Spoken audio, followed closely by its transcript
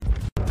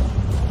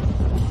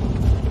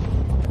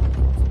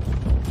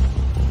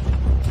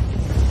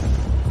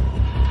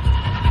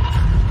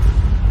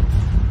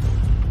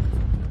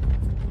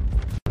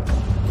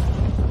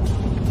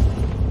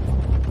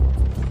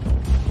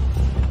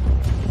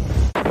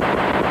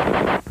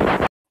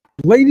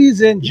Ladies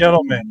and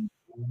gentlemen,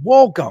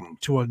 welcome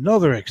to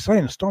another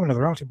exciting installment of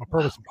the Roundtable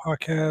Purpose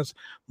Podcast,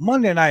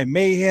 Monday Night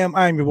Mayhem.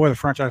 I am your boy, the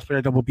franchise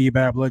player, Double B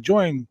Bad Blood,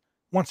 joined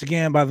once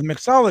again by the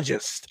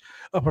mixologist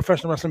of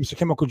professional wrestling, Mr.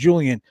 Chemical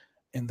Julian,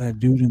 and that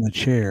dude in the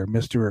chair,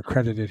 Mr.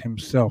 Accredited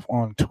himself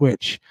on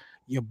Twitch,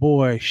 your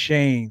boy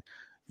Shane.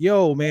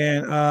 Yo,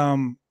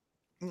 man,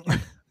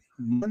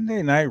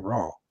 Monday Night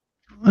Raw.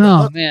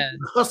 Oh man,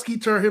 Husky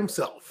Tur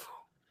himself.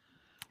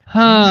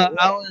 I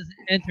was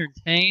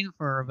entertained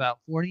for about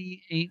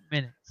 48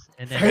 minutes,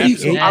 and then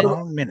so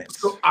after that,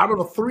 so out of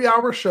a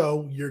 3-hour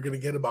show, you're gonna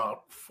get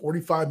about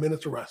 45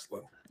 minutes of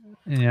wrestling.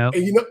 Yeah,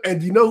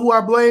 and you know who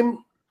I blame?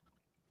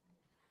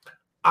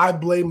 I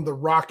blame The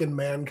Rock and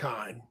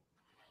Mankind.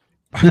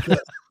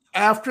 Because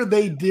after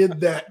they did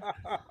that,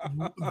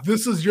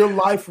 "This Is Your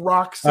Life"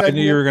 Rock segment, I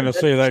knew you were gonna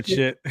say that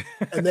shit,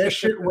 and that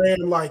shit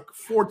ran like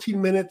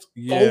 14 minutes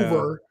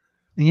over.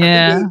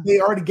 Yeah, they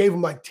already gave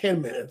him like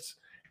 10 minutes.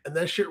 And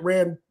that shit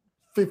ran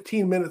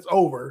 15 minutes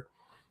over,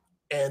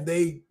 and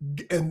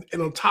and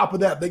on top of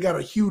that, they got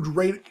a huge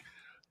rating.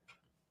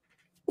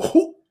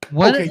 I'm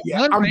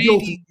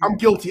guilty. I'm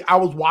guilty. I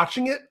was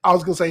watching it. I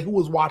was gonna say who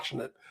was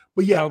watching it,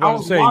 but yeah, I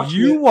was gonna say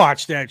you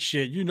watched that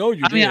shit. You know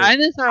you did. I mean, I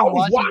didn't start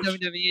watching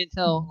WWE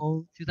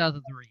until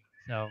 2003.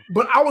 So,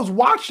 but I was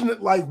watching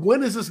it like,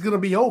 when is this gonna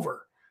be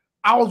over?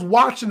 I was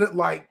watching it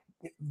like,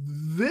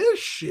 this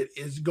shit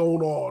is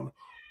going on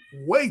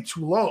way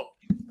too long.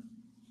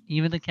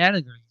 Even the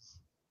categories.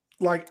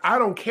 Like, I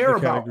don't care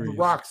about The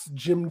Rock's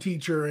gym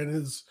teacher and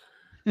his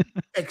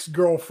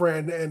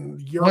ex-girlfriend and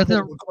was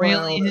it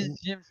really his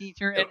gym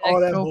teacher and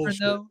ex-girlfriend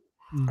though?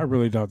 I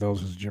really doubt that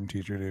was his gym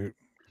teacher, dude.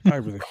 I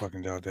really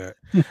fucking doubt that.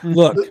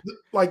 Look,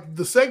 like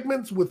the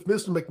segments with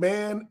Mr.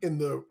 McMahon in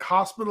the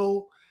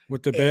hospital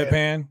with the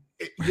bedpan,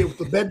 with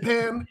the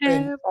bedpan,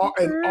 and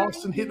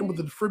Austin hitting him with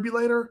the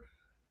defibrillator,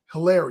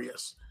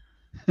 hilarious.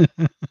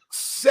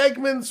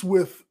 Segments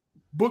with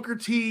Booker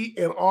T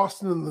and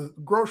Austin in the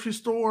grocery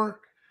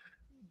store.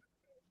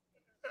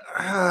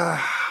 You're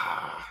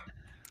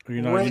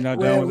not down with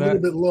that? A little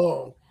bit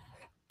long,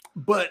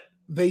 but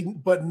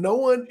no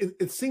one.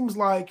 It seems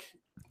like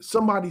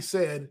somebody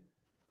said,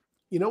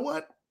 you know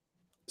what?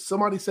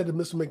 Somebody said to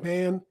Mr.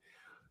 McMahon,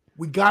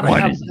 "We gotta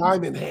have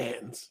diamond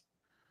hands."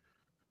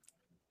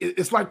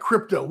 It's like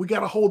crypto. We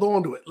gotta hold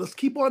on to it. Let's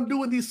keep on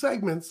doing these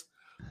segments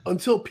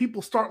until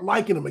people start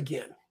liking them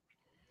again.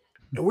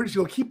 And we're just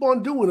gonna keep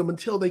on doing them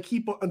until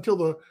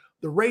the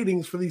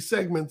ratings for these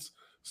segments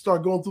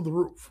start going through the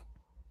roof.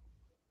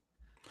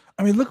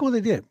 I mean, look what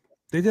they did.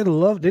 They did a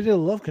love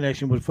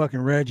connection with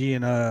fucking Reggie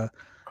and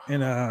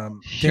Dana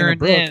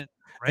Brooke.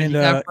 And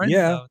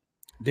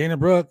Dana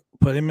Brooke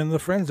put him in the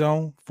friend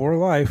zone for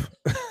life.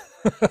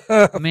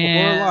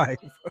 Man, for life.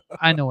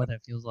 I know what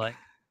that feels like.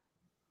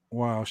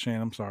 Wow,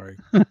 Shane, I'm sorry.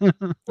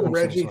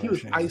 Reggie, he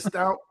was iced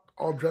out,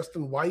 all dressed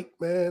in white,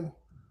 man.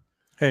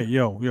 Hey,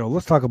 yo,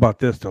 let's talk about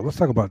this though. Let's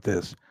talk about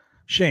this.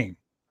 Shane.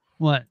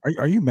 What?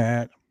 Are you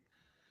mad?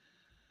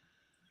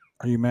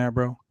 Are you mad,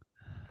 bro?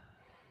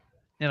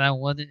 And I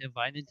wasn't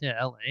invited to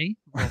LA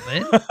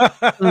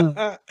a little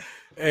bit.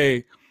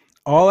 Hey,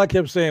 all I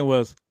kept saying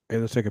was, hey,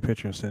 let's take a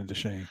picture and send it to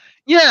Shane.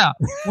 Yeah,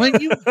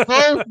 when you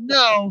both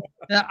know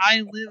that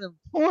I live in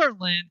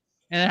Portland,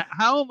 and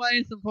how am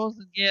I supposed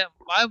to get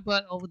my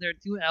butt over there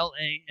to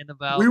LA in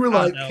about? We were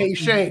like, hey,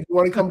 Shane, you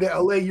want to come to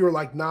LA? You were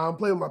like, nah, I'm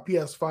playing my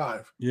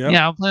PS5.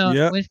 Yeah, I'm playing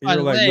on Switch. By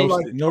the way,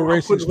 no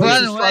racing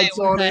stripes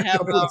on it. I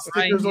put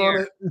stickers on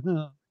it.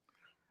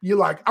 You're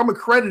like, I'm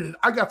accredited.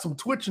 I got some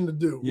twitching to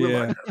do. Yeah.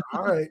 We're like,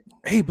 all right.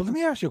 Hey, but let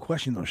me ask you a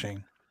question though,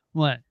 Shane.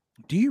 What?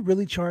 Do you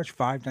really charge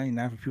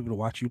 $5.99 for people to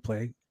watch you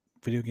play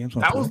video games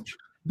on Twitch?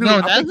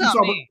 No, that's not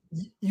me.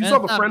 You saw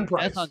the friend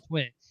price. That's on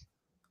Twitch.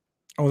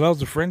 Oh, that was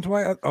the friend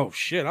price? Oh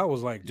shit! I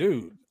was like,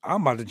 dude,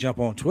 I'm about to jump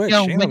on Twitch.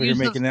 Yo, Shane over here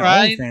making that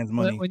OnlyFans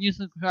money. When you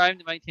subscribe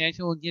to my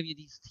channel, we'll give you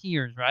these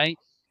tiers, right?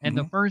 And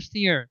the first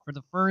tier for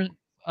the first,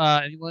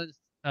 if you want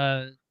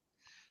to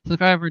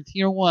subscribe for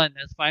tier 1,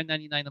 that's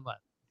 $5.99 a month.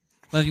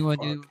 But if you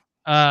want to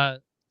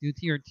do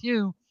tier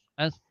 2,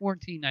 that's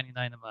 $14.99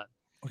 a month.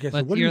 Okay,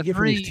 so what do you get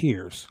for these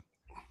tiers?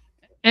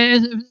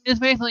 It's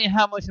basically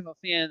how much of a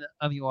fan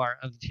of you are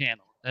of the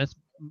channel. That's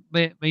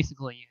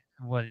basically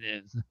what it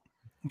is.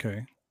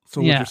 Okay,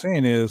 so what you're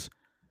saying is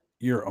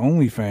your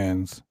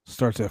OnlyFans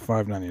starts at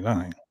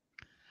 $5.99.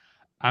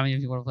 I mean,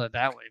 if you want to put it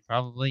that way,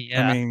 probably,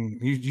 yeah. I mean,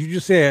 you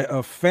just said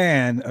a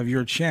fan of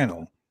your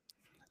channel,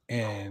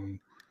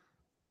 and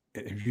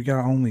if you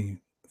got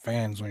only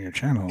fans on your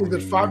channel, is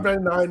it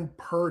 $5.99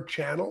 per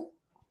channel?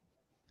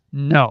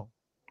 No,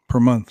 per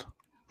month.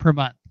 Per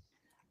month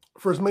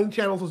for as many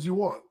channels as you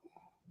want.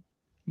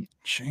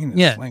 Shane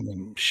is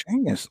slanging.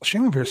 Shane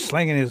over here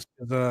slanging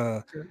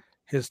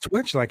his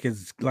Twitch like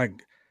it's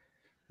like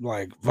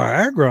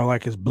Viagra,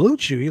 like his Blue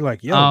Chew. He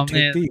like, yo,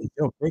 take these,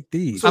 take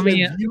these. So I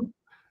mean,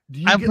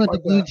 I put the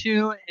Blue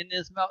Chew in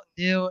this Mountain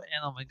Dew,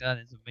 and oh my god,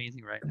 it's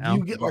amazing right now. Do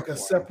you get like a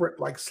separate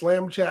like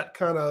Slam Chat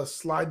kind of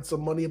slide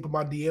some money into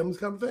my DMs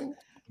kind of thing?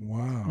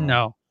 Wow.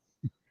 No.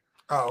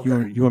 Oh,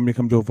 okay. You want me to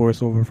come do a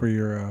voiceover for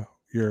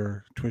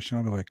your Twitch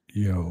channel? Like,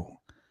 yo,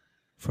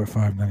 For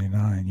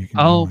 $5.99, you can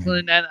join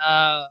putting that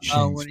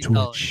Shane's what do you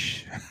call it?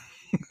 Twitch.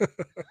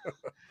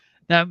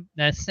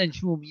 That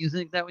sensual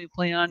music that we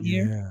play on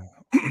here.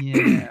 Yeah.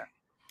 Yeah.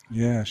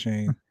 Yeah,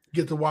 Shane.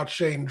 Get to watch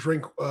Shane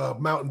drink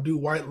Mountain Dew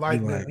White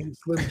Lightning and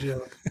Slim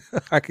Jim.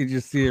 I can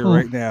just see it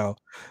right now.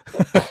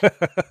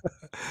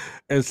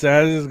 As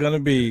sad as it's gonna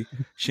be,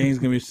 Shane's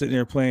gonna be sitting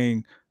there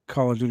playing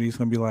Call of Duty. He's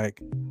gonna be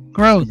like,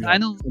 Gross. Be I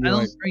like- don't be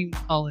like, stream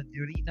Call of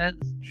Duty. That's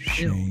ew.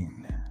 Shane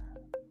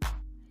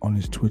on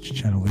his Twitch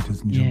channel,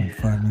 ladies and gentlemen,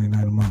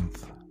 $5.99 a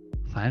month.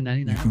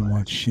 $5.99. You can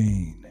watch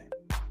Shane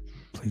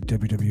play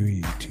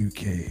WWE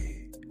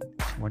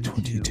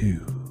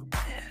 2K22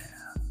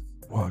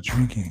 while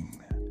drinking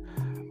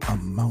a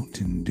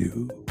Mountain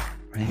Dew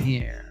right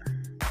here.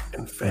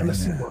 And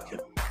fantasy Right now. booking.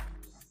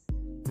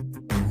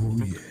 Oh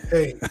yeah.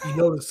 Hey, you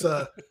notice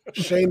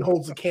Shane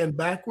holds the can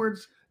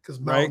backwards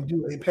because Mountain Right.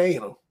 Dew ain't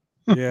paying him.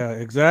 Yeah,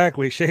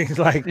 exactly. Shane's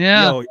like,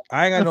 Yeah. yo,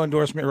 I ain't got no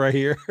endorsement right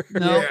here.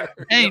 No. Yeah.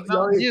 Hey, Y'all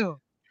Mountain ain't- Dew.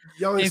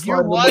 y'all ain't If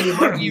you're sliding the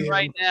money watching in me my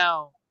right DM.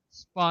 now,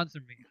 sponsor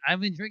me. I've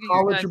been drinking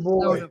Holler your at guys' your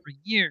boy. soda for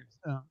years.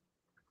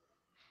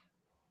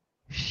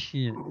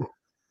 Shit.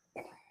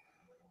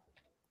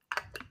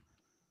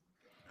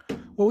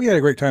 Well, we had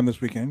a great time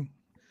this weekend.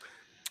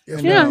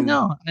 Yes, Yeah, um,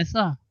 no, I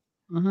saw.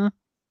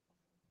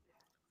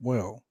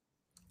 Well,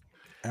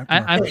 after I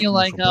our first feel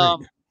like commercial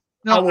break,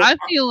 no, will- I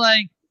feel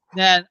like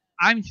that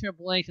I'm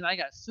Triple H and I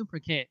got super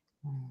kicked.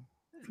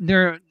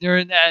 They're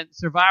in that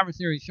Survivor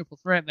Series triple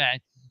threat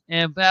match,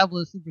 and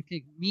Babla super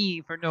kicked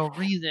me for no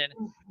reason,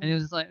 and it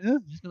was like,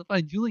 I'm just gonna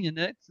fight Julian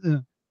next.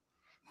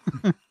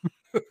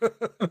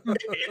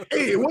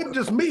 Hey, it wasn't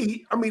just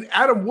me. I mean,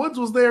 Adam Woods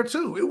was there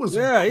too. It was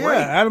yeah, great.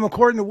 Adam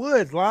according to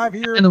Woods live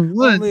here Adam on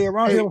Woods. the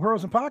Roundtable Hey,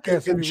 Pros and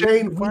Podcast. and every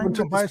Shane, week. we even Find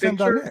took them on this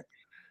picture. BySam.net.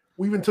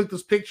 We even took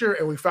this picture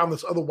and we found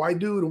this other white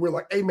dude, and we're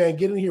like, "Hey man,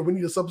 get in here. We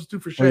need a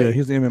substitute for Oh Shane." yeah,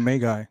 he's the MMA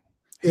guy.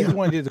 He's Yeah. the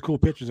one who did the cool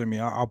pictures of me.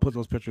 I'll put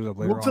those pictures up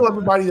later We'll tell on.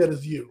 everybody that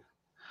is you.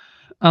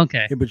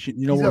 Okay. Hey, but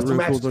you know He's what's got some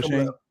really cool matches though, coming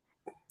Shane? up.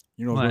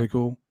 You know what's What? really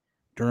cool?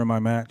 During my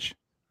match,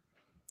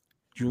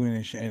 Julian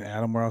and and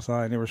Adam were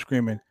outside and they were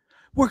screaming,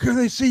 "Where can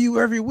they see you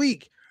every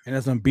week?" And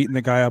as I'm beating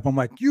the guy up, I'm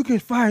like, "You can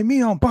find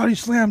me on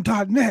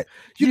bodyslam.net.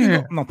 You can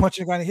go." And I'm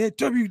punching the guy in the head,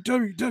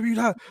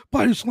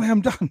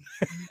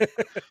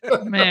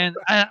 www.bodyslam.net. Man,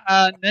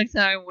 next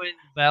time when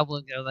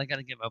Babla goes, I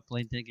gotta get my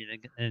plane ticket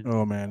and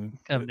Oh man.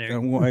 come there.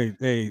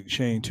 Hey,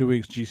 Shane, 2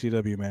 weeks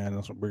GCW, man.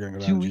 That's what we're gonna go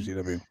down to 2 weeks?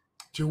 GCW.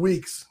 2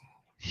 weeks.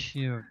 Shoot.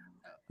 You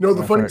know the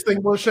Matter of funniest fact-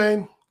 thing was,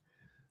 Shane?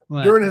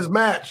 What? During his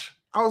match,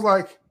 I was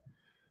like,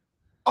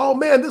 "Oh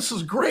man, this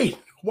is great.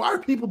 Why are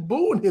people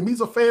booing him?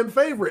 He's a fan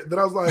favorite." Then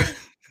I was like,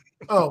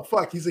 "Oh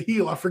fuck, he's a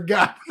heel. I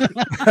forgot. He's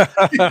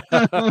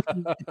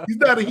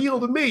not a heel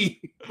to me."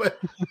 But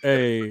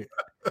Hey,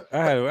 I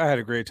had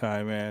a great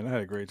time, man. I had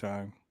a great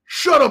time.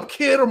 shut up,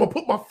 kid, or I'm gonna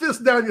put my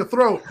fist down your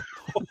throat.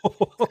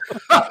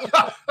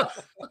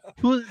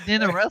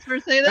 Did a wrestler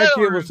say that? That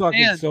kid or was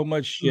talking fan? so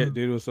much shit,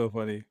 dude. It was so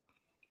funny.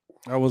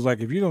 I was like,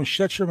 if you don't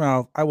shut your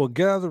mouth, I will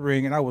get out of the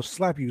ring and I will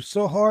slap you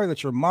so hard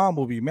that your mom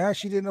will be mad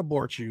she didn't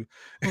abort you.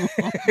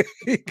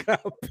 He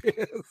got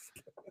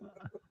pissed.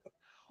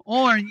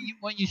 Or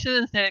what you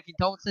should have said, if you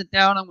don't sit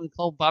down, I'm going to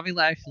call Bobby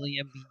Lashley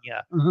and beat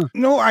ya.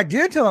 No, I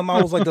did tell him.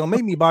 I was like, don't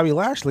make me Bobby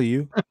Lashley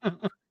you.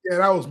 Yeah,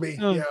 that was me.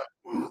 Yeah.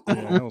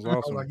 Yeah, that was I was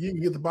awesome. like, you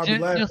can get the Bobby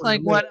Just, Lashley. like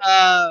in a what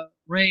minute.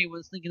 Ray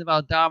was thinking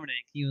about Dominic.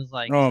 He was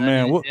like, Oh "Son,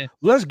 man, it-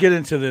 let's get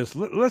into this.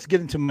 Let's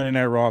get into Monday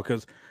Night Raw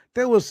because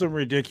there was some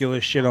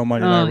ridiculous shit on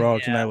Monday Night Raw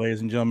tonight,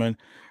 ladies and gentlemen.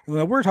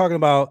 We're talking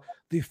about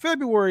the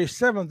February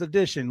 7th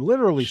edition,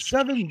 literally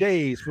 7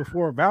 days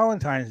before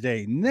Valentine's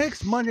Day.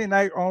 Next Monday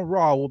night on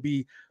Raw will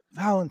be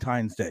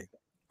Valentine's Day.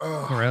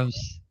 Ugh,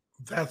 gross.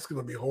 that's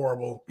gonna be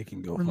horrible. It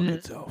can go fuck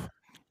itself.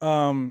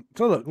 So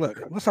look,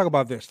 let's talk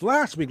about this.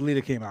 Last week,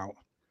 Lita came out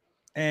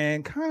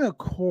and kind of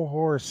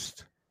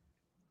coerced.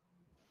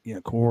 Yeah,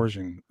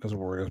 coercion is a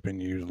word that's been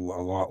used a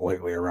lot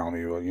lately around me.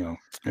 You know,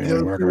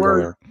 anyway, we're not gonna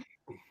go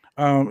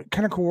there.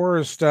 Kind of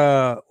coerced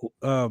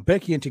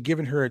Becky into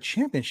giving her a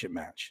championship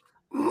match.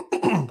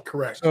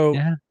 Correct. So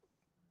Yeah.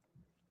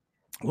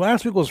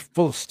 last week was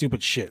full of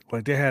stupid shit.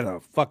 Like they had a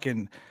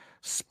fucking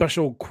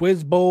special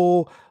quiz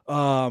bowl,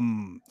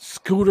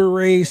 scooter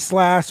race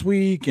last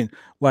week, and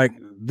like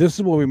this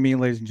is what we mean,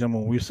 ladies and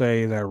gentlemen, when we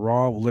say that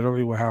Raw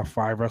literally will have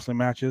 5 wrestling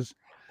matches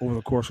over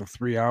the course of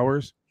 3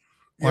 hours.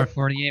 Or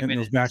 48 and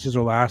minutes. those matches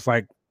will last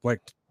like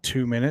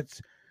 2 minutes,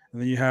 and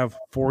then you have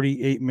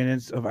 48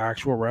 minutes of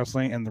actual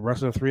wrestling, and the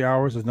rest of the 3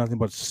 hours is nothing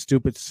but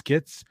stupid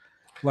skits.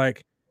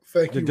 Like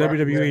Thank the you, WWE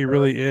Rocky Man.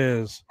 really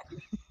is.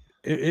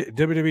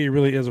 WWE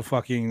really is a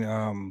fucking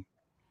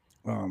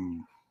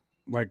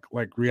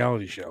like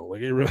reality show.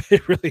 Like it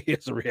really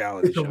is a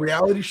reality It's show. a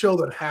reality show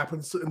that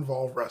happens to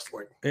involve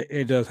wrestling.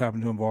 It does happen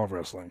to involve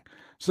wrestling.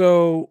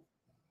 So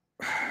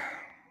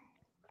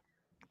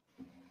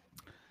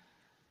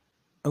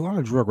a lot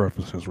of drug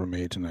references were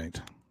made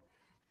tonight.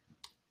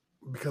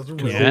 Because of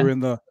Because real. they were in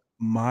the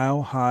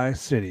Mile High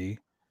City.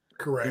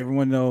 Correct.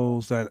 Everyone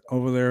knows that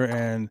over there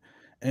and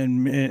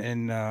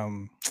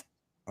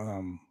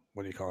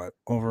what do you call it?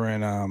 Over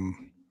in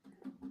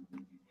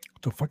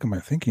what the fuck am I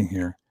thinking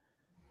here?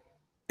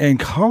 In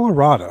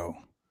Colorado,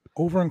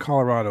 over in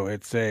Colorado,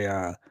 it's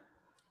a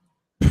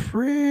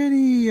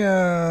pretty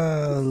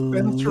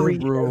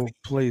liberal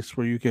place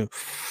where you can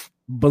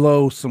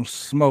blow some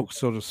smoke,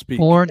 so to speak.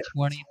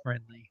 420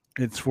 friendly.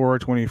 It's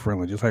 420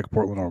 friendly, just like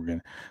Portland,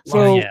 Oregon.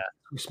 So,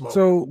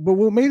 but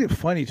what made it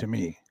funny to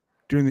me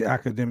during the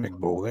academic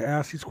bowl, they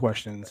asked these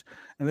questions,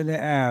 and then they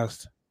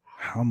asked,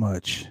 "How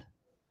much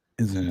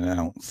is in an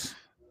ounce?"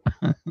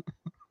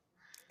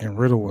 And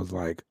Riddle was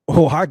like,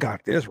 "Oh, I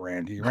got this,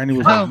 Randy." Randy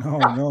was like,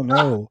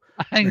 "No."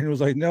 Randy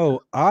was like,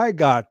 "No, I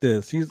got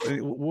this." He's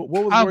what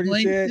was what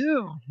he said?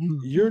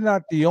 You're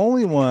not the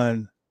only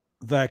one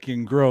that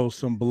can grow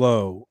some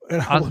blow.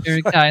 And I was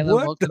like,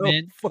 what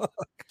the fuck?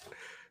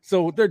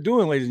 So what they're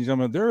doing, ladies and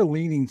gentlemen, they're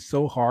leaning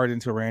so hard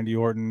into Randy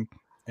Orton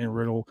and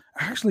Riddle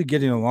actually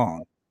getting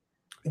along.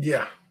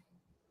 Yeah.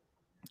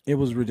 It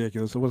was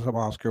ridiculous. So what's up,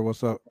 Oscar?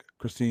 What's up,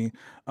 Christine?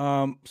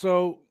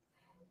 So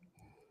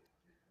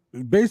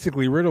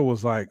basically Riddle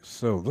was like,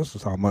 so this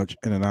is how much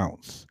in an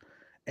ounce.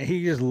 And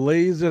he just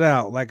lays it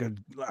out like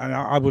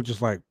I would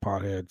just like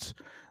potheads.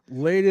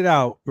 Laid it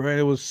out, right?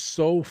 It was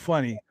so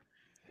funny.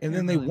 And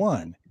then they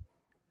won.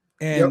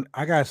 And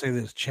I gotta say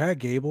this, Chad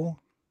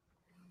Gable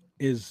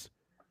is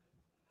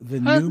the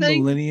new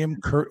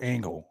millennium Kurt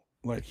Angle.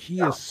 Like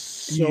he is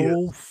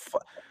so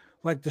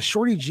like the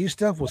Shorty G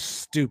stuff was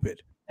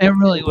stupid. It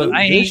really was.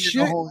 I hated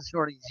the whole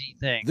Shorty G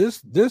thing.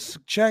 This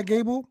Chad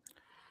Gable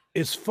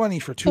is funny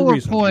for two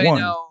reasons.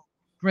 1,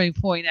 great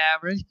point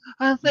average.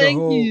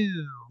 Thank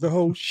you. The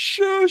whole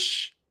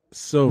shush,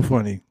 so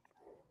funny,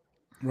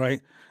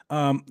 right?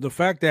 The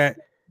fact that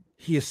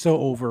he is so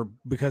over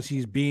because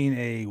he's being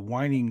a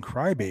whining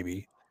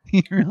crybaby.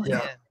 He really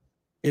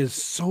is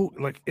so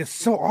like it's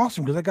so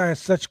awesome because that guy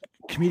has such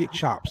comedic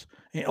chops.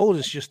 And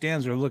Otis just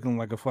stands there looking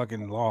like a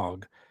fucking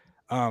log.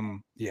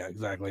 Yeah,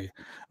 exactly.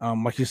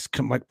 Like he's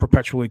like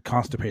perpetually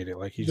constipated.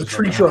 Like he's the just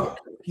tree like, trunk.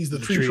 He's the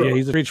tree trunk. Yeah,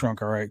 he's the tree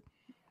trunk. All right,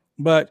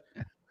 but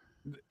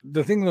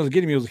the thing that was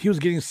getting me was he was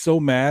getting so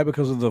mad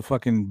because of the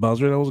fucking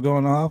buzzer that was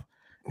going off,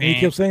 and he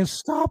kept saying,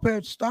 "Stop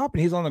it, stop!"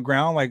 And he's on the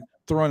ground like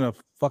throwing a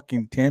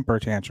fucking temper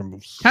tantrum.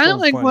 Kind of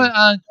like what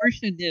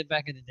Christian did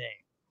back in the day.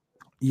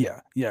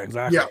 Yeah,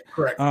 exactly. Yeah,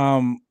 correct.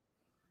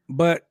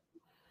 But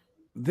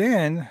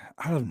then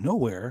out of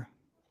nowhere,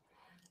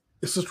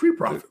 it's the Street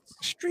Profits.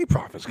 Street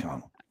Profits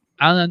come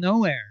out of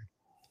nowhere,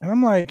 and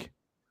I'm like,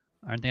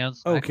 aren't they on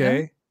SmackDown?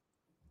 Okay,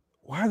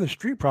 why are the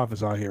Street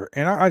Profits out here?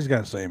 And I just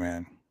gotta say,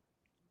 man,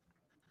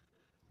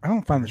 I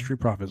don't find the Street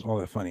Profits all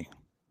that funny.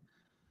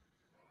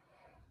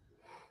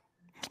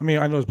 I mean,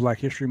 I know it's Black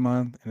History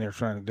Month, and they're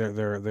trying to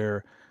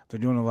they're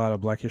doing a lot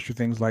of Black History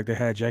things. Like they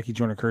had Jackie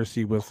Joyner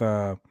Kersey with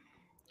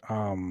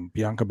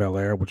Bianca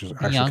Belair, which is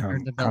actually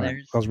kind of that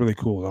was really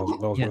cool.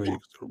 That was really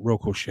real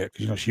cool shit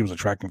because she was a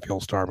track and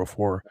field star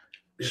before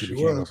she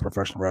became a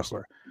professional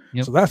wrestler.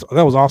 Yep. So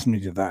that was awesome. He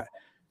did that.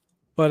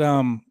 But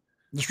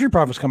the Street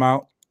Profits come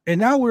out, and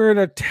now we're in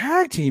a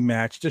tag team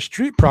match: the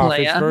Street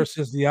Profits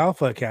versus the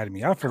Alpha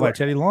Academy. I feel like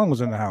Teddy Long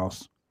was in the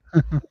house,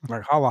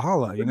 like holla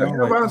holla, you know.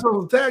 Everybody's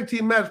on the tag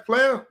team match,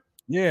 player.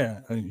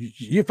 Yeah,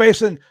 you're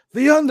facing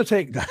the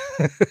Undertaker.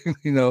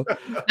 You know,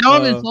 that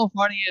would have been so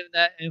funny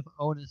if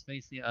Otis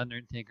faced the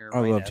Undertaker. I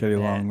love Teddy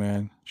Long,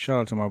 man. Shout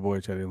out to my boy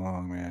Teddy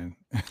Long, man.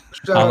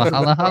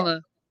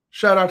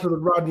 Shout out to the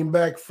Rodney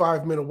Back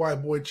 5-minute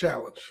white boy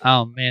challenge.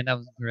 Oh man, that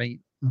was great,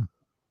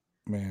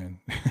 man.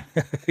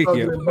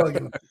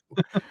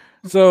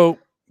 So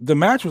the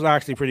match was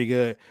actually pretty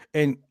good,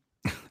 and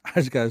I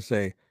just gotta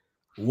say,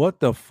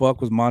 what the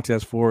fuck was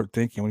Montez Ford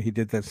thinking when he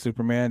did that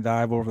Superman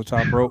dive over the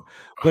top rope?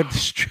 But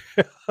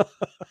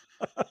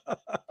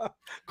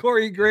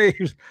Corey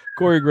Graves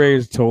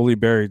totally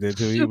buried it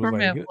too. He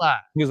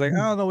was like, I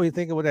don't know what he's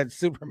thinking with that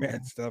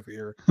Superman stuff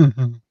here.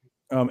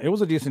 It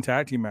was a decent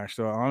tag team match,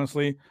 though,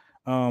 honestly.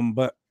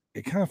 But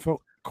it kind of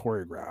felt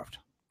choreographed.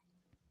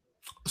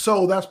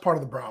 So that's part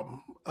of the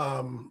problem.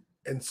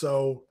 And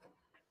so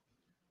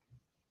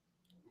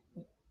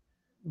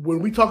when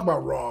we talk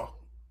about Raw,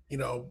 you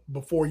know,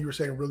 before you were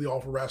saying really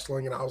awful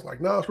wrestling, and I was like,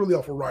 no, it's really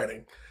awful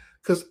writing.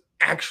 Because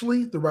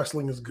actually, the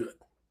wrestling is good.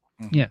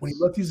 Yeah. When you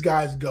let these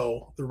guys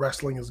go, the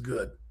wrestling is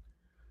good.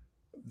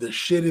 The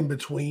shit in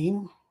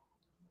between,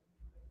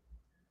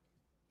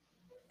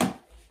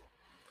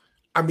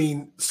 I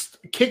mean,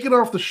 kicking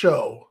off the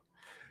show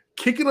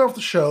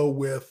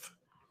with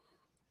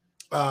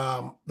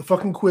the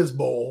fucking Quiz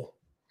Bowl,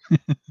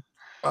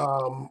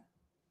 a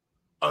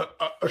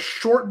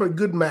short but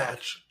good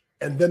match,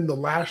 and then the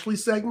Lashley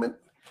segment.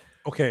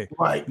 Okay,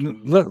 like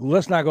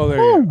let's not go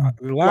there yet.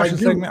 The Lashley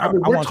segment, I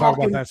want to talk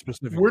about that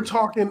specifically. We're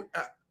talking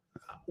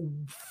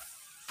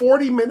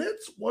 40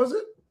 minutes, was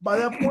it by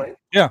that point?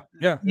 Yeah.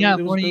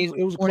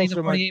 It was close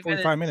to like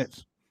 45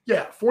 minutes.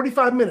 Yeah,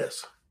 45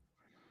 minutes,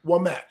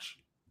 one match.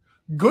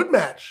 Good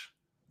match.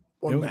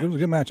 It was a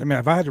good match. I mean,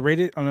 if I had to rate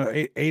it on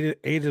an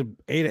A to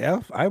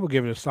F, I would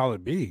give it a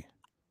solid B.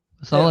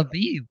 A solid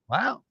B.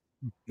 Wow.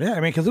 Yeah, I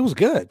mean, because it was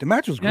good. The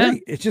match was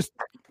great. It's just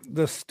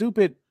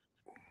the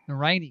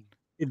writing.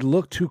 It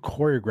looked too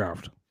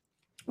choreographed.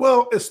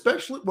 Well,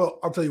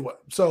 I'll tell you what.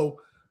 So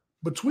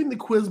between the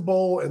Quiz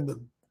Bowl and the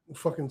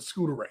fucking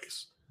scooter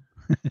race,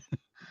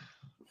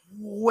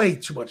 way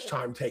too much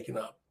time taken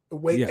up.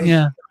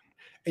 Yeah.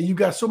 And you've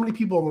got so many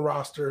people on the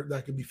roster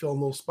that could be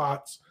filling those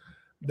spots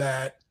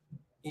that,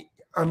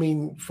 I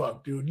mean,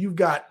 fuck, dude. You've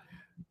got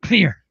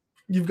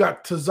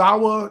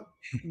Tozawa,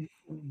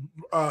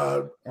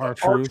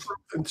 R-Truth,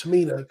 and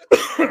Tamina,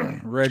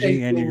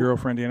 Reggie, and your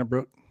girlfriend Dana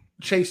Brooke,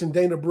 chasing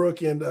Dana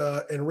Brooke and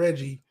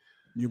Reggie,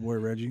 your boy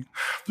Reggie,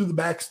 through the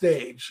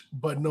backstage,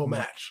 but no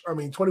match. I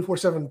mean,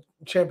 24/7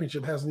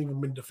 championship hasn't even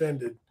been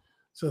defended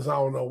since I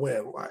don't know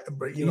when.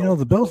 But you know,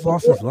 the belt's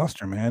lost its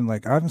luster, man.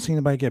 Like I haven't seen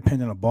anybody get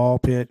pinned in a ball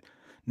pit.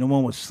 No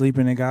one was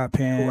sleeping and got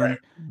pinned.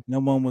 Correct. No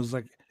one was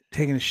like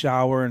taking a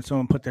shower and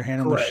someone put their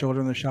hand on their shoulder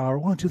in the shower.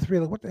 1, 2, 3.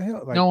 Like what the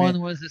hell? Like, no one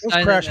was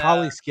those Crash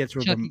Holly skits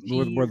were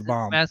the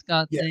bomb.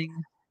 Mascot thing.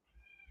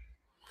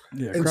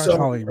 Yeah, and Crash so,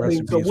 Holly. I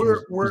mean, so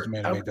was the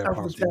man that made that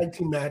after possible. the tag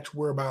team match,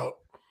 we're about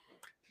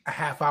a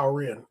half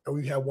hour in, and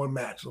we have one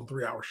match on a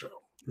 3-hour show.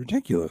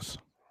 Ridiculous.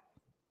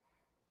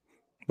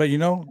 But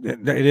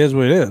it is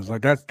what it is.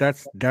 Like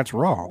that's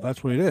Raw.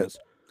 That's what it is.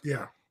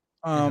 Yeah.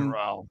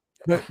 Raw.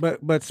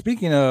 But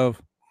speaking of,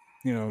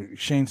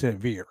 Shane said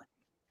Veer.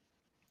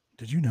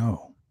 Did you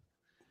know,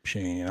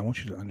 Shane? I want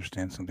you to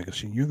understand something, because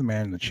Shane, you're the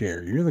man in the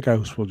chair. You're the guy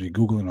who's supposed to be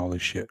Googling all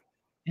this shit.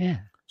 Yeah.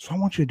 So I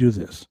want you to do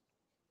this.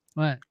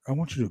 What? I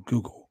want you to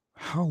Google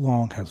how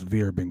long has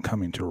Veer been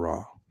coming to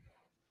Raw.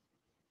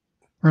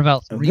 For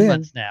about 3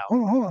 months now.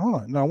 Hold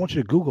on. No, I want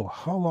you to Google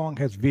how long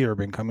has Veer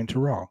been coming to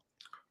Raw.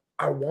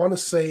 I want to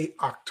say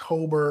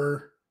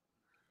October.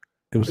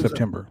 It was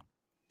September.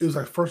 It was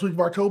like first week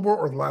of October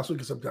or the last week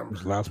of September. It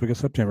was last week of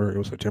September. It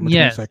was September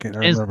 22nd.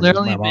 I It's remember it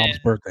was my mom's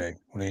birthday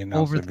when they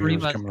announced that Veer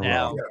was coming to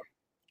Raw. Yeah.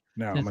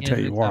 Now I'm gonna tell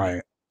you why.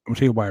 I'm gonna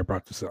tell you why I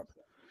brought this up.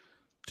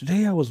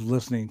 Today I was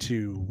listening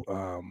to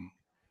I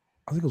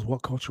think it was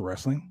What Culture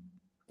Wrestling.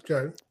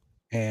 Okay.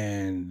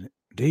 And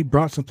they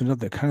brought something up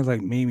that kind of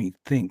like made me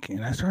think,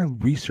 and I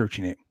started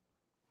researching it.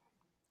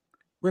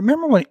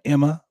 Remember when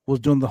Emma was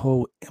doing the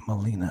whole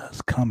Emelina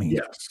is coming?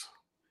 Yes.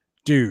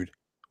 Dude,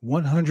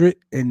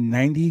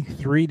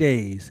 193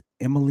 days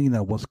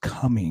Emelina was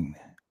coming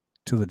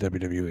to the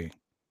WWE.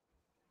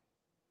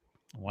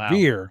 Wow.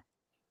 Veer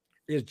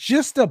is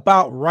just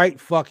about right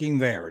fucking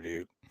there,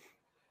 dude.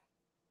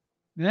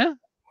 Yeah.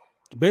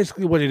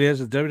 Basically what it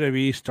is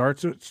WWE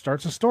starts a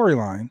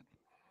storyline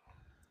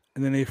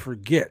and then they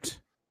forget.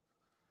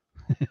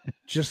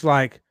 Just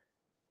like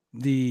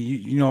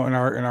in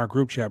our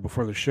group chat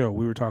before the show,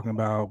 we were talking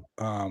about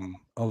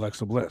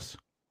Alexa Bliss.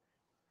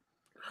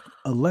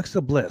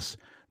 Alexa Bliss.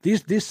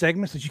 These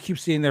segments that you keep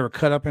seeing that were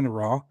cut up into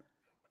Raw,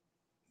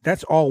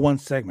 that's all one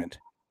segment.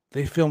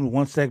 They filmed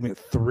one segment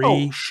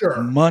 3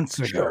 months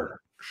ago.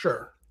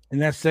 Sure.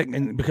 And that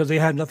segment, because they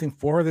had nothing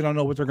for her, they don't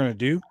know what they're going to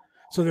do.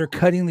 So they're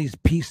cutting these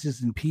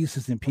pieces and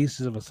pieces and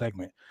pieces of a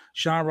segment.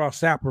 Sean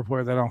Ross Sapp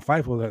reported that on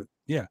Fightful that,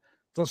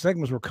 those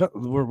segments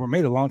were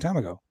made a long time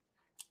ago.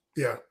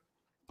 Yeah.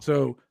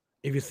 So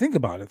if you think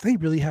about it, they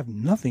really have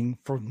nothing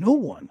for no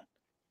one.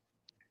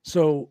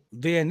 So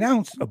they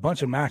announced a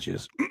bunch of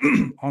matches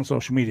on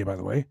social media, by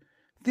the way.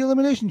 The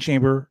Elimination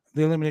Chamber,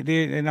 they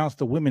announced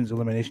the Women's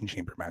Elimination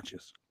Chamber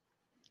matches.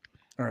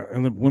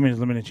 Women's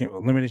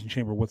Elimination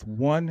Chamber with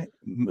one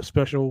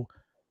special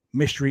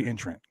mystery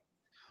entrant.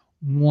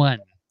 One.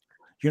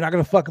 You're not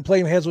gonna fucking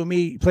play games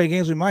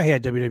with my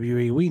head,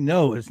 WWE. We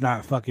know it's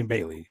not fucking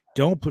Bailey.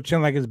 Don't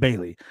pretend like it's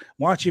Bailey.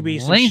 Watch it be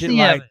some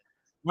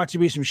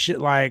shit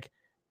like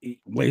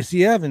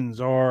Lacey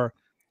Evans or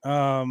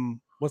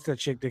what's that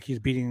chick that keeps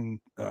beating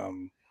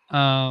Aaliyah.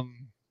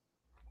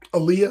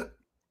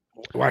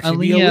 Watch it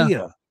be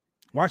Aaliyah.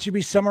 Watch it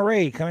be Summer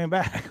Rae coming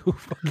back.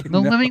 The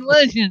living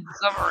legend,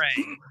 Summer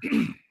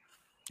Rae.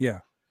 Yeah.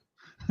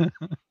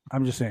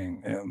 I'm just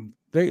saying,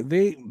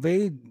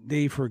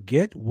 they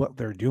forget what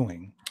they're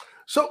doing.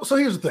 So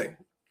here's the thing.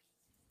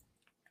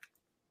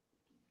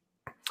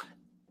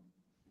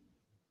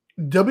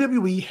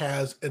 WWE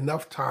has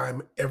enough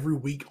time every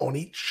week on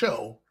each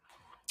show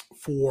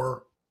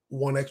for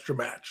one extra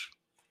match.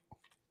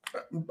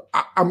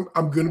 I'm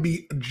going to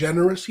be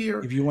generous here.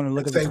 If you want to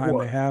look at the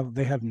time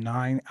they have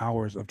 9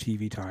 hours of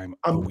TV time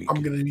a week.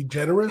 I'm going to be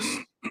generous.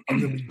 I'm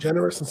going to be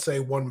generous and say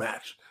one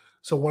match.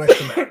 So one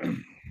extra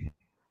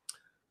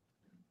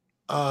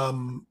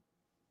match.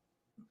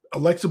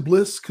 Alexa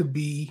Bliss could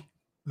be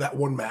that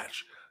one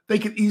match. They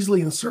could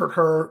easily insert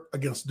her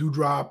against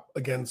Doudrop,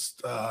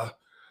 against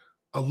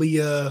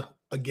Aaliyah,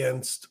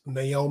 against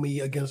Naomi,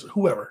 against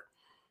whoever.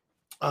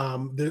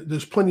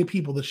 There's plenty of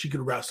people that she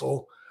could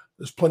wrestle.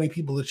 There's plenty of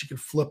people that she could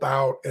flip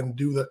out and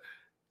do the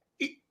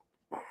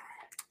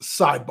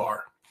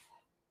sidebar.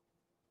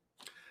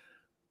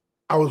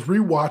 I was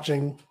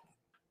rewatching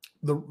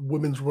the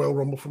Women's Royal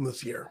Rumble from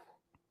this year.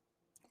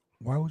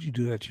 Why would you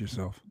do that to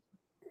yourself?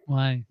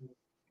 Why?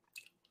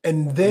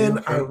 And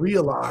then I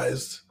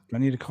realized I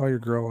need to call your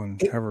girl and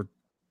have her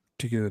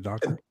take you to the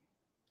doctor.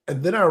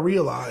 And then I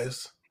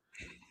realized,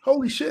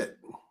 holy shit,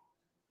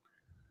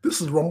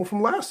 this is Rumble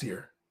from last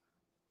year.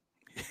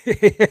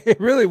 It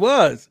really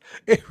was.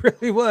 It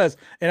really was.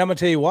 And I'm gonna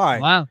tell you why.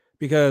 Wow.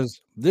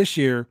 Because this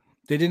year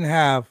they didn't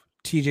have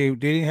TJ.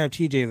 They didn't have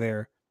TJ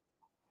there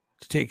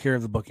to take care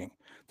of the booking.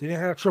 They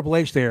didn't have Triple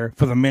H there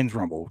for the men's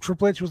rumble.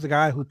 Triple H was the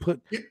guy who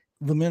put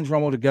the men's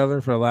rumble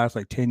together for the last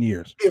like 10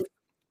 years.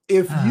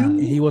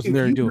 He wasn't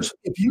there to do it.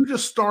 If you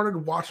just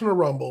started watching a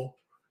rumble,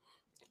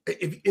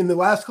 if in the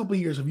last couple of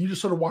years, if you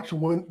just started watching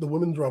the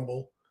women's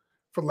rumble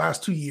for the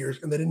last 2 years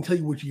and they didn't tell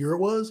you which year it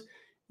was,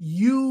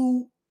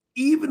 you,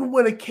 even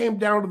when it came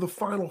down to the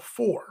final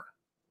four,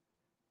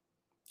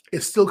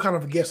 it's still kind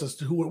of a guess as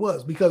to who it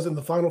was, because in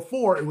the final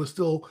four, it was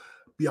still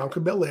Bianca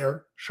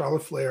Belair,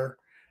 Charlotte Flair,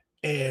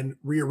 and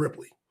Rhea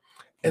Ripley.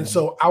 And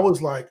so I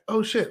was like,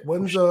 oh shit,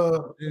 when's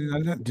Ronda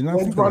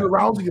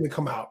Rousey going to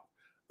come out?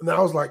 And then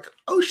I was like,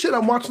 oh shit,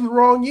 I'm watching the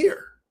wrong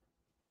year.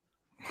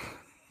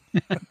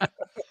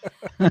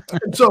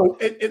 and so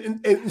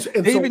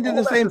they even did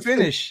the same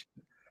finish.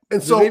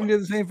 And so they even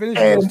did the same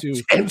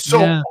finish. And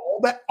so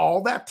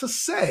all that to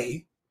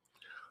say,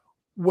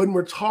 when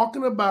we're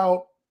talking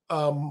about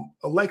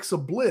Alexa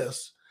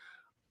Bliss,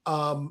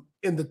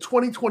 in the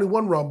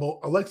 2021 Rumble,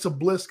 Alexa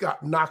Bliss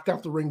got knocked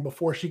out the ring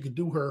before she could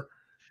do her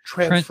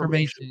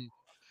transformation.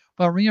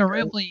 But Rhea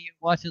Ripley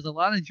watches a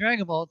lot of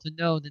Dragon Ball to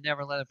know to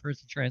never let a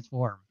person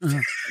transform.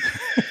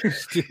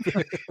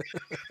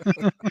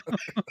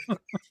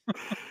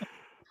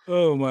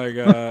 Oh my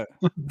God.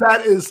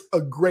 That is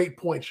a great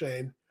point,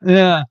 Shane.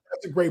 Yeah.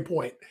 That's a great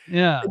point.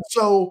 Yeah. And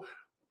so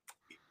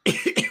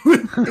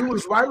it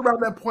was right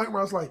around that point where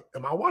I was like,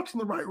 am I watching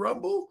the right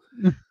Rumble?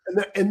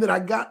 And then I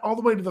got all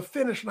the way to the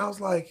finish and I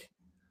was like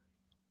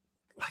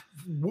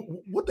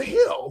what the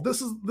hell?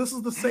 This is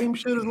the same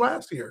shit as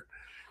last year.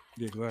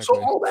 Exactly.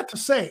 So all that to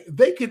say,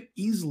 they could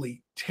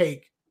easily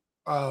take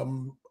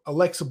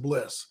Alexa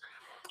Bliss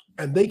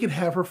and they could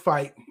have her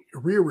fight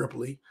Rhea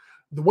Ripley.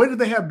 The way that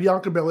they have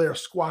Bianca Belair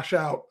squash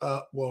out,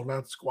 well,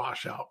 not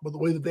squash out, but the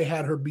way that they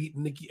had her beat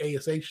Nikki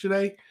ASH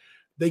today,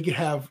 they could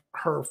have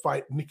her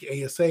fight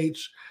Nikki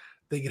ASH.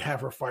 They could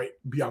have her fight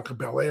Bianca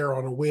Belair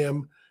on a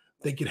whim.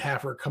 They could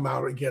have her come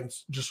out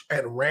against just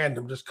at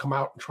random, just come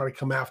out and try to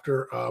come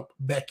after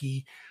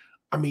Becky.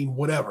 I mean,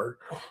 whatever.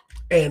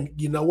 And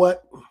you know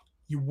what?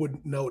 You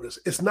wouldn't notice.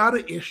 It's not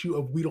an issue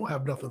of we don't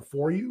have nothing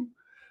for you,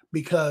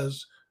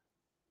 because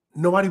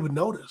nobody would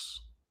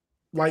notice.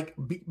 Like,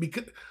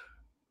 because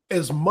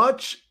as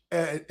much,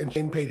 and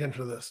Shane, pay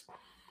attention to this,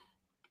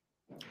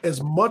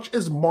 as much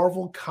as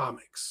Marvel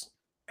Comics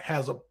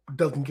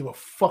doesn't give a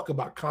fuck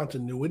about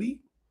continuity.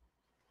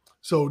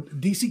 So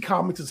DC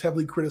Comics is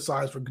heavily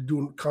criticized for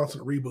doing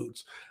constant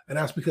reboots, and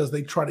that's because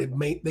they try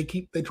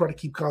to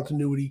keep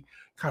continuity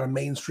kind of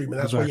mainstream,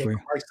 and that's why you have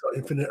Crisis on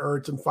Infinite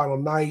Earths and Final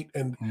Night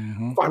and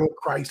Final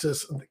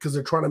Crisis, because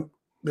they're trying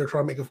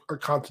to make a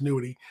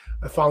continuity.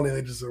 And finally,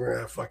 they just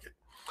fuck it.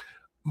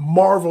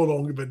 Marvel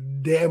don't give a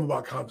damn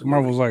about continuity.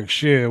 Marvel's like,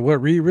 shit,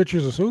 what, Reed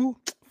Richards is who?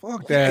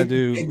 Fuck that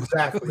dude.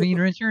 Exactly. Reed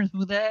Richards,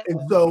 who that? And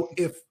so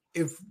if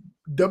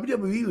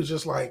WWE was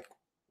just like,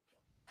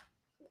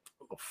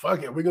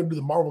 fuck it, we're gonna do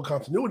the Marvel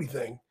continuity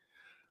thing,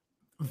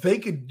 they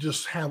could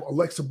just have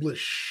Alexa Bliss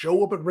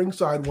show up at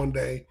ringside one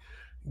day,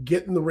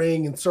 get in the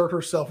ring, insert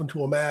herself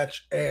into a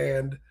match,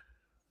 and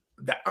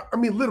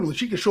literally,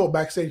 she could show up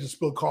backstage and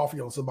spill coffee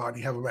on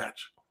somebody, have a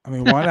match. I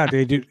mean, why not?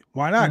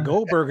 Why not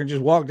Goldberg and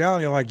just walk down?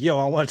 And you're like, yo,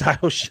 I want a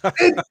title shot.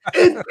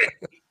 To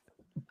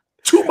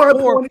my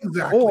point,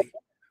 exactly.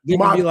 They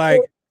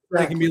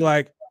can be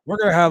like, we're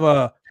gonna have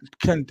a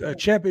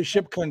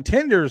championship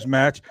contenders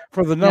match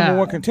for the number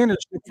one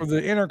contendership for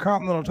the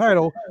Intercontinental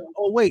title.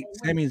 Oh wait,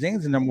 Sami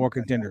Zayn's the number one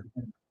contender.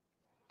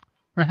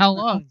 For how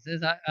long?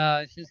 Since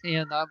he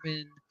has not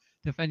been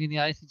defending the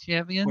IC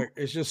champion. Wait,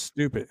 it's just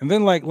stupid. And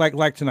then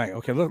like tonight.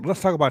 Okay,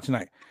 let's talk about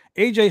tonight.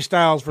 AJ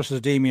Styles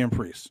versus Damien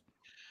Priest.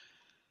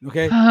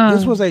 Okay,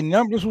 this was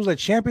a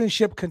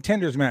championship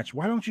contenders match.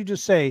 Why don't you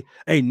just say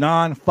a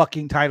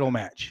non-fucking title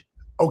match?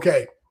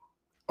 Okay.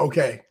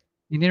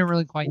 You didn't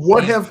really quite.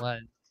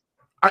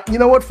 You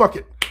know what? Fuck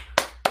it.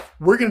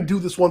 We're gonna do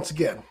this once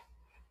again.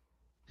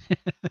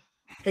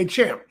 Hey,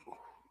 champ.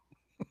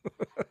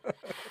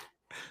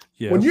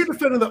 Yes. When you're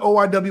defending the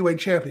OIWA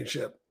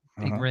championship,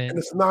 and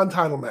it's a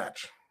non-title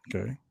match.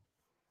 Okay.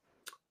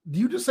 Do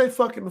you just say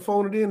fuck it and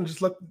phone it in and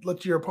just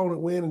let your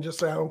opponent win and just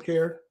say I don't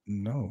care?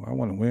 No, I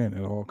want to win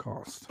at all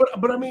costs.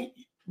 But I mean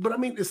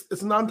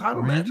it's a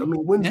non-title match. I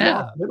mean, wins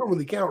loss, they don't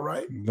really count,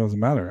 right? It doesn't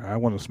matter. I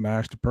want to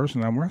smash the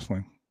person I'm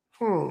wrestling.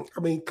 I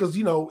mean, because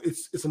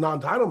it's a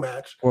non-title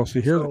match. Well,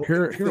 see, here are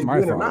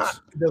my thoughts.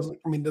 It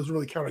doesn't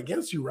really count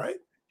against you, right?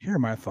 Here are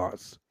my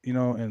thoughts.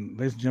 And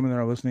ladies and gentlemen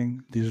that are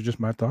listening, these are just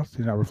my thoughts. They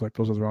do not reflect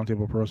those of the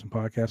Roundtable Pro Wrestling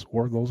Podcast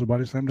or those of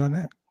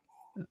BodySlam.net.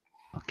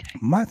 Okay.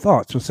 My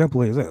thoughts are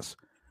simply as this: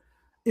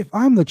 if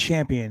I'm the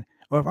champion,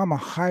 or if I'm a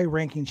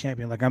high-ranking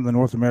champion, like I'm the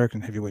North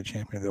American Heavyweight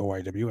Champion of the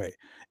OIWA,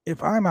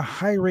 if I'm a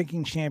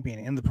high-ranking champion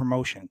in the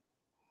promotion,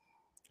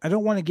 I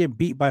don't want to get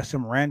beat by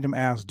some random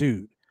ass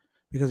dude.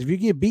 Because if you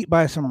get beat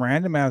by some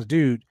random ass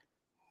dude,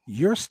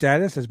 your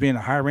status as being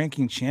a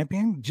high-ranking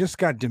champion just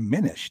got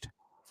diminished.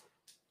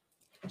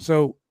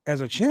 So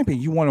as a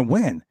champion, you want to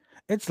win.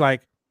 It's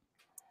like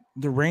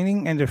the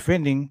reigning and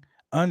defending,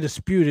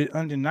 undisputed,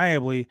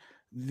 undeniably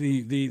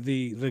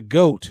the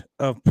GOAT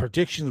of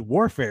predictions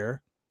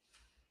warfare.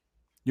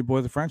 Your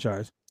boy, the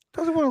franchise,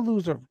 doesn't want to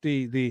lose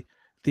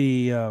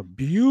the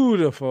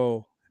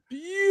beautiful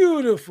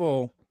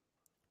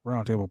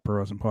Roundtable Pro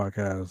Wrestling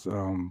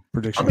Podcast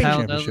prediction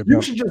championship.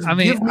 You should just give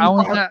me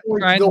 5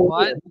 points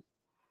going in.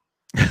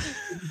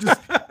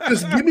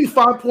 just give me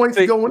 5 points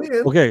going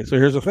in. Okay, so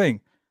here's the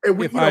thing.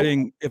 If I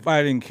didn't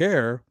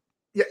care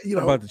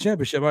about the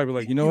championship, I'd be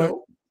like,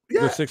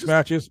 there's 6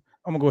 matches.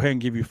 I'm gonna go ahead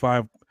and give you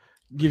five.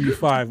 Just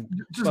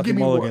give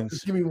me mulligans. One.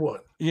 Just give me one.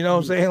 You know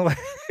what I'm saying? Like,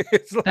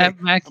 it's like I'm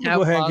gonna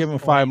go ahead and give him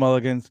 5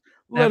 mulligans.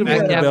 Let him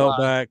get the belt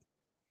back.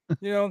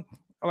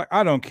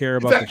 I don't care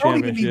about the championship. I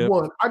don't even need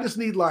one. I just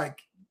need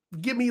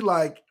give me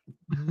 1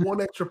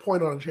 extra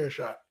point on a chair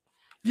shot.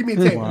 Give me a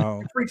table.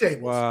 Wow. 3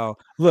 tables. Wow.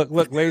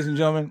 Look, ladies and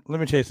gentlemen, let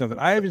me tell you something.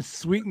 I even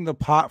sweetened the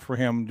pot for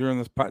him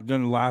during the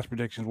last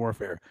predictions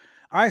warfare.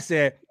 I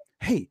said,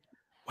 hey,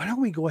 why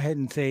don't we go ahead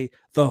and say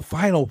the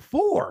final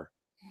 4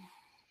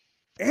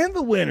 and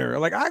the winner?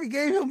 Like I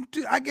gave him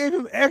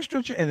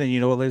extra, and then you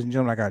know what, ladies and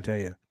gentlemen, I gotta tell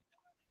you,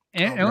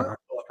 it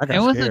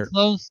was a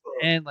close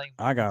and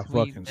I got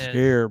fucking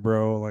scared,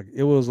 bro. Like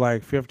it was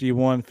like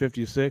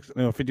 51-56,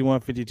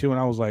 51-52, and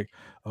I was like,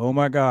 oh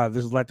my god,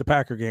 this is like the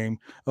Packer game.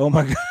 Oh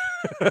my god,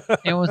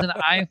 it was an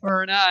eye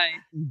for an eye.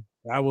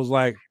 I was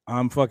like,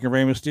 I'm fucking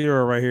Rey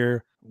Mysterio right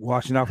here,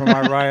 watching out for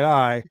my right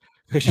eye.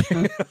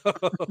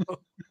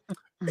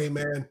 Hey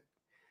man,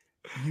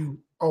 you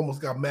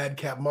almost got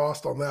Madcap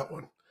Moss on that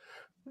one.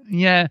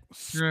 Yeah.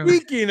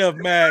 Speaking of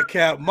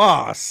Madcap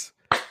Moss,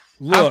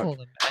 look.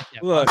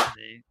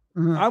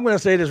 I'm gonna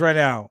say this right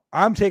now.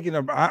 I'm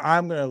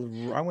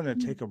gonna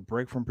take a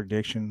break from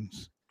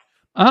predictions.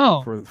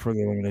 For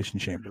the Elimination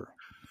Chamber.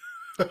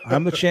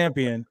 I'm the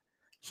champion,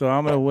 so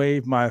I'm gonna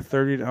waive my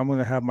 30. I'm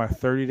gonna have my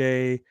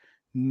 30-day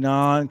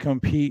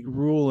non-compete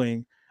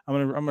ruling.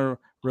 I'm gonna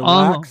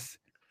relax.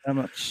 I'm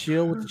gonna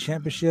chill with the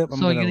championship.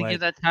 You're gonna give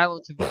that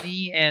title to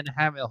me and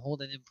have it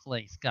hold it in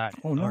place. Got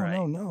it. Oh no.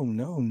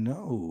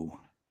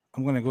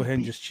 I'm gonna go ahead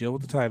and just chill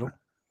with the title.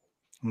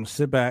 I'm gonna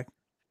sit back.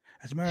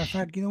 As a matter of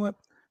fact, you know what?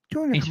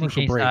 During a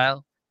commercial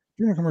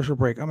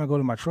break, I'm gonna go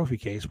to my trophy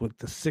case with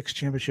the 6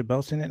 championship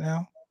belts in it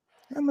now.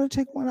 I'm gonna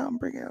take one out and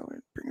bring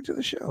it to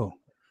the show.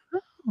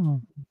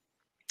 Oh.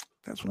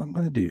 That's what I'm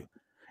gonna do.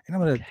 And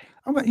I'm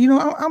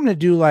gonna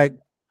do like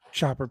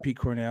Chopper Pete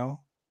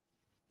Cornell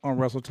on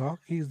Wrestle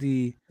Talk. He's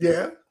the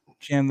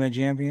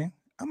champion.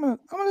 I'm gonna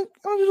do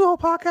the whole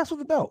podcast with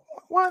the belt.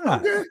 Why not?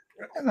 Okay.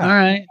 All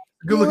right.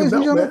 Good looking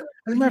belt, man.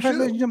 As a matter of fact,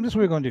 ladies and gentlemen, this is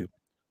what we're gonna do.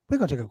 We're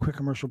gonna take a quick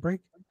commercial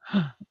break,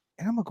 and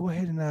I'm gonna go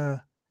ahead and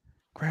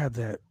grab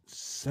that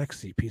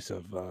sexy piece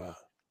of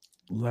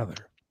leather.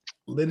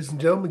 Ladies and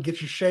gentlemen, get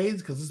your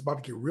shades because it's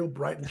about to get real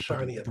bright and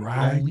shiny.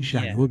 Bright and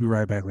shiny. Yeah. We'll be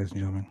right back, ladies and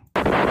gentlemen.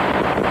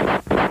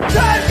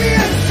 Drive me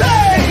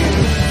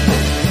insane!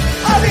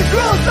 All these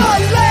rules are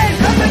lame,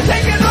 have been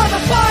taking all the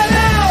fun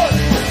out!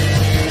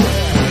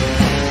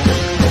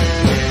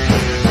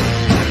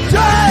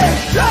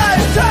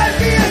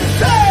 Drive me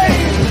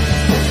insane!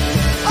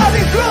 All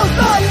these rules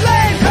are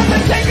lame, have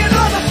been taking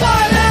all the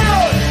fun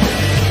out!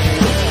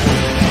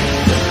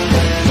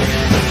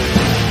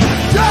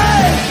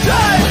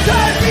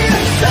 Drive me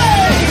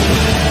insane!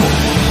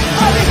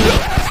 All these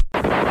rules...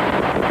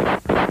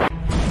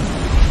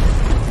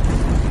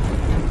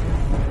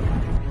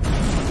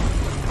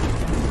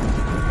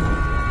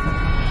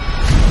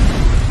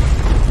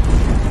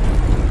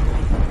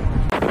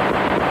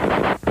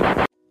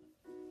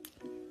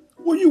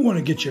 You want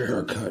to get your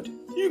hair cut,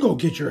 you go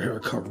get your hair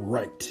cut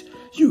right.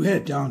 You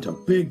head down to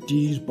Big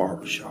D's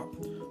Barbershop.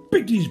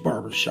 Big D's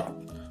Barbershop,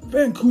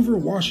 Vancouver,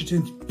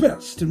 Washington's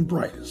best and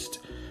brightest.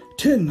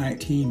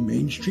 1019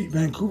 Main Street,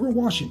 Vancouver,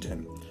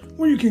 Washington,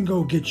 where you can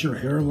go get your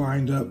hair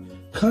lined up,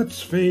 cuts,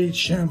 fades,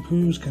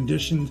 shampoos,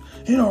 conditions,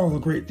 and all the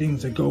great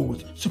things that go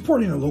with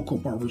supporting a local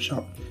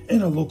barbershop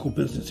in a local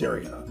business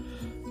area.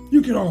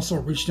 You can also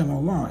reach them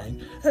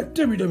online at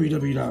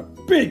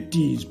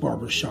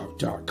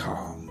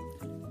www.bigdsbarbershop.com.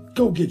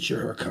 Go get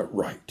your haircut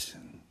right.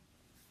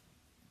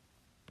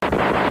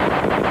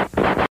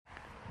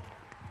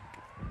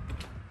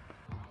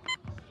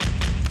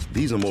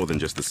 These are more than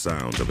just the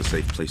sounds of a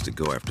safe place to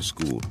go after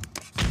school.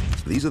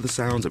 These are the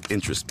sounds of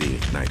interest being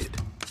ignited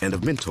and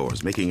of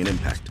mentors making an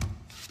impact.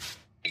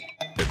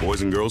 At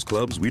Boys and Girls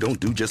Clubs, we don't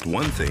do just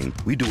one thing.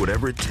 We do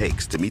whatever it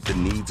takes to meet the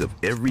needs of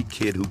every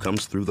kid who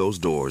comes through those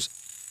doors.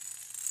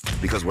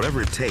 Because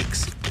whatever it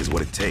takes is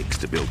what it takes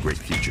to build great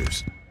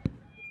futures.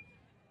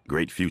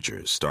 Great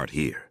futures start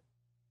here.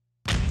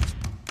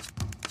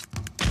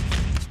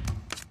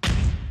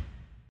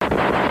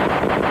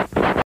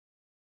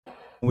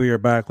 We are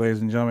back,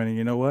 ladies and gentlemen, and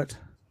you know what?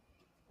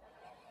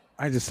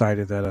 I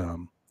decided that,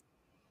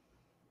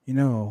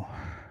 when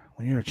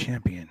you're a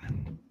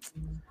champion,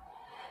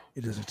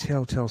 it is a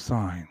telltale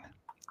sign.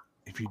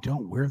 If you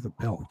don't wear the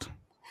belt,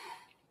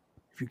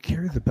 if you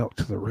carry the belt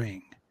to the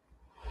ring,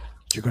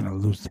 you're going to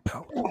lose the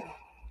belt.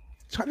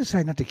 So I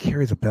decided not to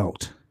carry the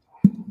belt.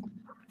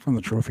 from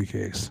the trophy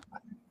case.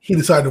 He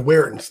decided to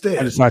wear it instead.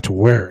 I decided to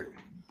wear it.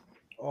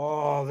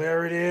 Oh,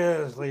 there it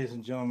is, ladies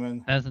and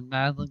gentlemen. That's a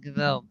nice looking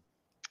belt.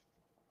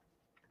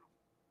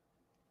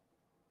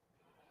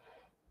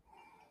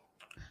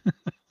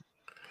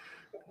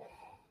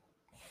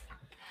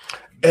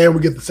 And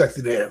we get the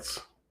sexy dance.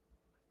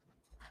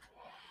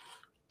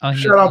 Oh,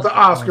 Shout out to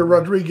Oscar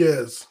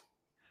Rodriguez.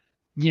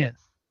 Yes.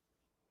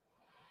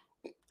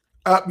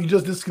 You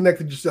just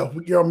disconnected yourself.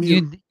 You're on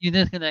mute. You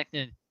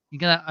disconnected. You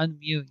gotta unmute.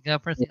 You gotta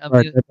press the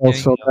Right, unmute. that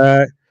was so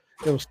bad.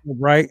 It was so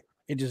bright.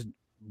 It just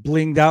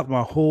blinged out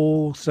my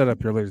whole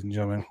setup here, ladies and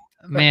gentlemen.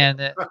 Man,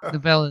 the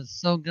belt is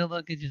so good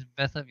looking. Just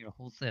mess up your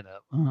whole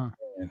setup.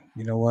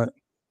 You know what?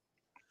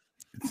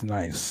 It's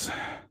nice.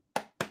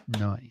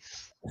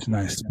 Nice. It's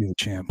nice to be the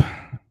champ.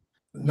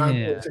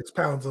 9.6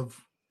 pounds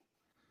of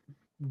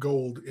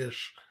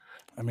gold-ish.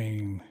 I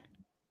mean,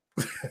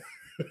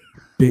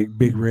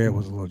 Big Red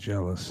was a little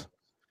jealous.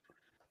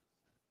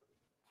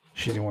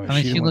 She didn't want to.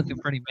 I mean, she's looking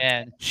pretty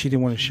bad. She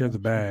didn't want to share the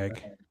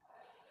bag.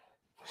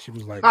 She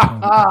was like,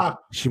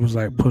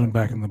 put him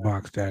back in the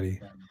box, Daddy.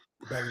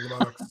 Back in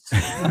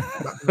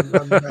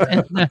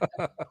the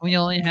box. We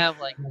only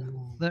have like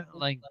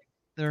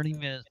 30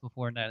 minutes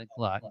before 9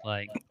 o'clock.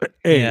 Like,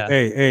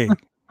 hey!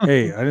 I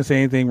didn't say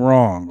anything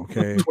wrong.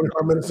 Okay,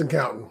 25 minutes and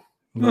counting.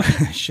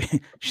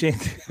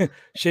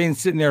 Shane's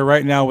sitting there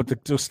right now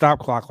with the stop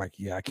clock. Like,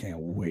 yeah, I can't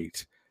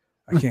wait.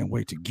 I can't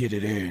wait to get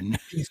it in.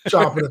 He's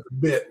chopping at the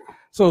bit.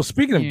 So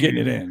speaking of getting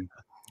it in,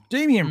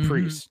 Damien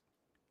Priest,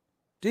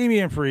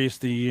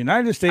 the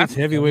United States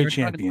heavyweight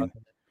champion,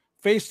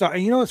 faced off.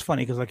 And you know what's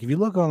funny? Because like if you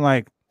look on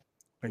like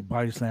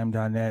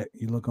bodyslam.net,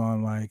 you look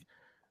on like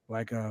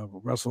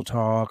Wrestle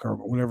Talk or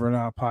whatever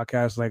not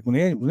podcast, like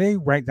when they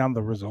write down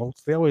the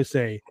results, they always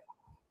say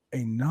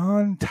a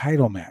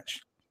non-title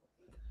match.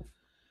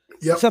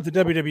 Yep. Except the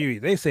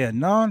WWE, they say a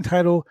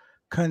non-title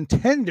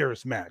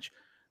contenders match.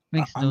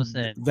 Makes no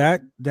sense.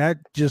 That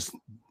just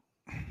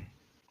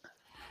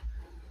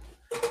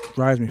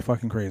drives me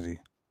fucking crazy.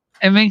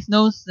 It makes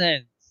no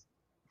sense.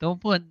 Don't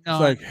put It's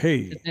like,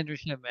 hey,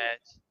 contendership match.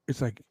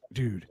 It's like,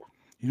 dude,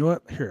 you know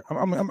what? Here,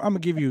 I'm gonna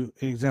give you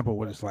an example of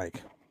what it's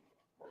like.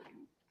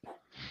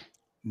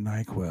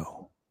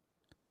 NyQuil.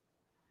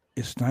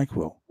 It's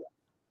NyQuil.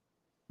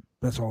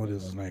 That's all it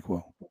is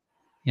NyQuil.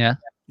 Yeah.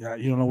 Yeah,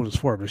 you don't know what it's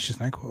for, but it's just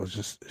NyQuil.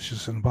 It's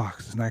just in the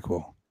box. It's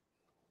NyQuil.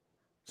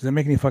 Does that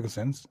make any fucking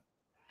sense?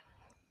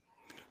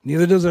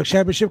 Neither does a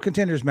championship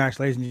contenders match,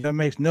 ladies and gentlemen.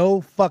 That makes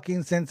no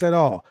fucking sense at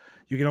all.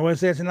 You can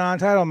always say it's a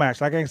non-title match.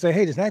 Like I can say,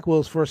 hey, this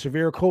NyQuil is for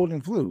severe cold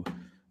and flu,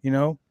 you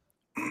know?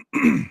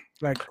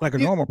 like a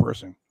normal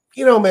person.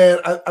 You know, man,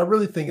 I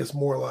really think it's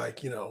more like,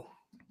 hey,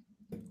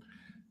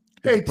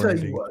 tell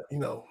you what,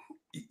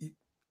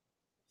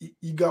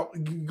 you go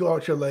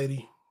out your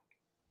lady.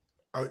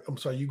 I'm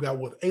sorry, you got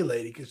with a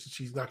lady because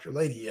she's not your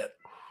lady yet.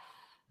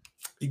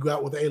 You go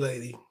out with a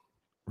lady.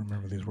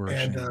 Remember these words.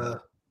 And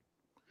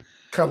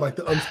kind of like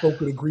the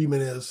unspoken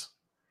agreement is,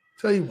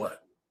 tell you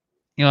what.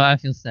 I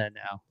feel sad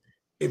now.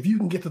 If you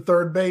can get to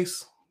third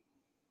base,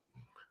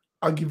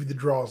 I'll give you the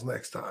draws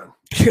next time.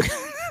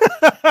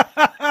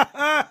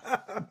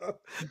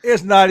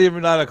 It's not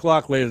even 9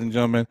 o'clock, ladies and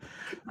gentlemen.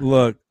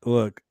 Look.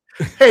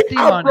 Hey,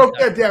 I broke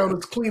that down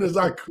as clean as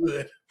I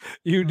could.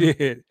 You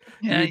did.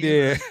 Yeah, you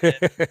did.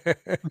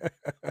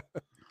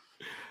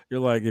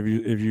 You're like, if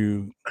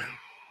you.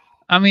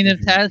 I mean, if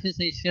Taz could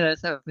say shit at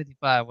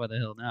 7:55, what the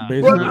hell now?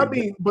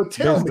 But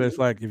tell me, it's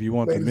like if you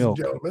want the milk.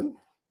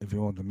 If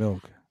you want the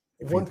milk.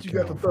 Once you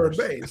got to third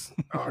base,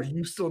 are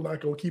you still not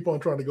going to keep on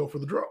trying to go for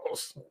the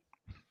draws?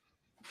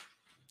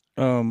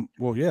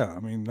 Well, yeah. I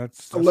mean,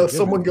 that's unless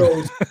someone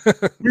goes,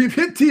 we've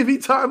hit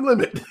TV time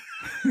limit.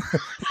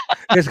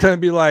 It's going to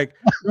be like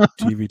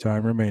TV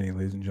time remaining,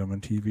 ladies and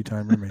gentlemen. TV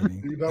time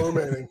remaining. TV time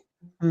remaining.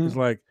 It's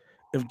like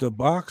if the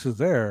box is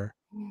there,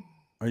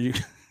 are you?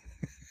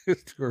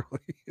 It's too early.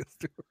 It's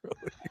too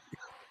early.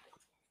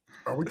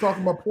 Are we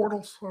talking about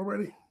portals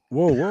already?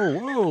 Whoa!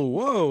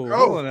 Oh,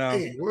 hold on now.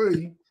 Hey,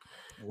 wait.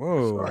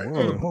 Whoa!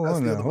 Hold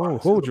on now.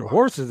 Hold your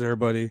horses there,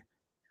 buddy.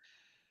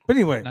 But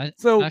anyway,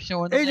 so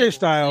AJ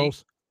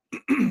Styles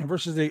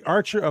versus the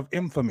Archer of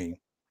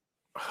Infamy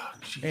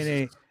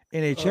in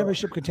a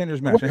championship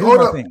contenders match.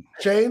 Hold up,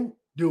 Shane,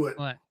 do it.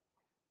 What?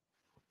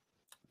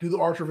 Do the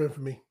Archer of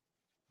Infamy.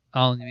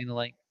 Oh, you mean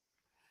like?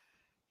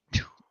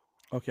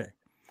 Okay,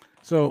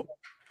 so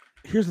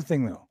here's the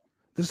thing, though.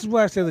 This is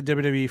why I say the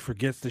WWE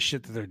forgets the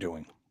shit that they're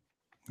doing.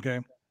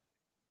 Okay,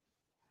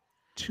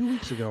 2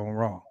 weeks ago on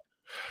Raw,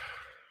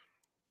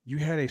 you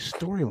had a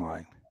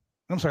storyline.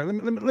 I'm sorry.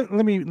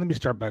 Let me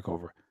start back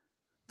over.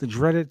 The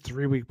dreaded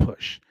 3-week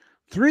push.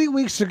 3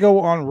 weeks ago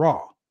on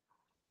Raw,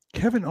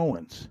 Kevin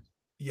Owens,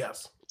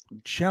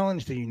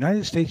 challenged the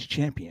United States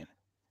champion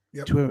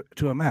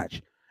to a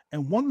match,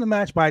 and won the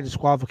match by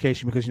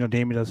disqualification because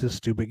Damien does his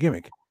stupid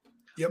gimmick.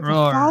 The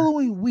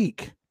following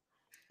week,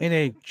 in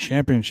a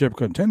championship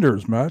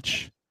contenders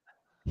match,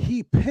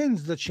 he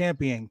pins the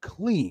champion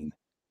clean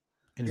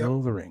in the middle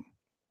of the ring.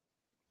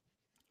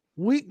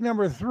 Week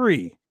number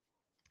 3.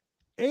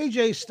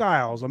 AJ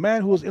Styles, a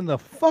man who was in the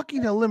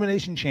fucking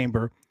elimination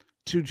chamber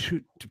to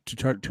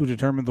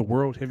determine the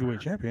world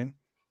heavyweight champion,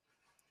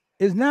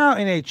 is now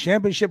in a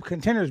championship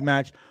contenders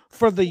match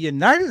for the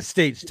United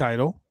States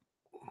title,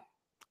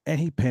 and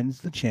he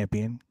pins the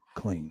champion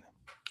clean.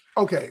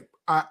 Okay,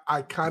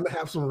 I kind of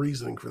have some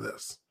reasoning for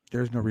this.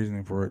 There's no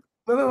reasoning for it.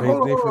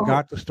 No, They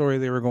forgot the story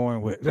they were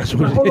going with. That's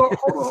what.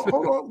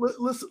 Hold on.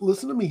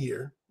 Listen to me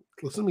here.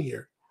 Listen to me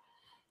here.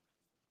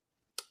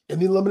 In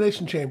the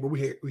elimination chamber,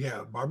 we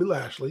have Bobby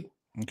Lashley,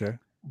 Okay.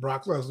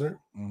 Brock Lesnar,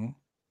 Mm-hmm.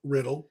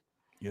 Riddle,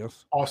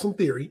 Yes. Austin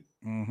Theory,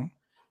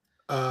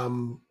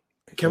 Mm-hmm.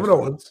 Kevin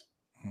Owens.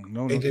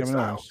 No, AJ Kevin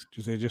Styles. Owens.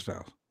 Just AJ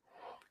Styles.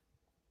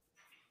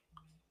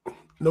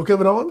 No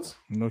Kevin Owens?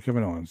 No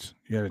Kevin Owens.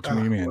 You had a too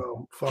many men.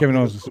 Well,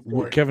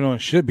 Kevin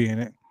Owens should be in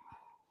it.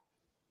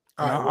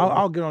 All right,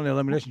 I'll get on the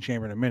elimination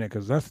chamber in a minute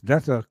because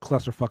that's a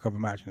clusterfuck of a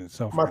match in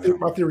itself. my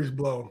theory's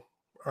blown.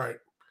 All right.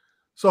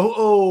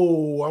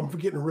 So, I'm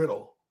forgetting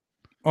Riddle.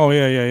 Oh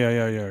yeah.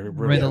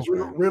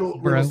 Riddle.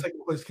 Riddle's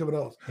taking place Kevin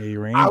Owens. Hey,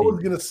 Randy. I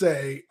was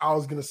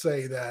gonna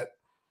say that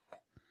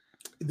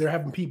they're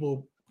having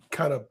people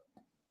kind of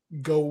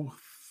go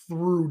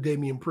through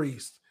Damien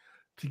Priest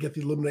to get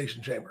the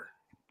elimination chamber.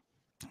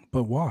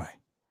 But why?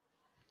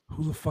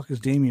 Who the fuck is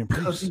Damien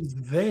Because Priest? he's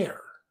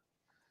there.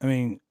 I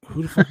mean,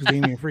 who the fuck is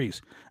Damien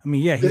Priest? I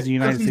mean, yeah, he's the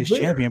United States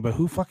champion, but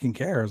who fucking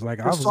cares? Like,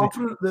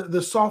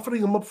 they're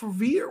softening him up for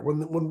Veer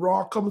when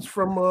Raw comes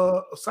from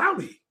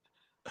Saudi.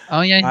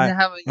 Oh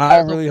yeah, I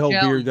really hope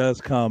Veer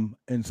does come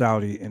in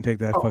Saudi and take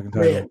that fucking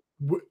title.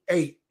 Man.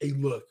 Hey,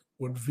 look,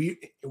 when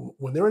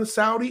they're in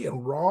Saudi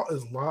and Raw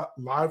is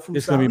live from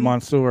It's Saudi, gonna be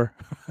Mansoor.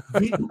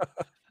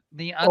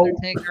 The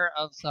Undertaker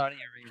of Saudi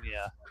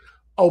Arabia.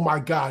 Oh my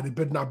God, it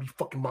better not be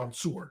fucking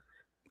Mansoor.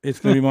 It's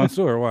gonna be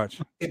Mansoor.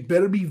 Watch. It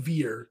better be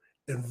Veer,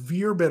 and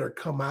Veer better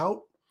come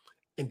out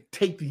and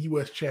take the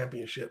U.S.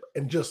 championship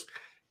and just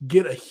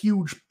get a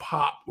huge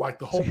pop like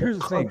the whole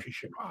country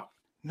should pop.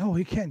 No,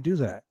 he can't do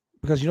that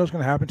because you know what's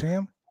gonna happen to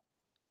him.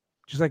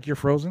 Just like you're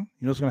Frozen,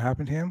 you know what's gonna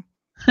happen to him.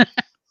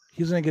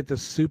 He's gonna get the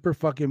super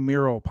fucking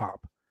Miro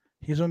pop.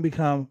 He's gonna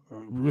become.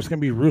 It's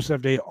gonna be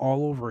Rusev Day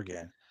all over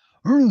again.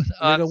 Miro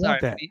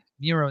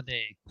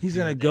Day. He's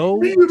gonna go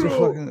to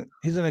fucking.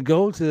 He's gonna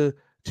go to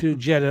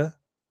Jeddah.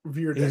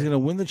 He's gonna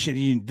win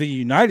the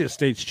United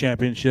States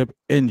Championship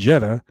in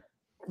Jeddah.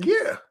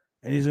 Yeah,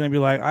 and he's gonna be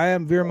like, "I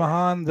am Veer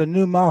Mahan, the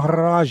new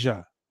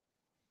Maharaja,"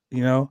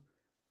 you know.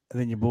 And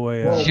then your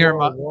boy, Jinder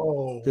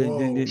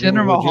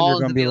Mahal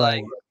gonna be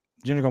like,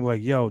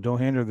 "Yo, don't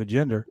hand her the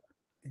gender."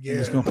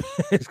 Yeah,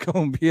 it's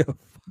gonna be a.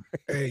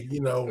 Hey,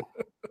 you know,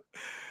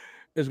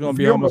 it's gonna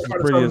be almost as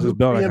pretty as his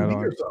belt I got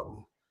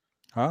on.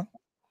 Huh?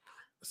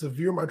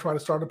 Veer might try to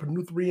start up a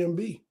new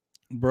 3MB,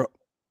 bro.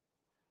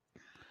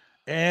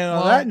 And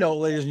on that note,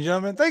 ladies and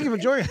gentlemen, thank you for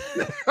joining.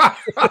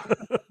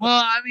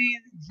 Well, I mean,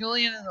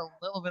 Julian is a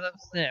little bit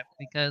upset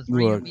because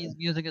 3MB's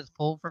music is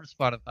pulled from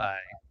Spotify.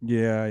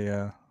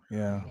 Yeah.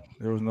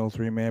 There was no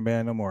 3-man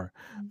band no more.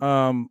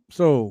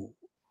 So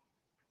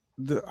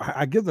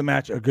I give the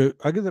match a good.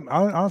 I give it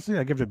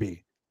a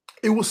B.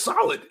 It was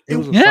solid. It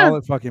was a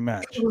solid fucking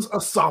match. It was a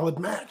solid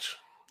match.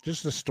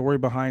 Just the story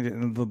behind it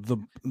and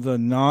the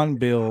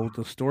non-build,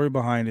 the story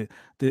behind it,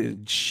 the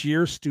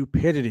sheer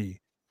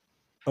stupidity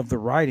of the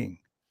writing,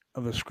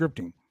 of the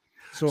scripting.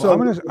 So I'm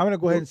gonna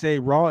go ahead and say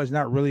Raw is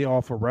not really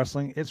all for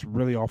wrestling. It's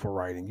really all for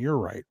writing. You're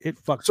right. It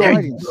fucks.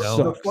 Writing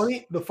sucks.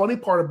 The funny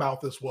part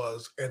about this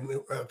was, and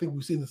I think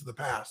we've seen this in the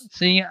past.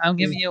 See, I'm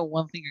giving you a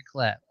one finger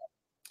clap.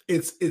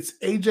 It's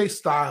AJ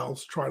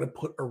Styles trying to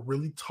put a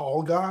really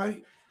tall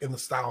guy in the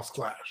Styles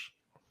Clash.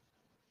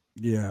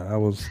 Yeah, that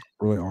was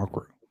really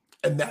awkward.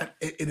 And that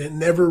it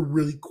never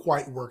really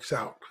quite works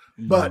out.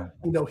 But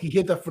he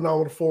hit that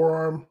phenomenal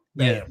forearm.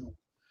 Yeah.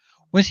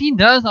 Which he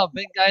does on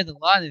big guys a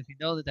lot, if you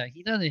know that.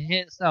 He doesn't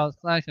hit Styles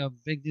Clash on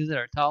big dudes that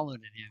are taller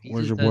than him.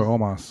 Where's your boy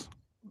Omos?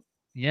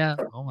 Yeah,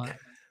 Omos.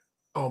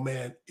 Oh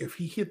man, if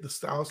he hit the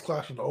Styles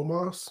Clash with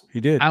Omos, he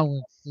did. I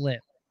would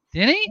flip.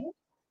 Did he?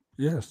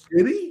 Yes.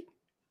 Did he?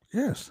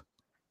 Yes.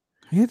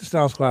 He hit the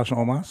Styles Clash on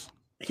Omos.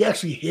 He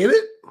actually hit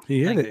it?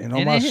 He hit it, and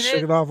Omos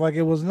shook it off like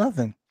it was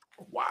nothing.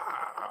 Wow.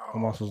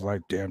 Omos was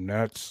like, damn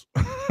nuts.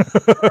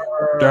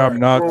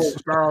 Damn nuts.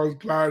 Styles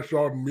Clash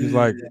on me. He's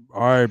like,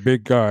 all right,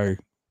 big guy.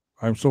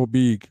 I'm so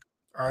big.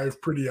 I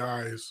have pretty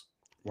eyes.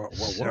 Whoa.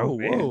 I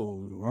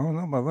don't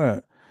know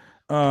about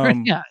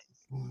that.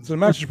 So the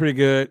match is pretty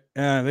good.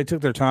 They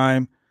took their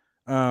time.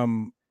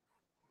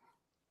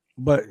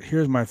 But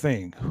here's my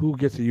thing. Who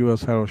gets a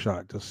U.S. title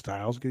shot? Does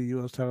Styles get a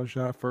U.S. title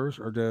shot first,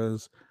 or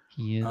does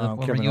Kevin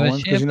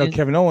Owens?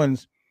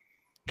 Because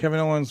Kevin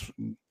Owens,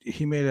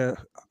 he made I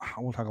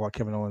won't talk about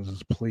Kevin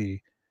Owens'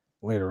 plea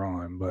later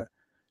on, but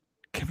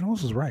Kevin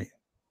Owens is right.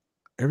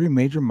 Every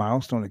major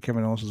milestone that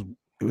Kevin Owens is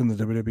in the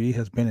WWE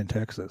has been in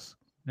Texas.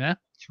 Yeah,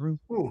 true.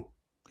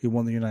 He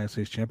won the United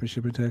States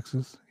Championship in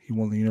Texas. He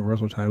won the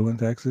Universal title in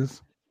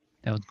Texas.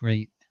 That was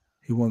great.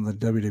 He won the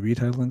WWE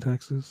title in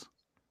Texas.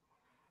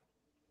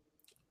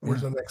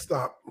 Where's the next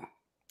stop?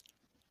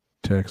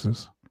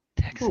 Texas.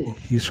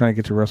 He's trying to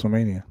get to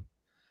WrestleMania.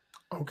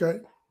 Okay.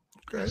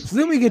 Okay. So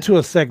then we get to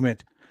a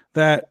segment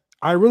that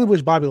I really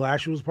wish Bobby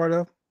Lashley was part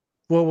of.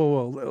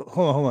 Whoa.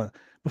 Hold on.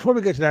 Before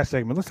we get to that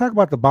segment, let's talk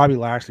about the Bobby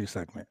Lashley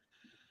segment.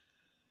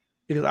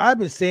 Because I've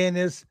been saying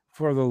this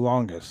for the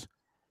longest.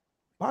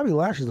 Bobby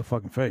Lashley's a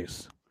fucking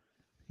face.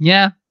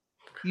 Yeah,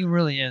 he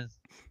really is.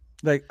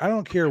 Like, I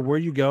don't care where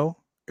you go.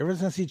 Ever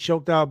since he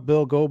choked out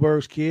Bill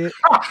Goldberg's kid,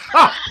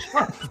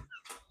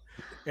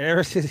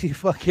 ever since he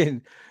put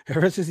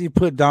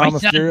Dom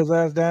Mysterio's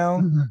ass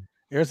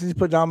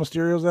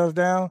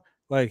down,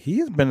 like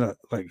he's been a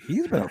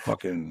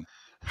fucking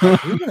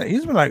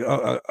he's been like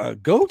a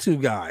go-to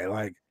guy.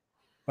 Like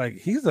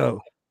he's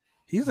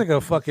like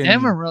a fucking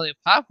Never really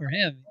popped for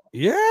him.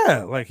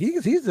 Yeah, like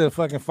he's a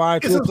fucking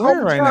 5 It's his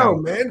player right now.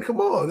 man.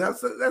 Come on,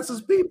 that's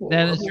his people.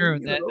 That is true.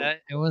 That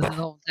it was his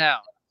hometown.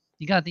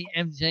 He got the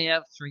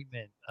MJF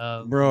treatment,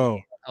 bro.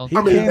 He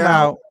I mean, came now,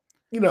 out.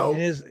 You know,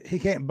 he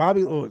can't.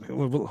 Bobby, hold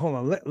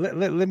on.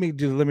 Let me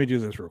do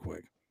this real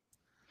quick.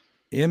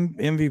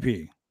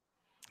 MVP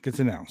gets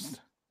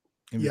announced.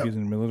 MVP's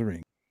in the middle of the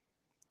ring.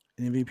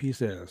 MVP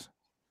says,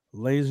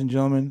 "Ladies and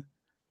gentlemen,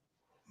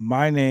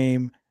 my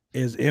name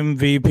is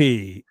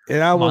MVP,"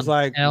 and I was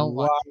like,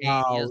 "Wow,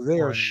 they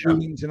are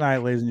shooting tonight,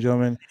 ladies and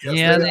gentlemen."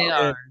 Yeah, they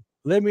are.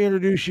 Let me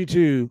introduce you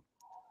to,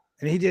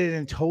 and he did it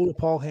in total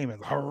Paul Heyman,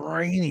 the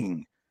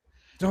reigning,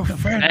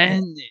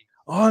 defending,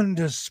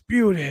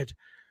 undisputed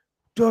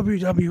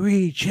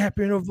WWE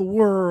champion of the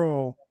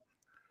world,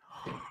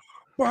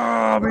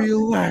 Bobby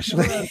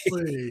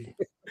Lashley.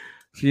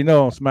 So you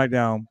know, on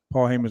SmackDown,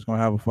 Paul Heyman's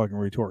gonna have a fucking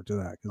retort to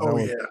that.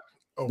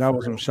 That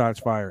was some shots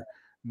fired.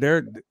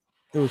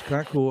 It was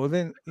kind of cool. And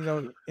then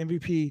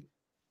MVP.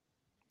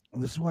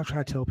 This is what I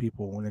try to tell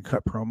people when they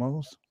cut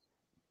promos.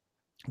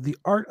 The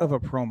art of a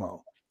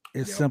promo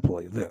is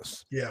simply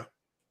this. Yeah.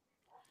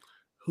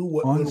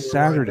 On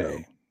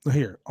Saturday,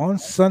 on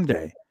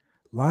Sunday,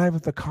 live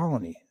at the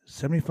Colony,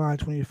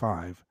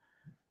 7525,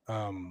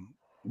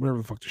 whatever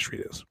the fuck the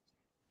street is.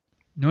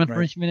 North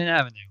Richmond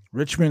Avenue.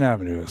 Richmond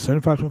Avenue,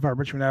 7525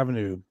 Richmond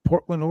Avenue,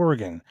 Portland,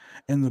 Oregon,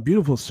 in the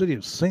beautiful city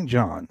of St.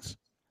 John's.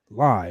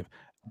 Live.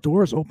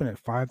 Doors open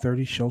at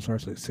 5:30. Show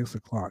starts at 6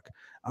 o'clock.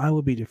 I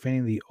will be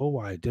defending the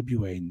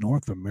OIWA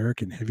North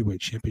American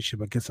Heavyweight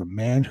Championship against a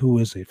man who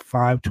is a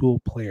 5-tool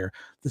player.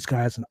 This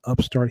guy is an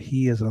upstart.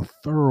 He is a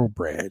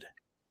thoroughbred.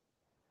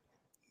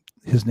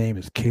 His name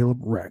is Caleb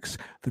Rex.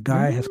 The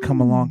guy has come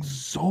along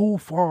so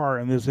far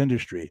in this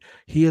industry.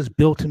 He has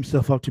built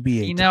himself up to be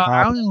a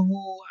I don't know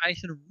who I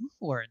should root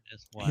for in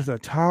this one. He's a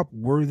top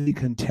worthy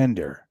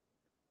contender.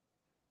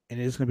 And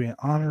it is going to be an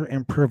honor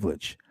and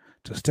privilege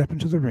to step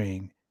into the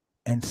ring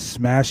and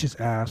smash his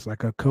ass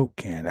like a Coke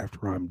can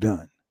after I'm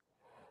done.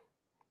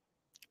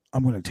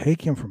 I'm going to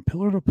take him from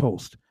pillar to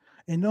post.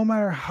 And no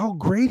matter how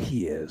great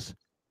he is,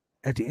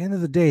 at the end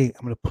of the day,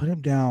 I'm going to put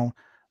him down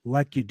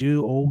like they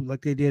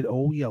did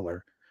Old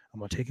Yeller. I'm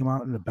going to take him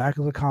out in the back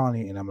of the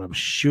Colony and I'm going to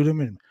shoot him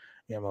and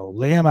I'm going to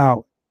lay him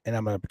out and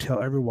I'm going to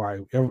tell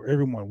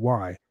everyone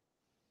why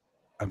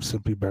I'm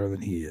simply better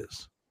than he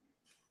is.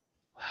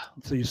 Wow.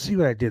 So you see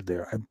what I did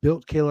there. I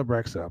built Caleb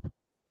Rex up.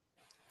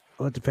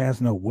 I let the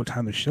fans know what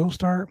time the show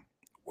starts,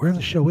 where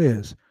the show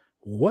is,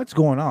 what's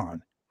going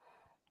on,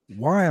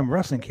 why I'm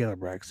wrestling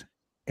Caleb Rex,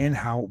 and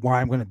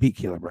why I'm going to beat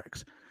Caleb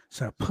Rex.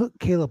 So I put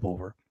Caleb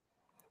over.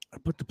 I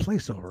put the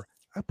place over.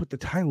 I put the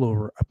title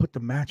over. I put the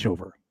match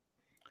over.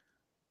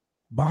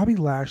 Bobby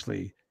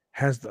Lashley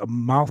has the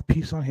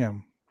mouthpiece on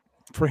him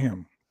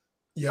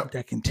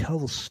that can tell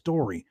the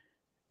story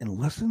in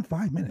less than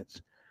 5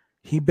 minutes.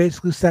 He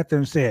basically sat there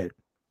and said,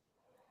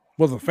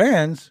 well, the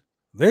fans,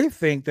 they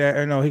think that,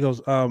 he goes,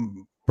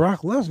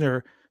 Brock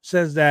Lesnar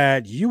says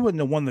that you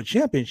wouldn't have won the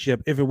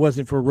championship if it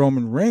wasn't for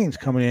Roman Reigns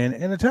coming in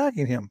and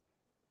attacking him.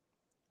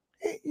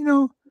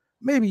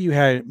 Maybe you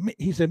had,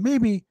 he said,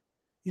 maybe,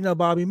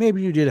 Bobby,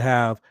 maybe you did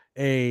have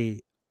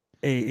a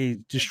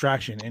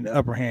distraction in the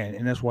upper hand,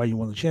 and that's why you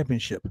won the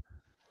championship.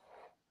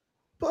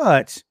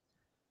 But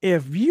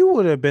if you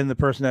would have been the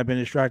person that had been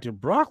distracted,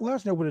 Brock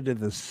Lesnar would have did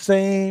the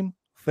same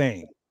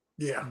thing.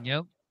 Yeah.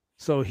 Yep.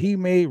 So he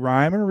made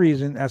rhyme and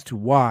reason as to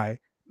why,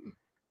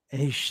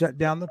 and he shut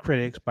down the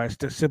critics by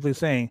simply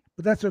saying,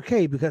 but that's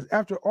okay, because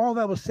after all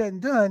that was said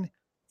and done,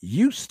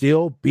 you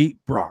still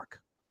beat Brock.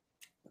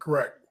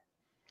 Correct.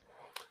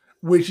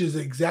 Which is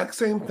the exact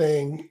same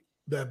thing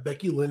that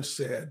Becky Lynch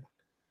said.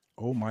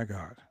 Oh my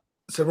God.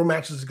 Several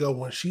matches ago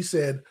when she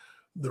said,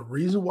 the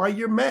reason why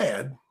you're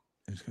mad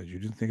is because you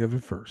didn't think of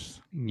it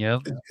first.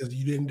 Yep. Because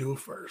you didn't do it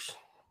first.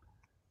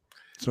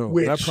 So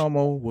that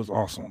promo was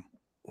awesome.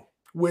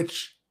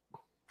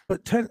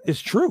 But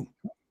it's true.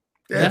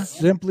 Yeah. It's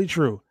simply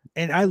true.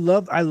 And I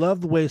love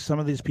the way some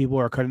of these people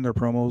are cutting their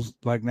promos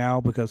like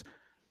now, because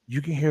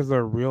you can hear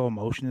the real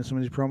emotion in some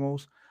of these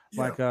promos.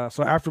 Yeah. Like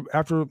so after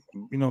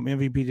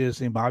MVP did this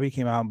thing, Bobby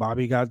came out and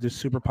Bobby got this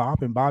super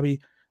pop, and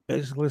Bobby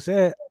basically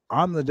said,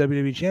 I'm the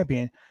WWE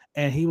champion.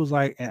 And he was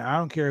like, and I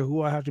don't care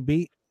who I have to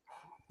beat,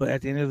 but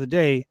at the end of the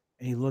day,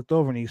 and he looked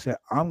over and he said,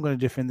 I'm going to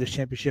defend this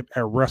championship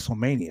at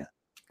WrestleMania.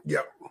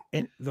 Yep.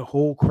 And the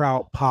whole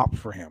crowd popped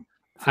for him.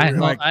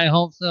 I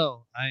hope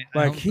so.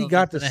 Like he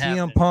got the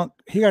CM Punk.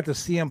 He got the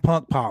CM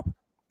Punk pop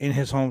in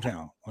his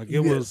hometown. Like it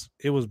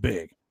was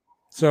big.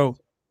 So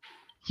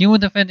he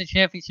would defend the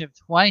championship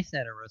twice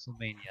at a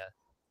WrestleMania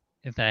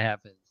if that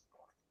happens.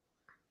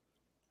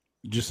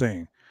 Just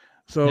saying.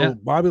 So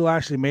Bobby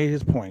Lashley made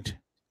his point.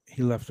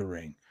 He left the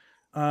ring.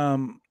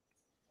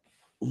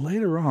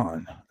 Later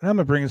on, and I'm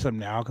gonna bring this up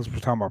now because we're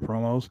talking about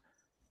promos.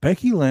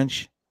 Becky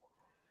Lynch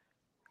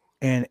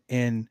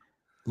and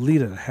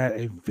Lita had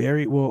a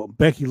very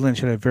Becky Lynch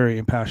had a very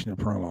impassioned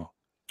promo.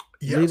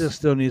 Yes. Lita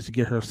still needs to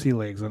get her sea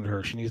legs under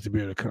her. She needs to be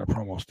able to cut a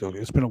promo still.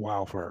 It's been a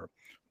while for her.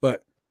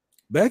 But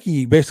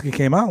Becky basically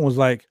came out and was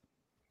like,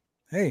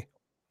 hey,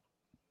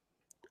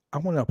 I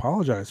want to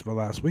apologize for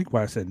last week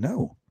why I said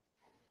no.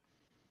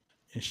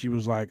 And she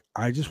was like,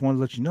 I just want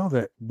to let you know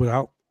that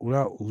without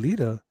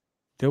Lita,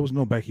 there was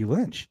no Becky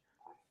Lynch.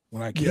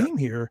 When I came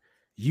here,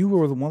 you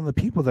were one of the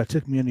people that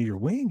took me under your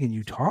wing and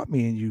you taught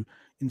me and you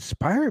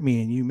inspired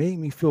me and you made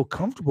me feel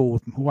comfortable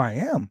with who I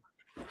am.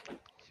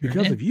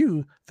 Because of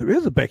you, there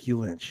is a Becky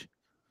Lynch.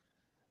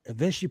 And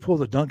then she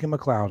pulled a Duncan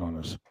McLeod on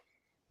us.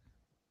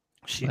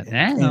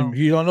 And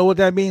you don't know what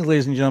that means,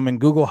 ladies and gentlemen.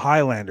 Google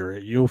Highlander.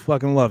 You'll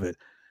fucking love it.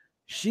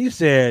 She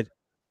said,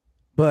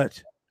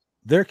 but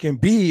there can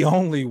be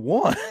only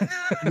one.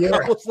 I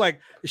was like,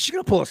 is she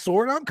going to pull a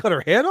sword out and cut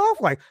her head off?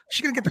 Like, is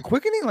she going to get the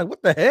quickening? Like,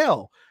 what the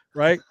hell?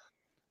 Right?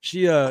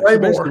 She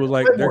basically was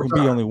like, there can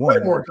be only one.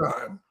 Play more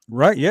time.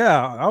 Right?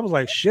 Yeah. I was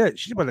like, shit,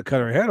 she's about to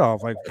cut her head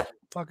off. Like,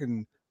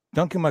 fucking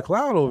Duncan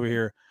McLeod over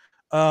here.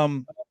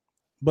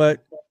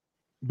 But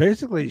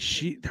basically,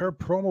 her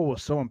promo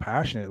was so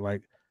impassionate.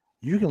 Like,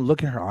 you can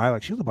look in her eye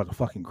like she was about to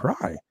fucking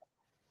cry.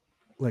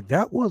 Like,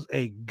 that was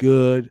a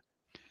good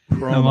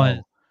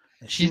promo.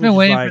 She's been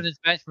waiting for this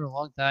match for a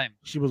long time.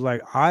 She was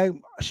like,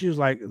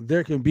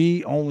 there can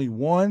be only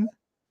one,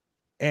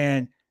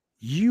 and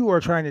you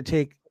are trying to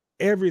take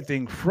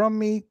everything from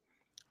me.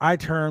 I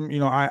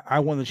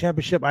won the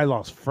championship. I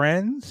lost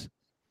friends.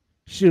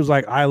 She was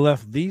like, I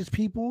left these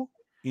people,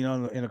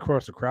 and of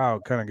course the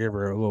crowd kind of gave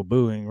her a little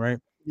booing, right?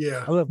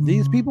 Yeah. I left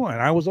these people, and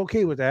I was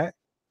okay with that.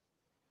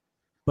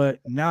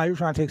 But now you're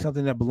trying to take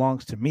something that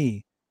belongs to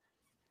me,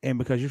 and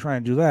because you're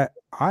trying to do that,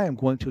 I am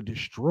going to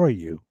destroy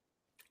you.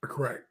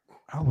 Correct.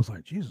 I was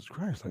like, Jesus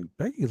Christ! Like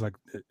Becky's like,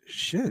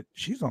 shit.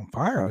 She's on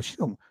fire.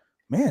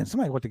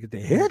 Somebody want to get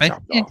their head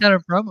chopped off. Got her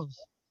promos.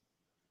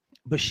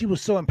 But she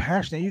was so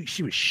impassionate.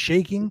 She was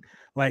shaking.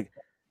 Like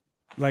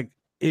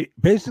it.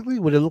 Basically,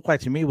 what it looked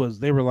like to me was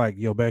they were like,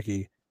 "Yo,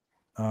 Becky,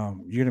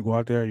 you're gonna go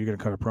out there. You're gonna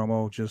cut a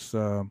promo. Just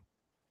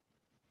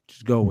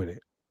go with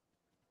it."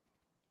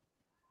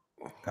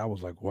 I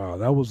was like, wow,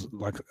 that was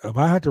like, if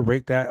I had to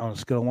rate that on a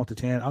scale of 1 to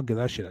 10, I'll give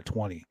that shit a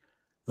 20.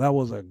 That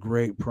was a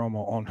great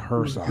promo on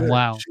her side.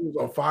 Wow. She was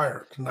on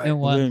fire tonight. It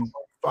was.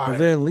 But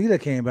then Lita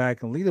came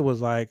back and Lita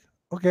was like,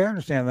 okay, I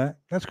understand that.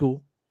 That's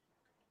cool.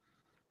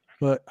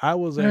 But I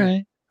was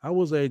a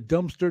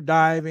dumpster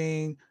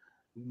diving,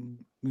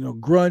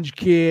 grunge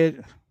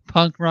kid.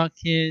 Punk rock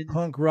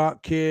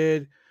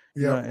kid.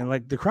 Yeah. And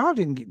like the crowd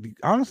didn't,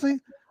 honestly,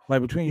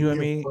 like between you and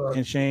me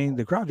and Shane,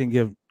 the crowd didn't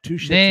give two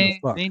shits in the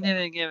fuck. They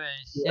didn't give a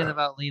shit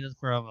about Lita's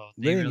promo.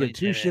 They didn't give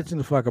two shits in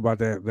the fuck about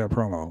that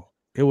promo.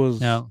 It was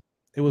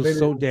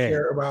so dead.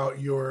 Care about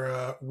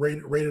your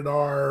rated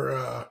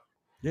R.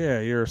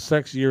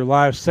 Your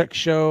live sex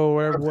show,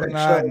 whatever,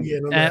 whatnot.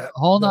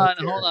 Hold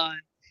on.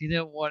 He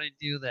didn't want to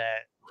do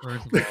that.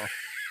 First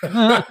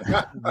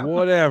of all,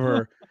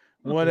 whatever.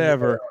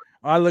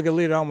 I look at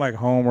Lita, I'm like,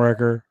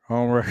 homewrecker.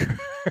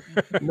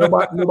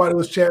 Nobody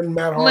was chanting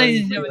Matt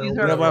Hardy.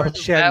 Nobody was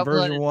chanting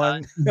version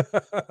 1.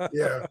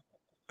 Yeah.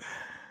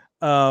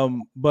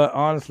 But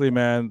honestly,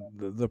 man,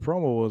 the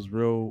promo was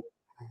real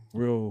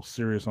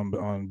serious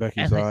on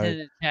Becky's side. I said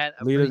in chat,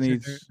 Lita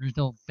needs. There's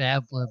no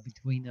bad blood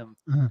between them.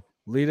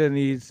 Lita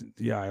needs.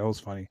 Yeah, it was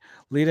funny.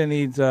 Lita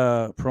needs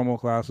promo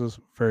classes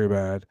very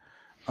bad.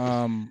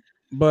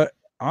 But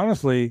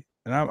honestly,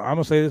 and I'm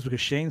gonna say this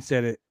because Shane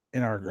said it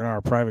in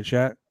our private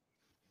chat.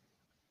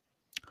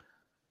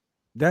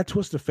 That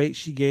twist of fate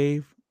she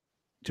gave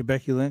to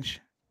Becky Lynch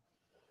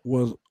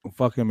was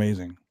fucking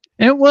amazing.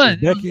 It was.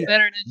 Becky, it was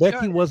better than Becky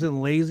Charlotte. wasn't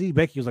lazy.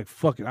 Becky was like,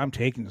 "Fuck it, I'm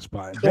taking the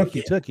spot."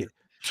 Becky took it.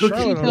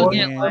 Charlotte on the other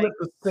hand,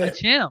 a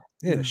champ.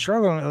 Yeah,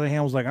 Charlotte on the other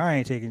hand was like, "I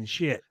ain't taking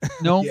shit."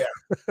 Nope. Yeah.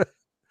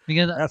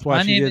 Because that's why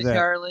my she name did is that.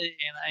 Charlotte,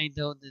 and I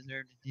don't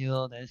deserve the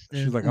deal.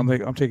 She's like,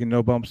 I'm taking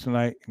no bumps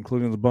tonight,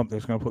 including the bump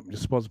that's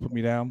supposed to put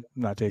me down.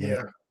 I'm not taking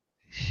it.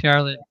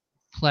 Charlotte,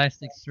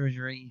 plastic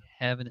surgery,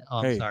 having.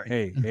 Oh, hey, sorry.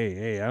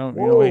 Hey! I don't.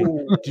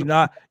 Do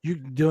not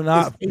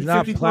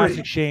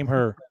plastic shame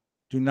her.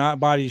 Do not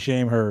body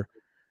shame her.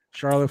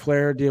 Charlotte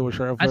Flair did what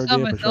Charlotte Flair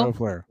did for Charlotte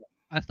Flair.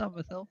 I stopped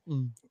myself.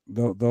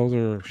 Those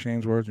are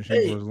Shane's words and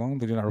Shane's words alone.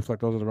 They do not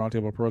reflect those of the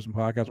Roundtable Pro Wrestling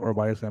Podcast or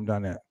by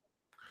SM.net.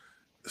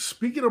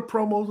 Speaking of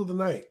promos of the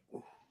night,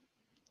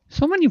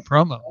 so many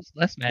promos.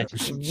 Let's match.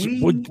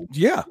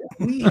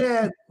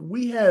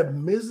 We had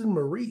Miz and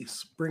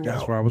Maurice bring out.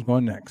 That's where I was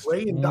going next.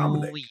 Ray and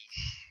Dominic.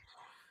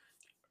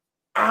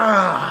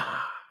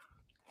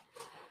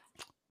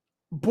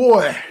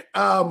 Boy,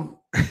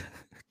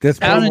 This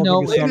I don't promo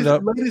know. can be summed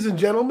up. Ladies and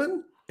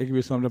gentlemen, It can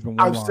be summed up in one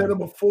I've line. said it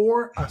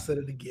before. I said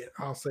it again.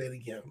 I'll say it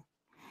again.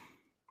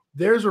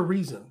 There's a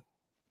reason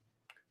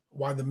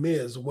why The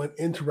Miz went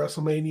into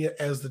WrestleMania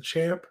as the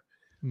champ,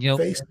 Yep.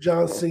 faced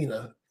John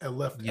Cena, and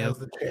left as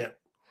the champ.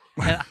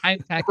 That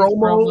hype package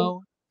Promo,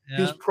 promo.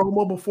 His Yeah.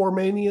 promo before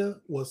Mania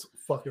was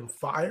fucking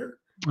fire.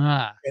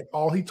 Ah. And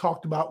all he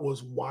talked about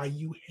was why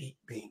you hate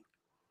me.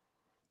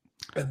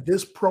 And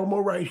this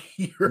promo right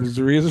here There's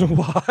the reason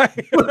why.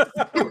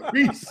 the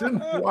reason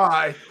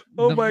why.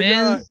 Oh The my Miz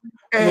god!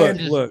 And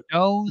just Look.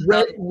 knows Ray,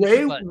 how to push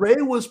the button. Ray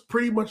was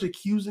pretty much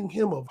accusing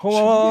him of Hold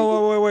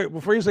on, wait.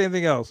 Before you say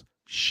anything else,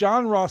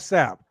 Sean Ross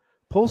Sapp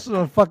posted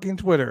on fucking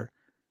Twitter,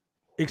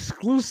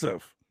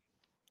 exclusive.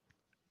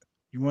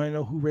 You want to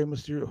know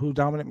who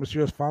Dominic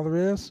Mysterio's father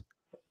is?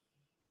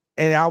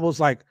 And I was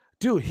like,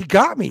 dude, he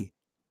got me.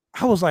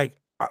 I was like,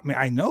 I mean,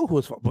 I know who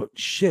his father, but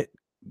shit,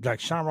 like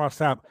Sean Ross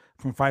Sapp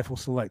from Fightful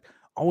Select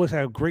always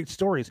had great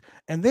stories.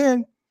 And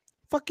then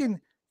fucking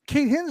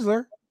Kate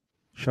Hensler,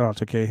 shout out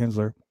to Kate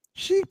Hensler.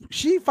 She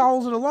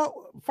follows it a lot,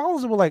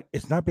 follows it with like,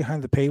 it's not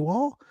behind the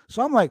paywall.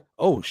 So I'm like,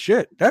 oh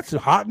shit, that's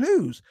hot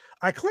news.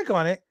 I click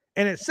on it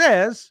and it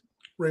says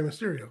Rey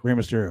Mysterio. Rey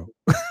Mysterio.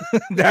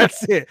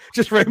 That's it.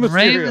 Just Rey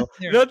Mysterio.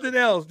 Mysterio. Nothing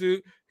else,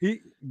 dude.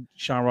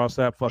 Sean Ross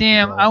Sapp. Fuck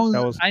Damn, you,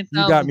 bro. I You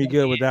thought got it me was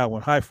good with that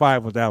one. High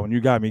five with that one.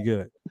 You got me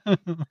good.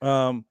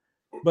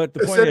 But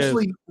the point is,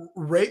 Essentially,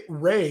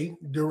 Ray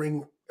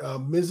during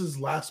Miz's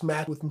last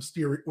match with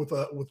Mysterio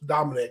with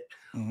Dominic,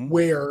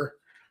 where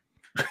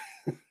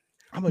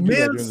I'm gonna do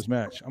that during this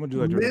match. I'm gonna do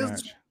that during the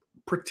Miz match.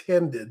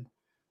 Pretended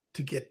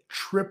to get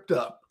tripped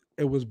up.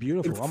 It was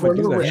beautiful. in I'm gonna front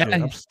do of the that ref.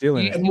 shit. I'm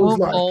stealing it. And You was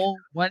will like, pull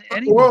what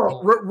Eddie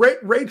Well, will pull.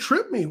 Ray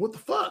tripped me. What the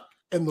fuck?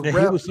 And the And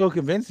ref, he was so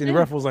convincing. The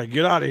ref was like,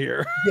 "Get out of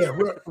here." yeah,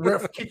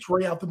 ref kicks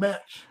Ray out the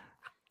match.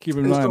 Keep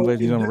in And mind, so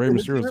ladies and gentlemen, Rey in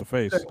the Mysterio's the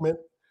face. segment,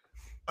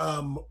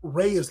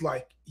 Ray is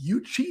like,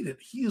 "You cheated."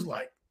 He's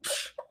like,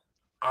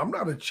 "I'm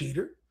not a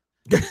cheater.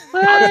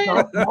 I What?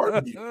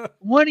 outsmarted you."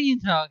 What are you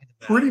talking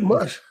about? Pretty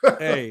much.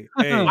 Hey,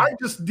 I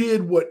just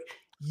did what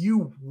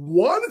you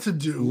wanted to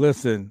do,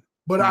 listen.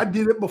 but I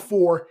did it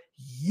before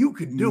you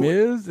could do it.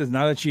 Miz is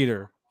not a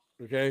cheater.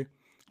 Okay,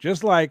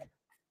 just like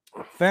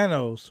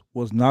Thanos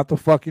was not the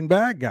fucking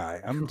bad guy.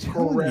 I'm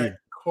telling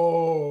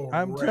you.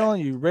 I'm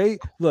telling you, Ray.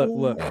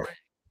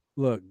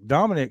 Look.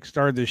 Dominic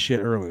started this shit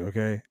early,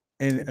 okay?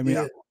 And I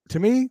mean, to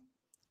me,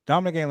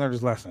 Dominic ain't learned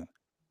his lesson.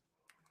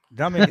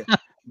 Dominic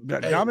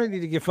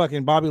need to get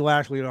fucking Bobby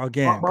Lashley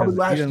again because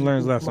he didn't learn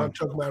his lesson.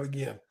 Choke him out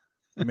again.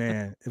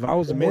 Man, if I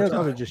was the Miz, I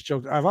would have just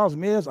choked. If I was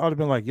Miz, I would have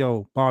been like,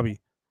 "Yo,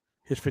 Bobby,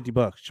 here's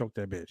 $50. Choke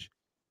that bitch."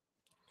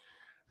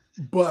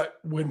 But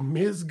when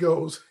Miz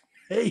goes,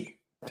 "Hey,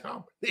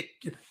 Dominic,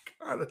 you're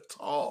kind of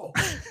tall."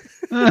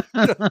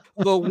 the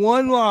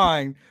one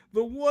line.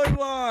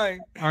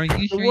 Are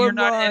you sure one you're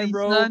not line, Eddie's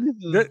bro. son?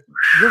 This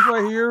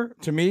right here,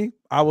 to me,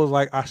 I was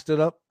like, I stood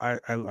up. I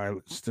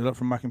stood up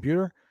from my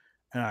computer,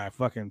 and I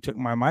fucking took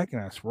my mic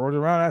and I swirled it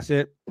around. That's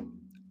it.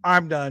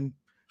 I'm done.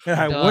 And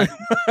I went.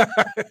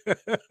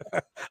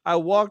 I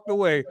walked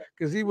away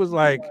because he was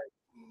like,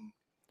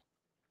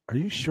 "Are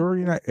you sure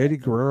you're not Eddie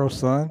Guerrero's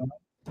son?"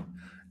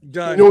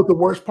 Done. You know what the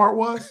worst part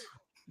was?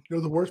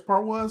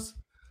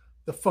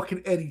 The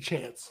fucking Eddie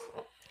chants.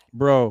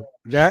 Bro,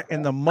 that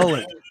and the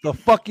mullet, the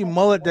fucking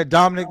mullet that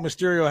Dominic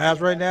Mysterio has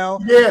right now.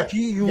 Yeah,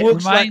 he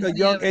looks like reminds a me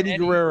young of Eddie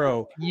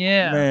Guerrero.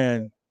 Yeah.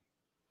 Man.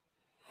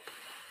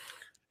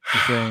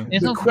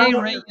 It's the okay,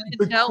 crowd, Ray. You the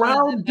can tell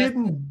crowd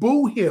didn't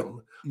boo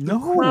him. The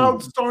No.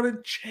 crowd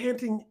started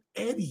chanting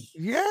Eddie.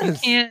 You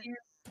Yes. can't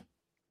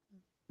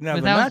Now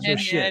the without match was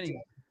Eddie, shit.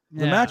 Eddie.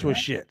 The Yeah. match was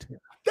shit.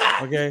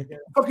 Okay.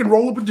 Fucking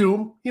roll up a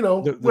doom, The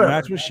whatever.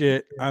 match was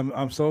shit.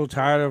 I'm so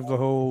tired of the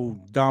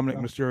whole Dominic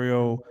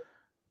Mysterio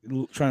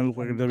trying to look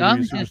like a WWE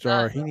Dominic has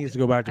superstar. not- He needs to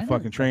go back to I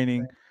fucking don't-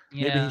 training.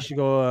 Maybe Yeah. he should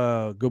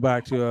go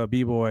back to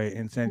B-Boy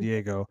in San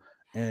Diego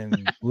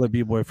and let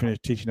B-Boy finish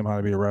teaching him how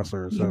to be a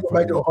wrestler. You So go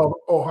back to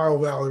Ohio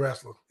Valley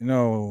Wrestling.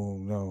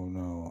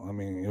 no. I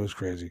mean, it was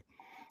crazy.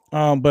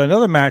 But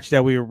another match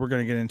that we're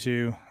gonna get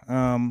into,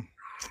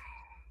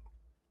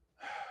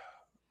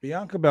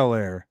 Bianca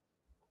Belair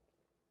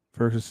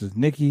versus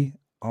Nikki,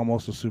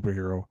 almost a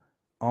superhero,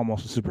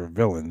 almost a super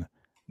villain,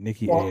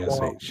 Nikki Wah,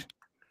 ASH.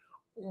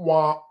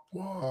 Wah,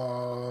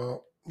 wah.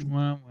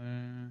 Wah, wah.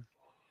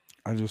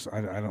 I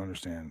don't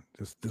understand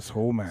this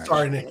whole match.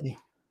 Sorry, Nikki.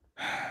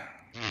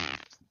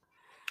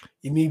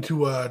 You need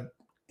to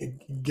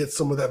get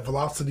some of that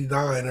Velocity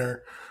 9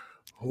 or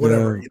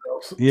whatever.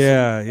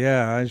 Yeah. I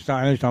know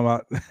what you're talking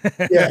about.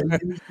 Yeah,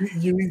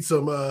 you need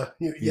some.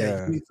 You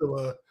need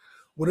some.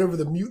 Whatever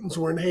the mutants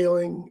were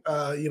inhaling,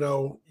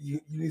 you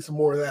need some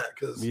more of that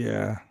because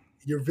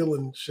your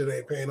villain shit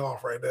ain't paying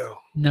off right now.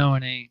 No,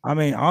 it ain't. I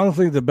mean,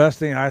 honestly, the best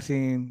thing I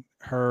seen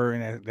her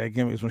in that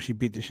gimmick is when she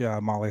beat the shit out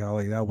of Molly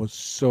Holly. That was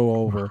so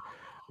over,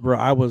 bro.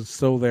 I was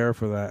so there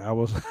for that. I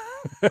was,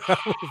 I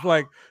was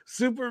like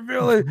super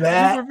villain.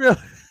 That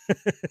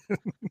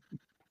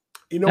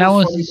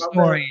was the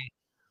story.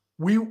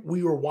 We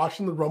were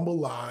watching the Rumble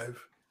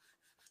live,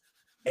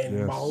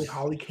 And Molly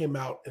Holly came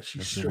out and she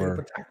straight up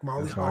attacked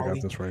Molly Holly. I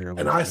got this right here.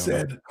 And I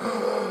said,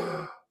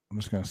 I'm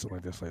just gonna sit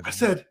like this. I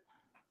said,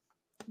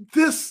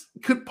 this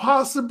could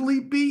possibly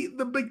be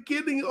the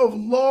beginning of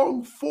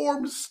long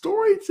form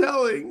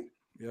storytelling.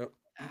 Yep.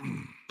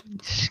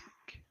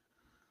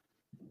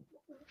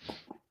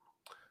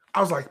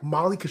 I was like,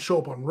 Molly could show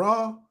up on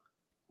Raw.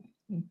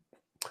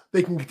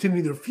 They can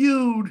continue their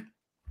feud.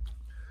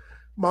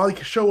 Molly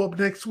could show up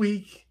next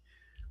week.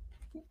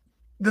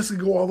 This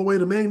could go all the way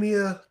to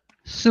Mania.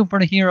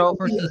 Superhero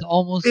versus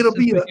almost it'll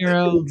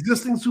superhero. Be an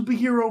existing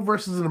superhero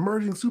versus an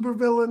emerging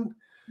supervillain.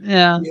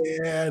 Yeah.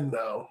 Yeah,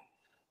 no.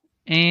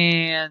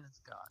 And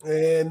it's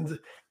gone.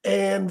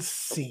 And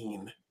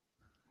scene.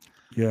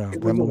 Yeah,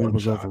 that movie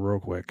was over real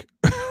quick.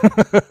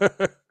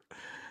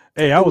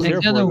 Hey, I was here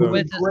for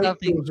it.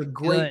 It was a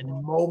great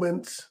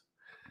moment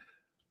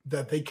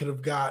that they could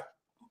have got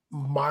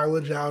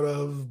mileage out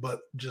of, but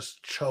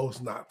just chose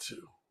not to.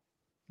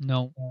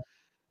 No.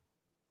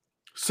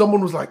 Someone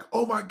was like,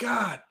 "Oh my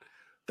God,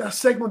 that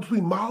segment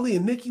between Molly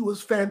and Nikki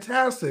was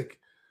fantastic."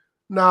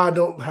 Nah,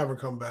 don't have her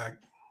come back.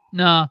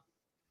 Nah,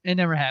 it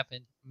never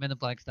happened. Men in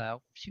Black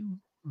style.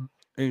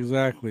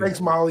 Exactly.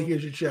 Thanks, Molly.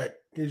 Here's your check.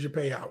 Here's your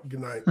payout. Good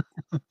night.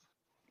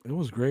 It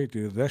was great,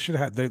 dude. That should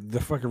have the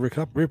fucking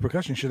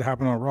repercussion should have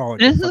happened on Raw. Like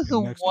this is the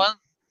one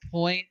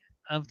point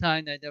of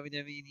time that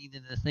WWE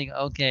needed to think,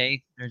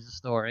 okay, there's a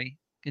story.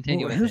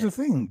 Continue. Well, here's the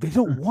thing: they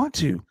don't want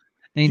to.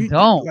 They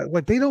don't.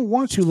 Like they don't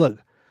want to. Look.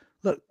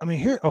 I mean,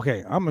 here.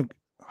 Okay, I'm a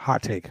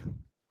hot take.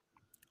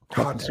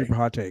 Super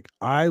hot take.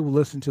 I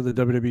listened to the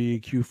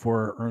WWE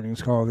Q4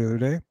 earnings call the other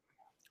day.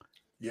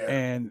 Yeah.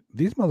 And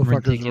these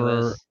motherfuckers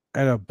were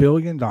at $1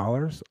 billion.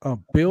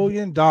 $1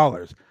 billion.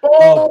 $1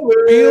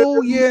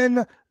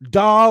 billion,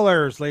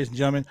 ladies and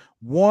gentlemen.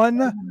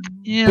 $1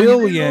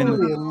 billion.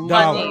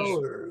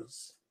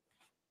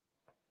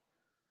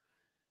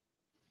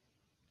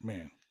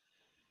 Man.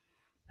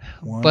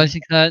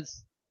 Budget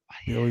cuts.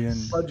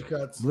 Budget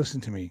cuts.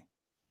 Listen to me.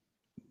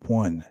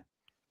 $1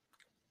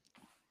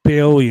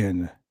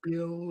 billion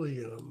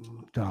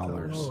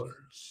dollars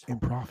in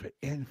profit.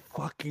 In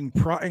fucking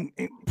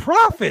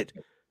profit.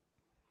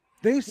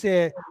 They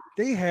said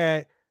they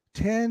had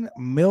 $10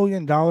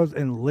 million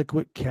in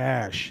liquid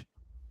cash.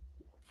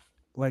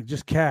 Like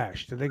just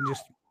cash. So they can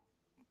just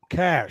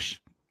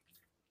cash.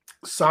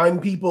 Sign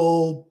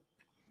people,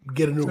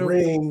 get a new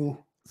ring.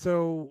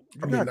 So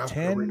you got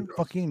 $10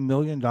 fucking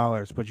million,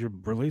 but you're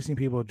releasing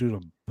people due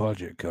to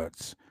budget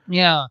cuts.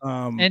 Yeah.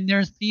 And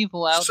there's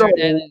people out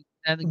there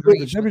that agree.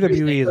 The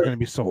WWE is going to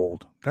be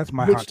sold. That's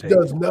my hot take. Which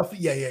does nothing.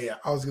 Yeah.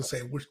 I was going to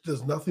say, which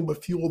does nothing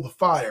but fuel the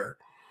fire.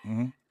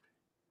 Mm-hmm.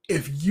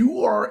 If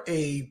you are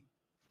a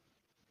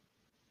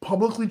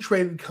publicly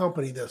traded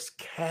company that's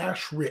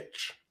cash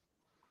rich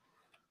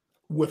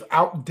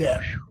without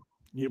debt.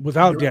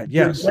 Without debt.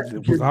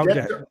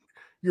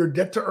 Your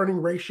debt to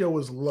earning ratio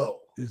is low.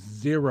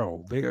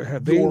 Zero. They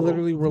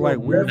literally were like,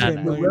 we're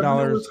 $10 million. Your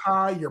revenue is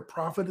high, your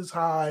profit is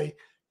high,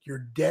 your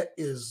debt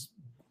is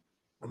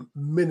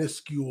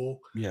minuscule.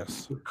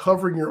 Yes. You're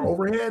covering your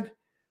overhead.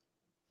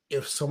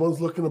 If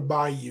someone's looking to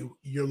buy you,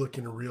 you're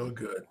looking real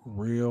good.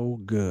 Real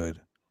good.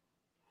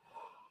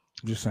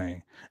 I'm just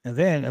saying. And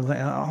then,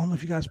 I don't know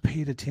if you guys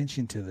paid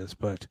attention to this,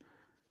 but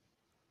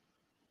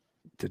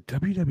the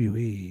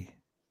WWE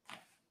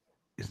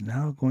is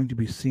now going to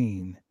be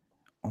seen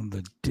on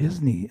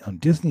Disney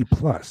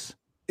Plus.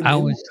 I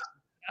was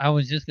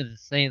just gonna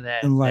say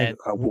that. And like,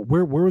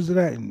 where was it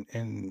at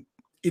in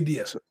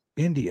India?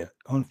 India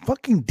on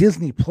fucking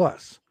Disney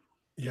Plus.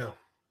 Yeah.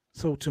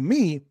 So to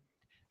me,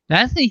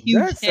 that's a huge.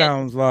 That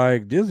sounds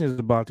like Disney's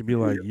about to be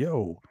like,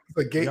 yo,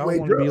 the gateway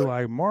y'all want to be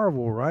like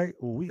Marvel, right?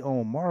 Well, we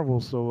own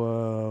Marvel,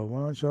 so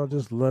why don't y'all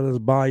just let us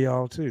buy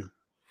y'all too?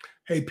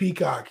 Hey,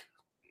 Peacock.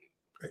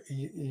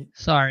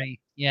 Sorry,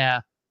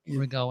 yeah,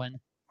 we're going.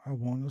 I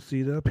want to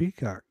see the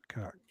Peacock.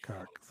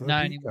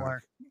 Not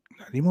anymore.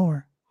 Not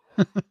anymore.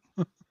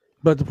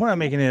 But the point I'm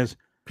making is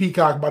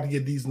Peacock about to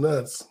get these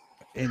nuts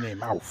in their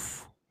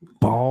mouth.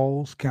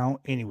 Balls count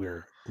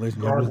anywhere. Ladies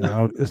and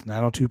gentlemen, it's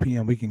 9:02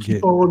 p.m. We can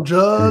get on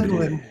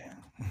juggling.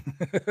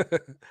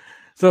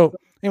 So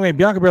anyway,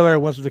 Bianca Belair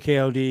was with the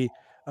KOD.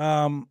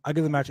 I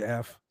give the match an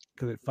F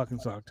because it fucking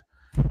sucked.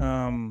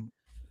 Bianca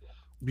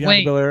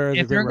Belair.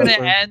 If they're gonna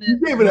add it, you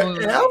gave it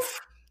an F?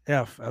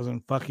 F as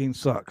in fucking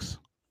sucks.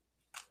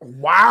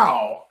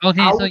 Wow.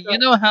 Okay, so you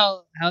know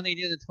how they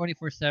do the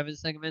 24/7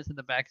 segments in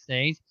the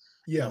backstage?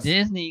 Yes.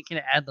 Disney can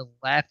add the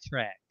laugh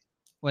track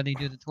when they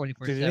do the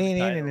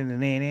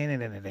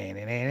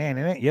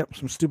 24/7. Yep,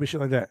 some stupid shit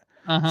like that.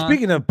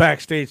 Speaking of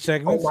backstage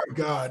segments, oh my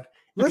god,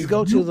 let's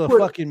go to the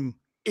fucking.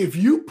 If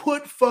you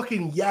put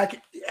fucking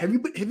yak, have you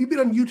been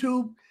on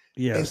YouTube?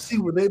 Yes. And see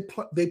where they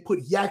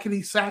put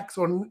yakety sax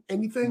on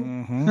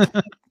anything? Mm-hmm.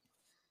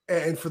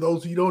 And for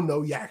those who don't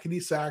know,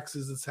 yakety sax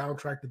is the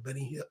soundtrack to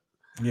Benny Hill.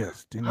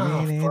 Yes.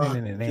 I'm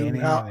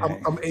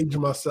aging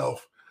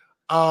myself.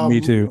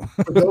 Me too.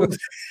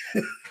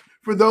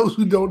 For those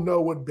who don't know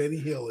what Benny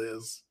Hill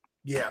is,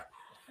 yeah.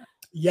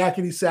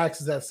 Yakety sax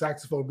is that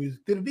saxophone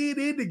music.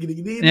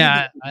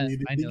 Yeah, I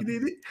know.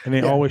 And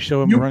they always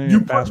show him You running put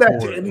and fast that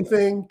forward. to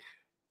anything,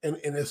 and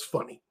it's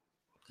funny.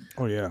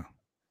 Oh yeah.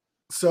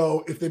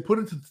 So if they put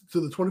it to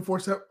the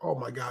 24/7, oh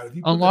my god! If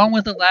you put Along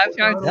with the laugh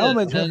track, That'll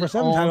make the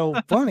 24/7 title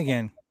fun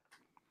again.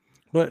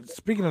 But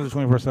speaking of the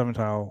 24/7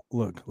 title,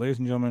 look, ladies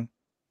and gentlemen,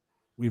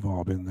 we've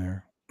all been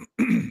there.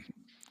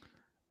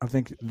 I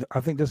think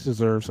this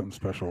deserves something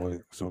special.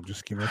 So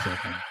just give me a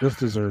second. This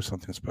deserves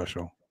something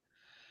special.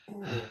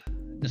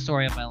 the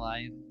story of my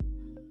life.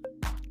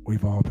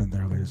 We've all been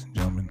there, ladies and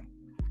gentlemen.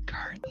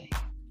 Currently,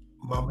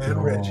 my man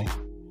Reggie,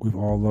 We've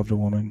all loved a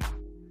woman,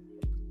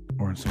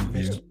 or in some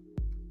view,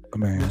 a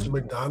man. Mr.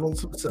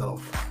 McDonald's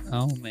himself.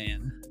 oh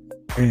man,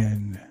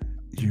 And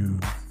you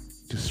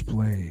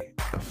display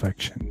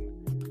affection.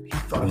 He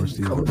thought he Towards was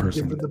the other coming to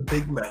person. give her the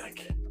Big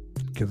Mac.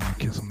 Give them a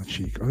kiss on the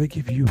cheek, or they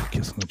give you a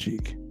kiss on the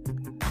cheek,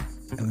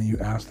 and then you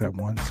ask that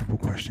one simple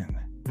question: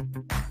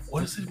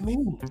 What does it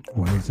mean?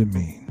 what does it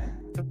mean?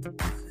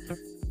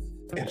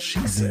 And she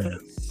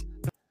says,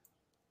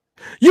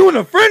 You in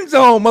the friend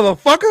zone,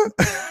 motherfucker.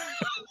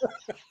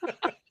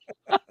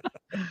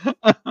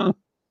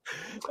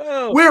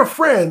 Oh. "We're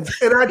friends,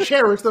 and I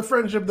cherish the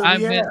friendship that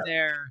I've we been have."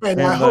 there. And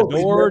And I the hope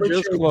it door never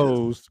just changes.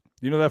 closed.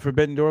 You know that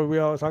forbidden door we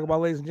always talk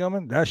about, ladies and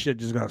gentlemen? That shit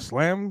just got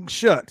slammed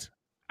shut.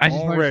 I just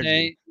want to Already.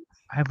 say,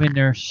 I've been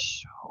there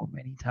so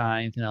many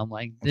times, and I'm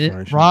like, I'm this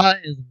sorry, Sean. Raw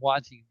is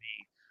watching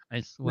me.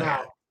 I swear.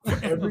 Now,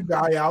 for every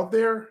guy out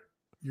there,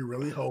 you're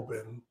really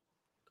hoping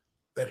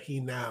that he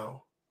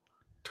now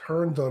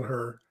turns on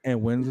her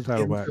And wins the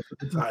title and back.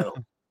 gets the title.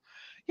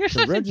 You're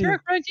So such Reggie- a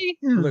jerk, Reggie.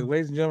 Look,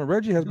 ladies and gentlemen,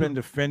 Reggie has been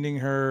defending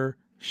her,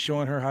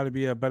 showing her how to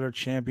be a better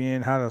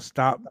champion, how to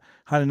stop,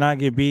 how to not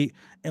get beat.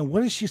 And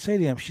what does she say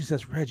to him? She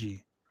says,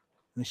 Reggie.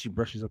 And then she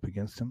brushes up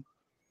against him.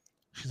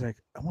 She's like,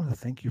 I want to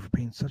thank you for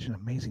being such an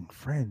amazing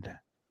friend.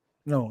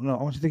 No,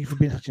 I want to thank you for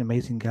being such an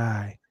amazing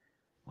guy.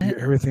 You're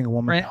everything a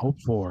woman can hope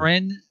for.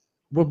 Friend,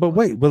 But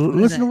wait, but What is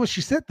listen to that? what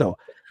she said though.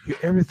 You're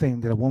everything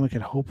that a woman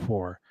can hope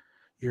for.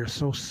 You're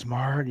so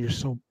smart. You're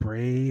so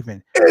brave.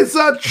 And It's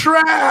a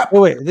trap.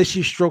 oh wait, then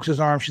she strokes his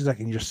arm. She's like,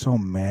 and you're so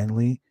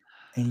manly,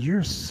 and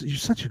you're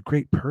such a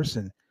great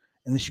person.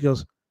 And then she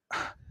goes,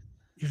 "Ah,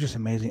 you're just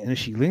amazing." And then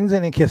she leans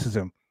in and kisses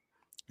him.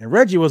 And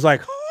Reggie was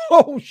like,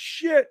 oh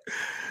shit.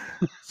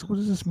 So what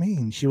does this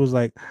mean? She was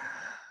like,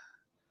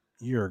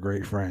 you're a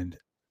great friend.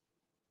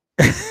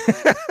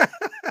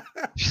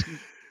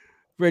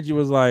 Reggie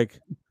was like,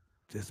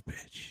 this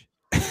bitch.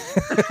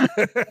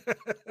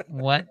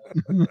 what?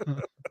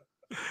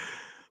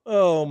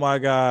 Oh my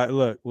God.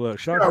 Look.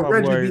 Shout out to my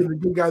Reggie, boy. being the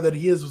good guy that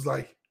he is, was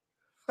like,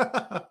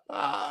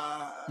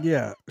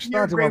 Yeah. Shout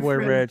You're out to a my great boy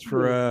friend, Reg too.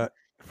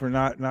 for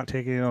not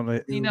taking it on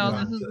the You know,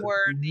 this is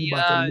where "You the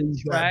about to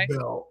lose that track.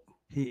 belt."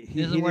 he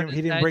This is where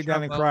didn't the break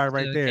down and track cry votes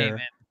right came there.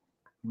 in.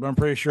 But I'm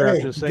pretty sure Hey,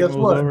 after the guess segment was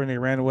what? over and they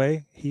ran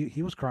away,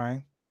 he was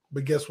crying.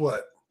 But guess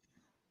what?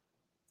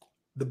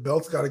 The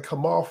belt's got to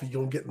come off. You're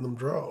gonna get in them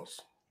draws.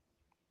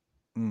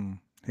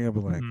 He'll be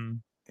like, Mhm.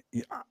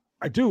 yeah,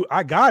 I do.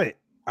 I got it.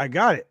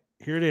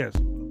 Here it is.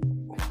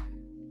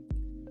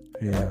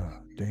 Yeah,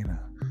 Dana.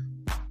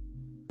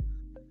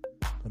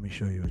 Let me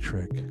show you a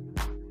trick.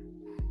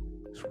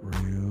 It's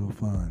real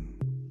fun.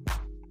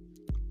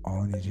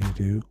 All I need you to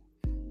do,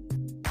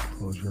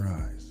 close your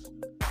eyes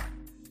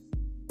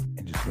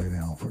and just lay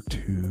down for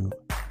 2,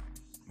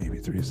 maybe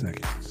 3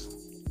 seconds.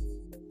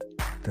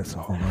 That's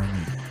all I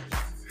need.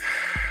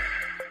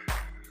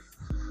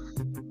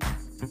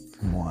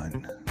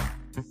 1.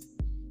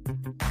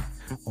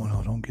 Oh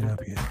no, don't get up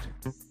yet.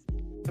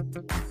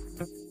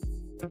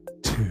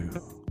 2.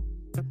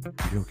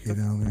 You okay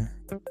down there?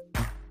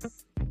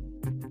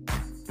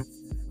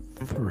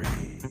 3.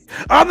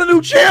 I'm the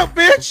new champ,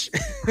 bitch.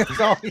 That's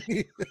all he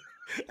needs.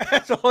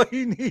 That's all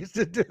he needs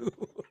to do.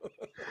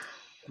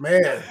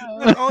 Man,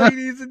 That's all he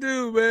needs to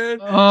do, man.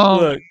 Oh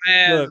Look,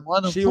 man,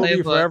 what a she will be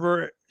playbook.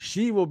 forever.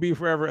 She will be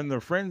forever in the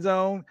friend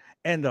zone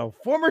and the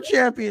former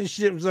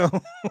championship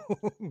zone.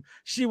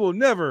 She will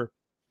never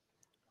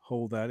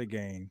hold that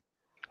again.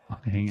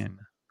 Man.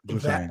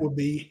 Just that saying. would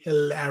be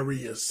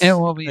hilarious. It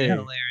will be Hey,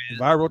 hilarious.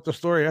 If I wrote the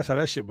story, that's how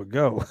that shit would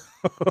go.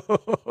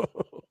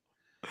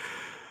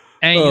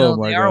 And you Oh know,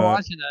 my they are God.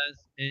 watching us.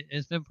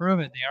 It's been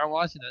proven. They are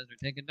watching us. They're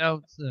taking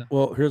notes.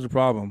 Well, here's the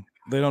problem.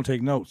 They don't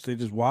take notes. They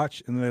just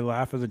watch and then they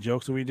laugh at the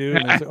jokes that we do.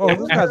 And they say, oh,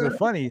 those guys are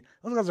funny.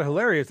 Those guys are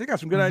hilarious. They got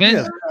some good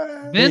Vince-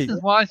 ideas. Vince Hey.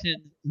 is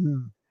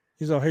watching.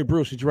 He's like, hey,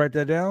 Bruce, did you write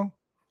that down?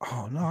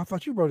 Oh, no, I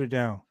thought you wrote it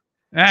down.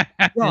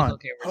 It's John,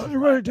 okay, I we're didn't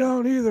write it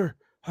down either.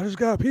 I just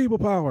got people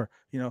power.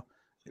 You know,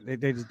 they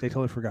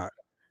totally forgot.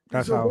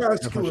 That's So how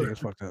shit vascular. gets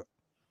fucked up.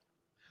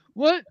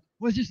 What?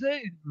 What'd you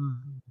say?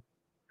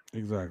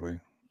 Exactly.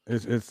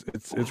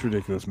 It's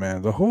ridiculous,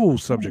 man. The whole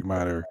subject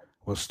matter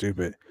was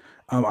stupid.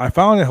 I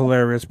found it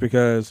hilarious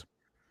because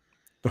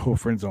the whole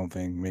friend zone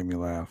thing made me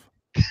laugh.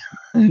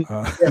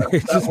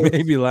 It just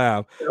made me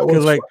laugh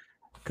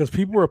because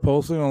people were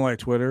posting on like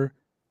Twitter,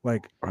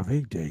 like, are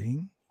they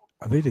dating?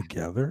 Are they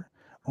together?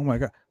 Oh my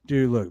God!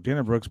 Dude, look,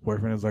 Dana Brooks'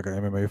 boyfriend is like an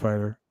MMA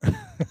fighter.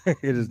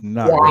 It is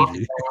not Wow.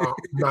 Reggie.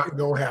 Not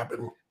gonna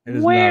happen. It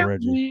is not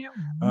Reggie.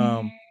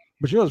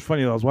 But you know what's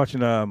funny? I was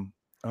watching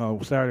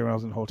Saturday when I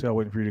was in the hotel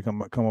waiting for you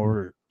to come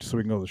over so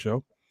we can go to the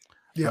show.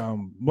 Yeah.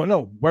 But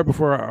no, right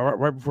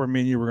before me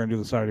and you were gonna do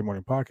the Saturday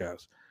morning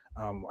podcast.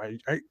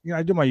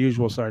 I do my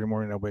usual Saturday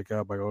morning. I wake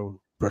up, I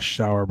go brush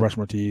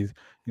my teeth,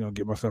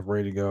 get myself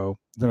ready to go.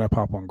 Then I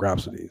pop on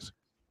Grapsodies.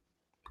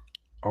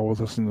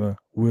 Always listen to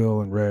Will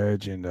and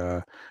Reg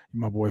and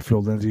my boy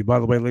Phil Lindsay. By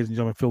the way, ladies and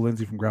gentlemen, Phil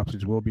Lindsay from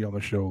Grapsodies will be on the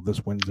show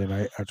this Wednesday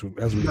night as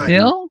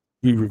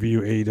we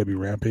review AEW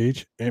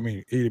Rampage.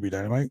 AEW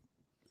Dynamite.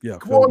 Yeah,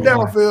 come on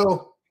down,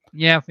 Phil.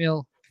 Yeah,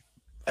 Phil.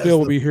 Phil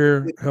will be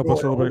here, help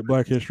us celebrate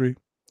Black History.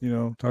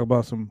 Talk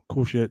about some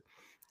cool shit.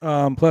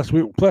 Plus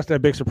that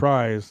big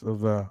surprise of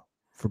the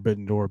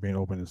Forbidden Door being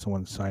open and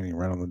someone signing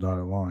right on the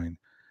dotted line.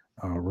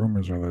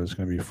 Rumors are that it's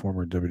going to be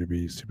former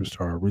WWE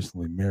superstar,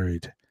 recently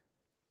married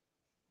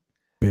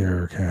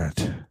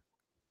Bearcat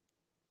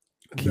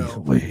Keith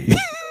Lee.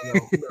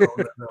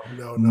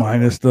 No.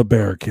 Minus the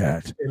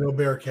Bearcat. Ain't no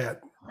Bearcat.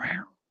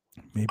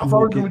 Maybe I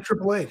thought it was going to be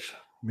Triple H.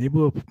 Maybe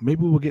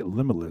we'll get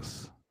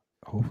Limitless.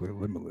 Hopefully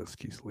Limitless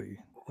Keith Lee.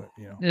 But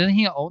Didn't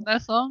he own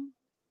that song?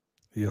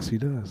 Yes, he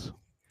does.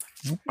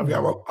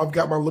 I've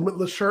got my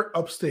Limitless shirt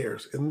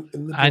upstairs in the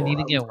door. I need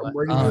to get one.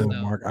 Oh,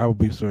 no. Mark, I would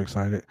be so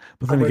excited.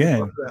 But then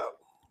again,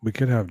 we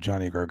could have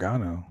Johnny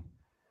Gargano.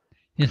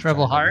 His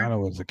Rebel Heart. Gargano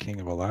was the king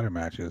of a ladder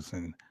matches,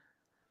 and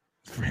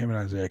for him and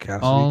Isaiah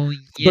Cassidy. Oh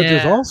yeah. But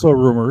there's also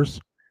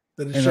rumors,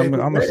 and I'm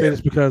gonna say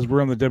this because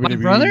we're on the WWE. My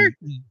brother.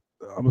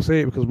 I'm gonna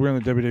say it because we're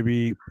on the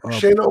WWE.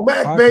 Shane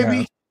O'Mac,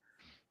 baby.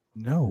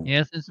 No.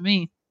 Yes, it's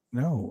me.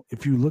 No.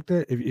 If you looked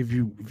at if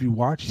you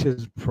watched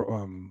his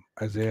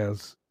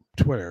Isaiah's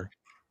Twitter,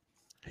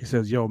 he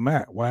says, "Yo,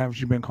 Matt, why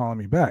haven't you been calling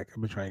me back? I've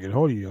been trying to get a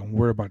hold of you. I'm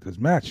worried about this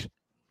match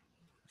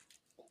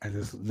and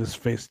this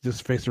face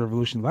the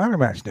Revolution ladder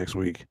match next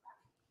week.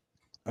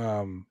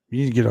 You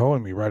need to get a hold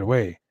of me right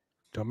away.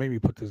 Don't make me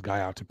put this guy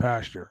out to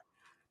pasture."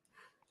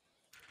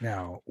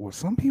 Now, what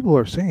some people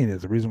are saying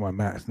is the reason why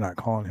Matt's not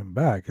calling him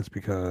back is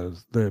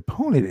because the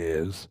opponent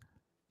is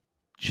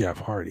Jeff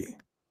Hardy.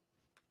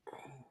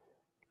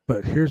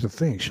 But here's the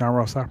thing: Sean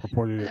Ross Sapp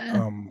reported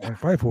on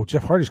Fightful.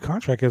 Jeff Hardy's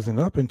contract isn't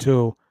up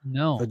until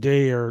a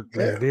day or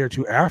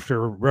two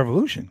after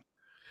Revolution.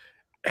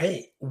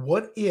 Hey,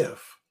 what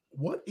if?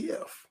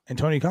 And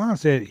Tony Khan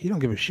said he don't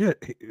give a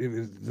shit.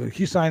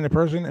 He signed the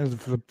person as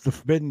the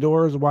Forbidden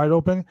Door is wide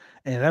open,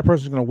 and that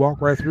person's going to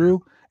walk right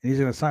through, and he's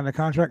going to sign the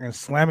contract and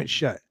slam it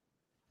shut.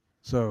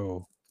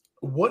 So,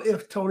 what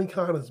if Tony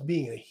Khan is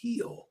being a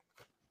heel,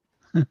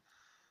 and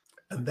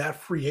that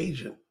free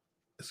agent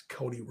is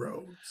Cody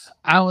Rhodes?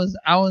 I was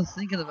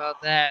thinking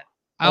about that.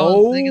 I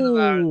was thinking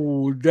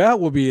about that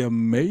would be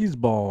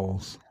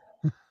amazeballs.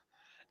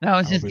 That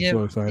was just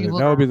so excited.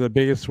 That would be the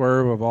biggest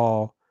swerve of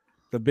all.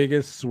 The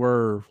biggest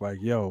swerve, like,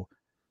 yo,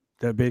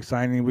 that big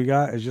signing we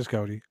got is just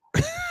Cody.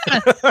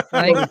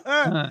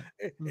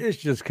 It's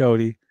just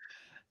Cody.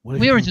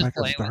 We were just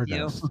playing with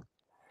you.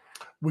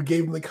 We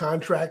gave him the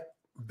contract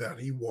that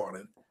he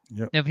wanted.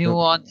 Yep. If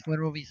people on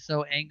Twitter will be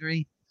so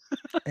angry.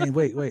 And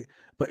wait,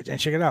 but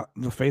check it out.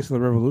 The Face of the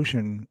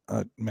Revolution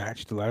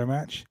match, the ladder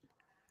match,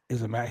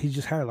 is a match. He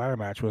just had a ladder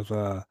match with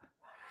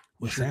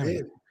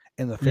Sammy.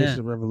 And the Face of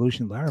the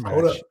Revolution ladder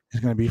match is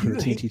going to be for the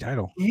TNT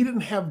title. He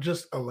didn't have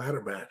just a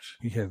ladder match.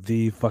 He had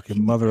the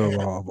fucking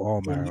mother-in-law of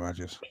all ladder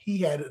matches. He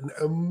had an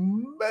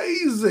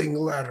amazing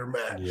ladder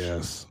match.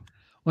 Yes.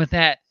 With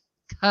that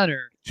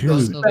cutter.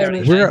 Dude,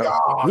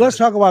 let's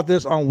talk about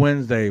this on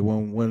Wednesday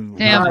when we're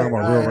talking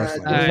about real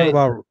wrestling. Let's talk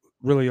about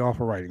really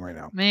awful writing right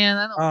now. Man,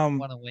 I don't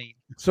want to wait.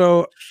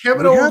 So we have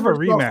a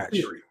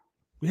rematch.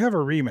 We have a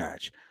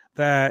rematch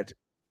that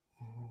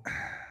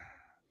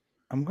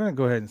I'm going to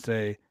go ahead and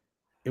say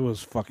it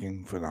was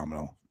fucking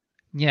phenomenal.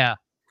 Yeah.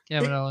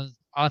 Kevin Owens,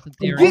 Austin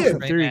Theory.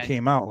 Austin Theory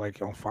came out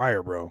like on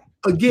fire, bro.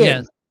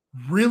 Again,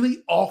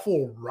 really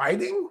awful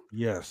writing.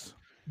 Yes.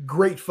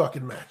 Great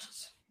fucking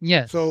matches.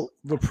 Yes. So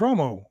the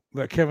promo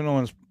that Kevin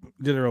Owens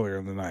did earlier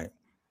in the night,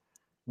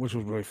 which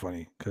was really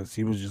funny because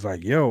he was just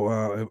like,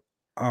 yo,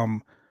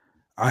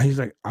 he's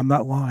like, I'm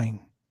not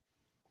lying.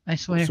 I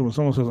swear. So when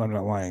someone says I'm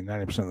not lying,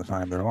 90% of the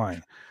time they're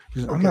lying. He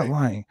says, I'm not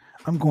lying.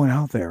 I'm going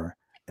out there.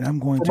 And I'm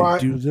going to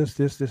do this,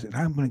 and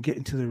I'm going to get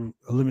into the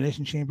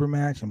Elimination Chamber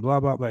match and blah,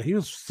 blah, blah. He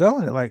was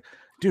selling it like,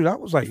 dude, I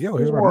was like, yo,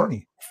 here's my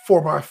money.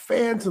 For my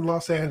fans in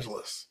Los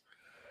Angeles,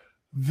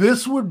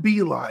 this would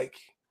be like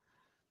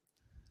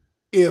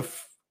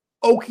if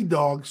Okie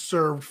Dog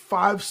served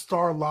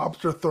 5-star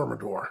lobster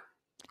thermidor.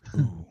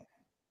 Ooh.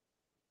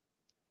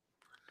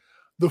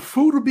 The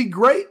food would be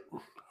great.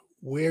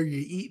 Where you're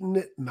eating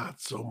it, not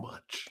so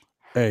much.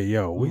 Hey,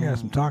 yo, we had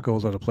some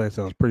tacos at a place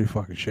that was pretty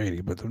fucking shady,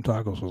 but them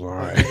tacos was all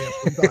right.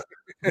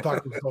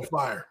 Tacos was on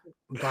fire.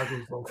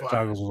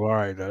 Tacos was all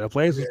right. Though. That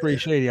place was pretty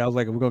shady. I was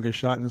like, we're going to get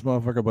shot in this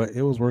motherfucker, but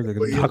it was worth it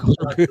because the tacos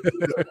were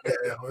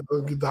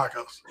good. Good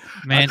tacos.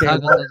 Man,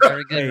 tacos are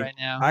very good right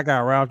now. I got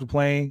right off the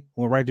plane,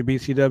 went right to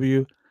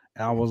BCW,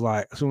 and I was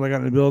like, as soon as I got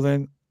in the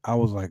building, I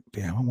was like,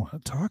 damn, I want a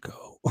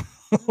taco.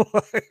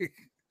 Like,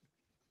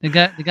 The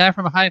guy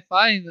from High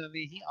Five. I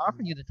mean, he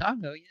offered you the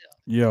taco.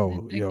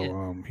 yo, Take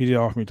it. he did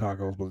offer me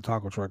tacos, but the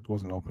taco truck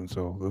wasn't open,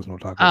 so there was no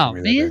tacos Oh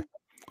for me that man. day.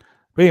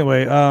 But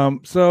anyway,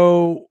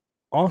 so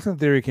Austin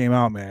Theory came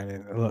out, man,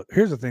 and look,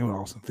 here's the thing with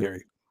Austin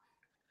Theory.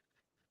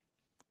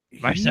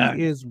 My He son.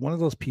 is one of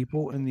those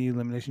people in the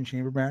Elimination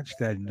Chamber match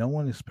that no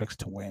one expects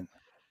to win.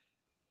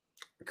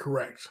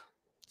 Correct.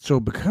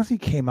 So because he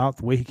came out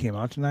the way he came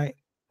out tonight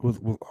with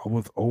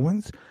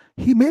Owens,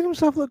 he made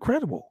himself look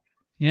credible.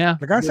 Yeah.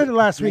 Like I said it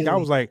last week, I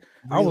was like,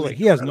 really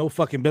he has no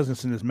fucking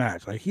business in this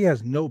match. Like he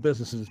has no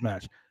business in this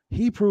match.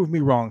 He proved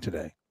me wrong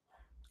today.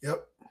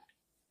 Yep.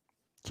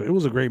 So it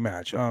was a great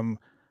match. From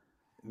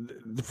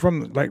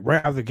like right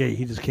out of the gate,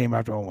 he just came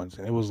after Owens,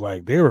 and it was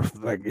like they were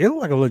like it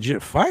looked like a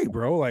legit fight,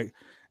 bro. Like,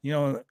 you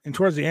know, and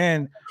towards the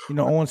end, you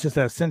know, Owens just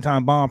that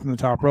senton bomb from the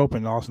top rope,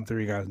 and Austin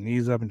Theory got his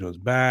knees up into his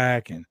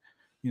back, and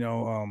you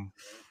know,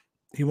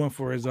 he went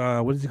for his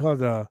what is he called,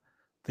 the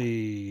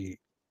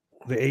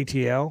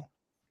ATL.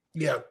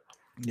 Yeah.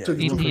 Yeah, So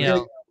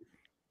ATL.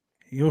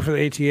 he went for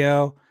the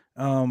ATL.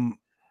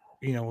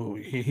 You know,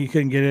 he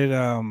couldn't get it.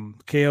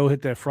 KO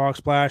hit that frog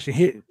splash. He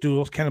hit, dude,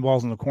 those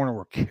cannonballs in the corner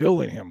were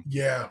killing him.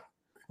 Yeah.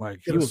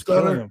 Like Hit he a was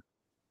stunner. killing him.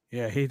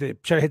 Yeah, he tried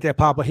to hit that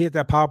pop. He hit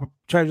that pop.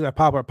 Tried to do that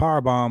pop-up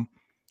power bomb.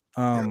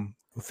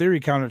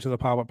 Theory counter to the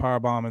pop-up power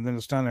bomb and then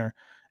the stunner.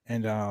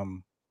 And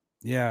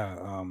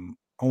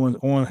Owens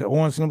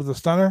with the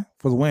stunner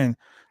for the win.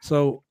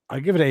 So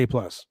I give it an A+.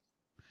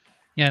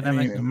 Yeah. I That mean,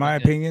 makes in sense. my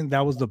opinion,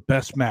 that was the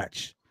best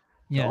match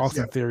that Yes.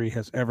 Austin Theory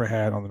has ever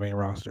had on the main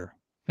roster.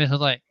 It was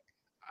like,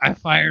 I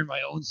fired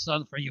my own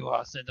son for you,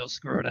 Austin. Don't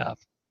screw it up.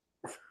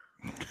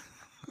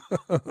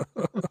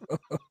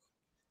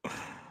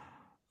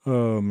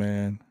 Oh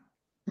man.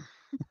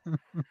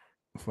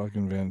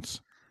 Fucking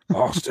Vince.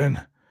 Austin,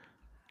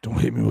 don't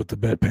hit me with the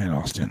bedpan,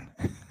 Austin.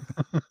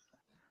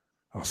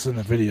 I'll send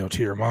a video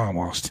to your mom,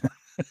 Austin.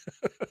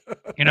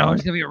 You know,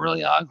 it's gonna be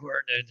really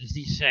awkward to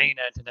see Shane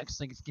at the next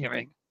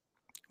Thanksgiving.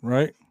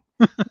 Right?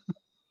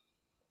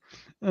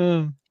 But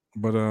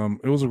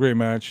it was a great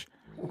match.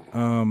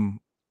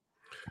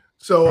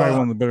 So Probably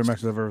one of the better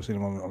matches I've ever seen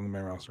him on the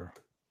main roster.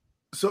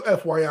 So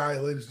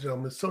FYI, ladies and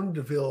gentlemen, Sonya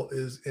Deville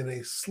is in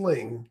a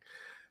sling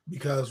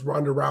because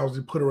Ronda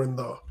Rousey put her in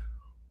the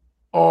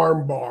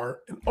arm bar.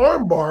 An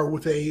arm bar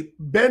with a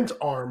bent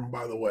arm,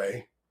 by the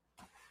way.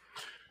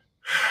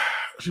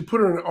 She put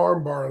her in an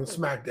arm bar on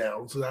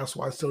SmackDown, so that's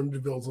why Sonya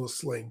Deville's in a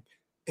sling,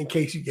 in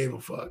case you gave a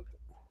fuck.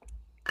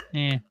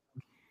 Yeah.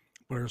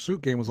 But her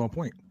suit game was on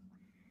point.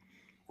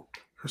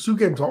 Her suit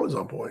game's always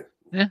on point.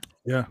 Yeah.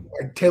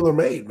 Like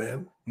tailor-made,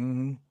 man.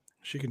 Mm-hmm.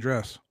 She can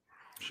dress.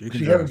 She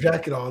had a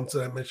jacket on, so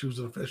that meant she was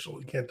an official.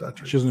 You can't touch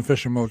her. She was in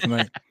official mode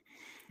tonight.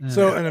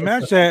 So in a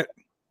match that,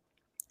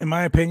 in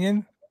my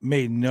opinion,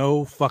 made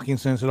no fucking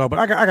sense at all. But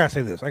I gotta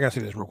say this. I gotta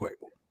say this real quick.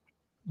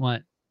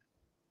 What?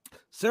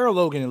 Sarah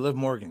Logan and Liv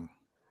Morgan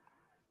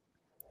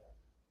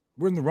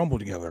were in the Rumble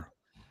together.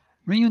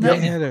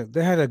 Reunited.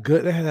 They had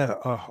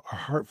a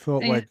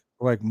heartfelt They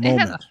like They had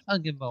moment. a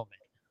good moment.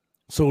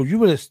 So you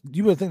would think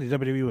the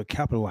WWE would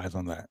capitalize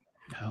on that.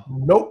 No.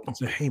 Nope. And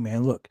say, hey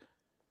man, look,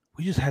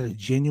 we just had a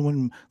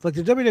genuine, like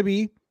the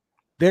WWE.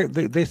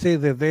 They say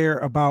that they're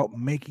about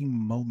making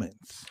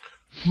moments.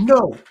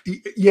 No.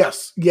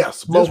 Yes.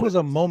 This Moment. was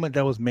a moment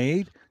that was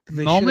made. That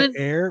they should Moment?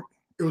 have aired.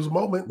 It was a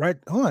moment. Right,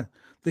 hold on.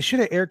 They should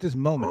have aired this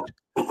moment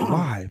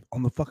live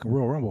on the fucking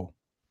Royal Rumble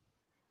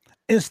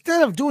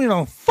instead of doing it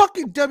on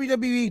fucking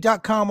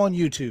WWE.com on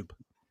YouTube.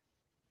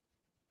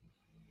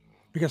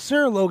 Because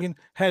Sarah Logan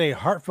had a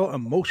heartfelt,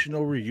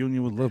 emotional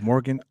reunion with Liv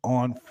Morgan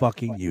on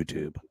fucking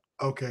YouTube.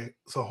 Okay,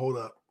 so hold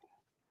up.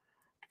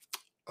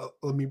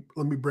 Let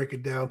me break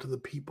it down to the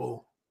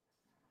people.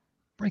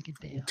 Break it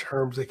down.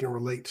 Terms they can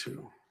relate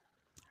to.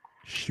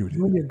 Shoot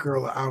You it. and your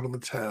girl are out on the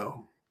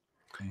town.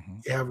 Mm-hmm.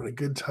 You're having a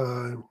good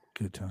time.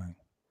 Good time.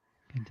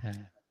 Good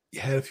time. You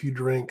had a few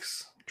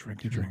drinks.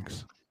 Drink your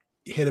drinks.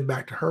 You headed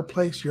back to her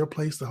place, your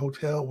place, the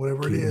hotel,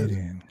 whatever it Get is.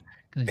 in.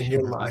 Good And shit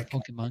you're for my like,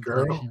 Pokemon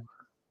girl. collection.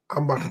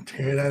 I'm about to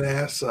tear that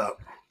ass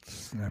up.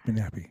 Snappy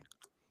nappy.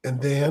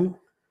 And then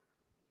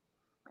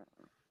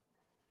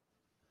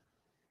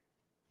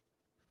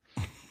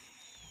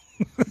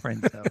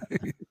Friends up.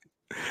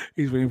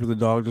 He's waiting for the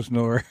dog to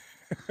snore.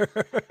 that's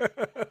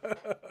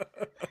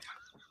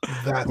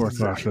Poor exactly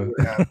Sasha.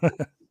 what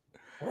happened.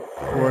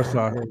 Poor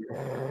Sasha.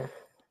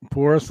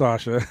 Poor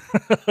Sasha.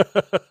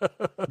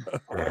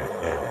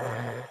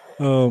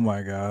 Oh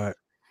my God.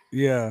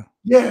 Yeah.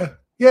 Yeah.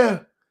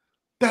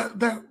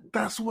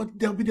 That's what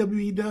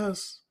WWE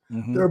does.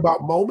 Mhm. They're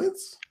about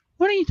moments.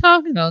 What are you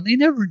talking about? They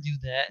never do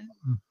that.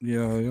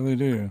 Yeah, they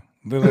do.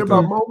 They're They're like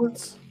about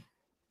moments.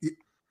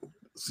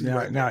 See, yeah,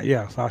 right now, now.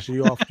 yeah, Sasha,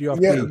 you off Yeah,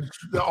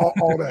 key. all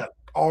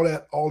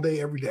that, all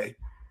day, every day.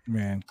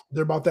 Man.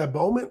 They're about that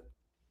moment,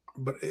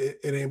 but it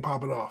ain't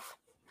popping off.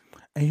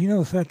 And you know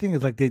the sad thing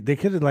is like they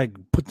could have like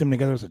put them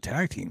together as a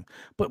tag team,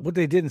 but what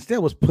they did instead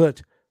was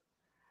put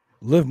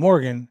Liv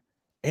Morgan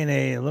in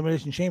a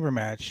elimination chamber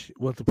match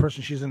with the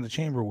person she's in the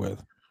chamber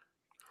with,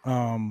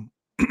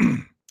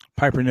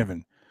 Piper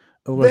Niven.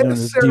 Then Doing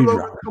this Sarah dew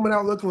Logan drop. coming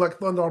out looking like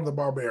Thunder the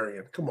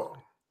Barbarian. Come on.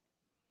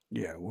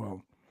 Yeah,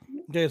 well.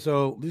 Okay,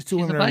 so these two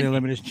She's women a are in the Viking.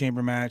 Elimination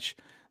Chamber match.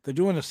 They're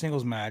doing a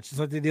singles match. It's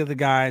like they did the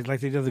guys,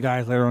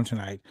 later on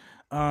tonight.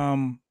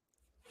 But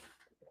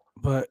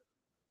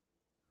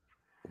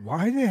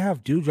why did they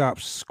have Dewdrop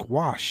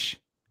squash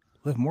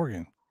Liv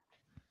Morgan?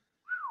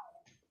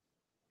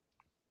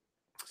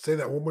 Say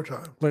that one more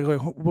time. But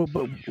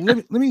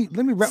let me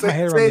wrap my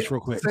head around this real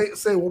quick.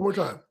 Say it one more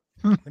time.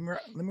 Let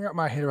me wrap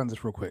my head around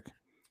this real quick.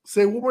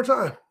 Say it one more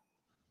time.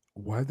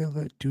 Why they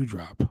let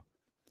Dewdrop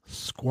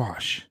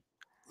squash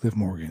Liv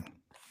Morgan?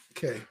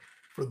 Okay.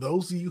 For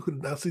those of you who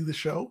did not see the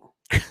show,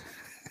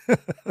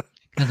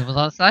 Because it was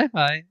on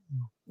sci-fi.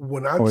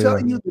 when I tell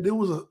you that it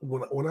was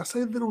when I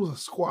say that it was a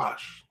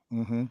squash,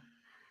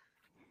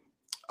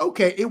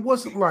 okay, it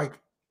wasn't like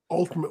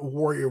Ultimate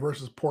Warrior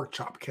versus Pork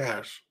Chop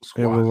Cash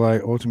squash. It was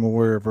like Ultimate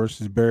Warrior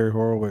versus Barry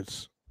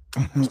Horowitz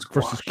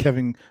versus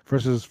Kevin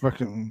versus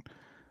fucking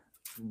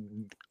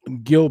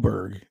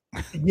Gilbert.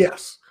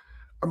 Yes.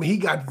 I mean, he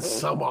got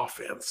some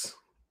offense.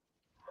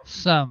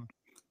 Some.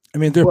 I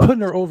mean, they're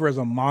putting her over as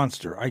a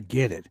monster. I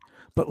get it.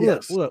 But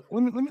Yes. look,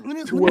 let me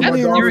To where my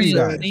That's daughter serious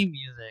said- theme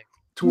music.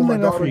 To where my Let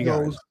me know for daughter you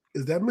guys. goes,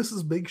 is that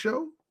Mrs. Big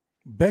Show?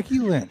 Becky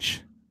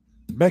Lynch,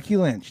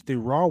 the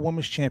Raw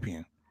Women's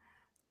Champion,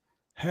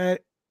 had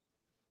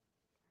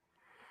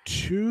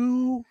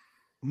 2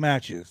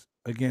 matches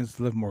against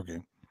Liv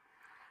Morgan,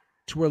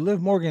 to where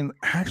Liv Morgan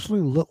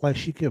actually looked like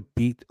she could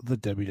beat the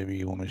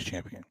WWE Women's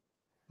Champion.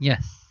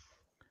 Yes.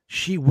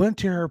 She went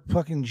to her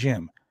fucking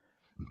gym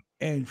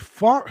and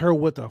fought her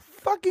with a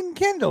fucking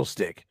kendo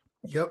stick.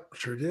 Yep,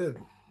 sure did.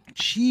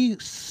 She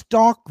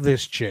stalked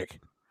this chick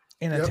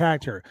and Yep.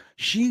 attacked her.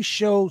 She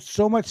showed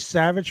so much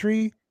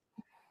savagery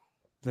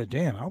that,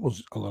 damn, I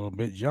was a little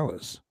bit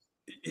jealous.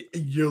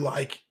 You're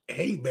like,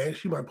 hey, man,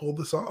 she might pull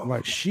this off.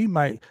 Like, she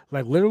might,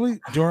 like, literally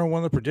during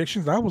one of the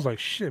predictions, I was like,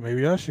 shit,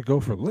 maybe I should go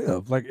for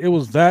Liv. Like, it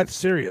was that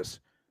serious.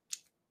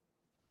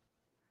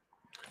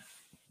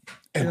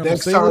 And I'm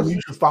next gonna say time this-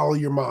 you should follow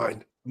your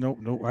mind. Nope,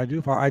 I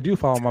do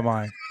follow my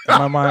mind. And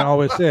my mind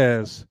always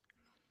says,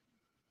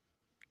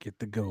 get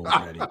the gold,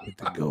 Daddy, get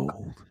the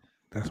gold.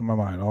 That's what my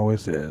mind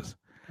always says.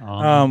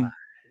 But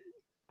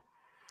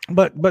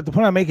the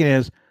point I'm making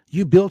is,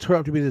 you built her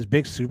up to be this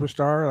big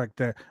superstar, like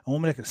a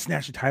woman that could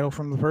snatch the title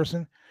from the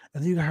person,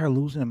 and then you got her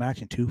losing a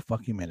match in 2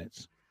 fucking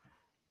minutes.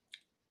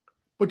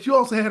 But you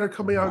also had her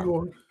coming out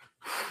going,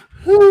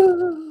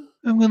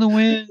 I'm gonna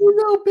win. you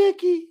know,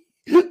 Becky,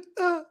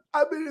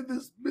 I've been in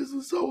this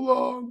business so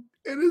long,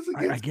 and it's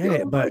against I get it,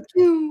 guys but like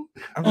you.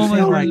 I'm Oh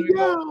just my saying,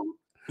 God.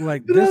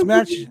 like that this I'm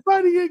match,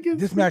 fighting against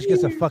this match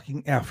gets a you.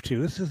 fucking F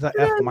too. This is the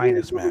That F I'm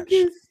minus going match.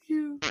 against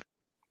you. This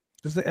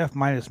is the F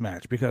minus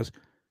match because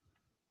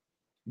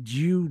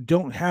you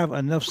don't have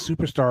enough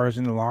superstars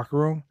in the locker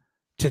room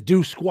to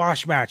do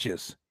squash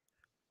matches.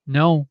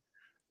 No.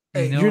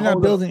 Hey, No. You're not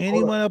hold building up, hold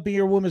anyone up in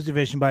your women's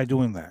division by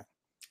doing that.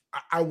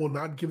 I will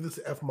not give this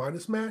an F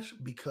minus match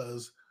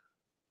because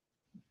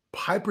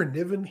Piper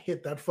Niven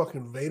hit that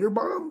fucking Vader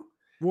bomb,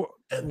 Well,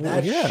 and well,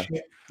 that yeah.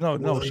 shit No,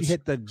 she was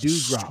hit the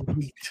dewdrop.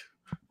 sweet.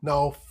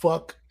 No,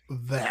 fuck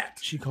that.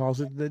 She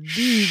calls it the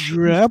She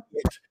dewdrop.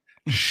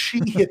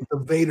 She hit the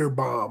Vader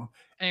bomb,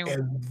 Hey,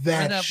 and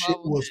that that shit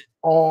bomb was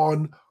was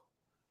on.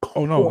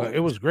 Oh no, point.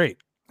 it was great,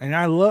 and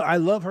I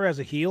love her as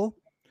a heel.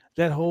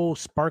 That whole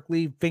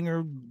sparkly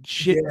finger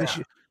shit.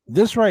 Yeah.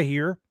 This right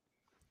here,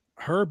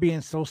 her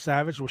being so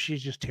savage where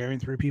she's just tearing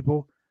through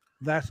people.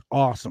 That's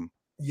awesome.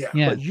 Yeah.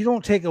 Yeah. But you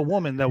don't take a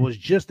woman that was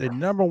just a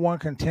 #1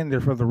 contender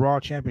for the Raw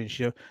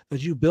Championship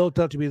that you built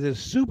up to be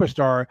this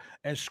superstar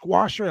and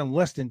squash her in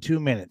less than 2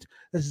 minutes.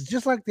 This is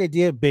just like they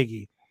did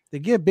Biggie. They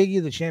give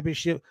Biggie the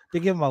championship. They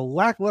give him a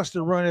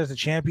lackluster run as a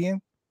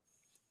champion.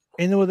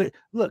 And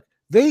look,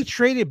 they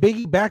traded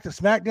Biggie back to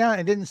SmackDown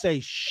and didn't say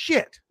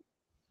shit.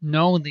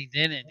 No, they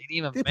didn't. They didn't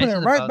even They put him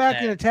mention right about back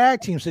that. in a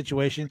tag team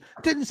situation.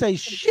 Didn't say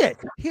shit.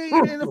 He ain't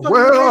even in the fucking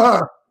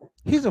Well,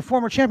 He's a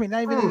former champion,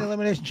 not even in the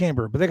Elimination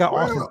Chamber, but they got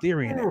Austin well,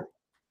 Theory in it.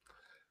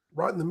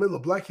 right in the middle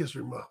of Black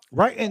History Month.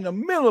 Right in the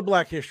middle of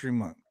Black History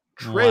Month.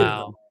 Traded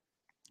Wow.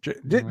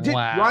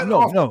 Wow. right No,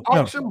 off no, the no.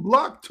 auction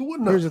block to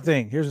another. Here's the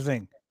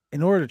thing.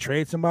 In order to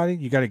trade somebody,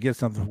 you got to get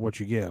something for what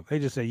you give. They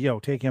just say, "Yo,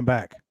 take him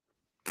back."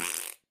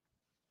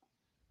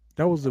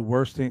 That was the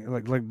worst thing.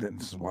 Like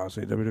this is why I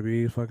say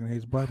WWE fucking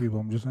hates black people.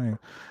 I'm just saying.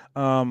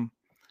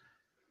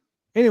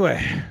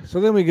 Anyway, so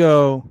then we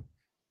go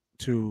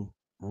to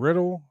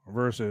Riddle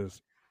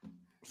versus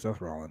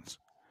Seth Rollins,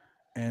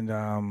 and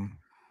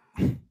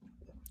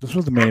this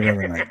was the main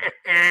event of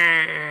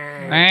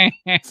the night.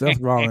 Seth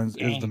Rollins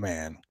is the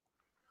man.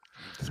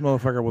 This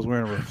motherfucker was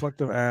wearing a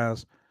reflective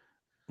ass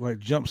like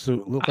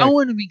jumpsuit. Looked I like,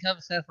 want to become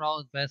Seth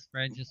Rollins' best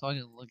friend just so I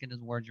can look at his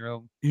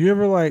wardrobe. you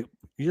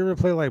ever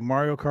play like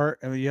Mario Kart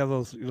and you have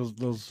those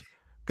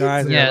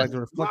guys that Yeah. are like the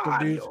reflective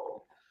dudes?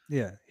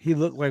 Yeah, he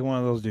looked like one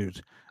of those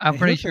dudes. I'm And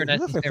pretty he sure looks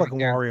that's like his favorite fucking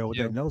character, Wario with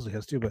too. that nose of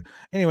his too. But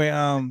anyway,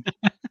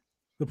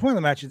 the point of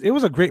the match is it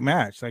was a great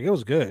match. Like it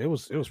was good. It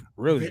was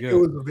really good. It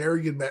was a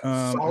very good match.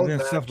 And Solid then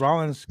match. Seth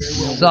Rollins,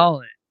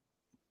 Solid.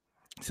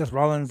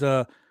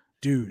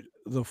 Dude,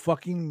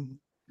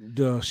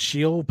 the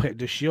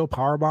shield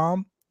power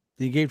bomb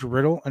that he gave to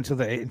Riddle into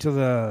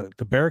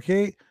the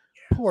barricade.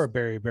 Yeah. Poor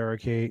Barry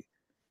Barricade.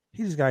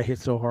 He just got hit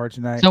so hard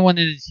tonight. Someone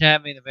in the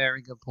chat made a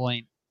very good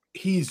point.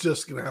 He's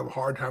just gonna have a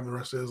hard time the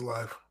rest of his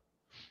life.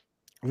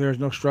 There's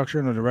no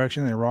structure, no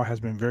direction, and Raw has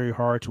been very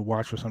hard to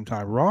watch for some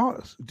time. Raw,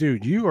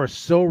 dude, you are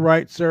so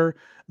right, sir.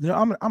 You know,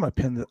 I'm gonna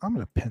pin this. I'm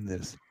gonna pin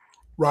this.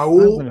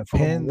 Raul, I'm gonna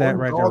pin that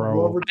right there,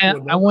 Raul.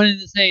 I wanted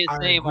to say his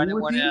name. I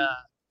didn't want to.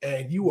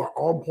 And you are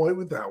on point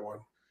with that one.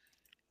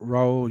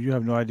 Raul, you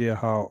have no idea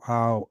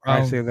how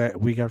I say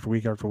that week after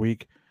week after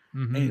week.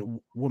 Mm-hmm.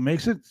 And what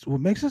makes it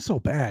so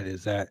bad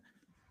is that,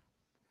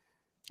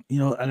 you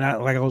know, and I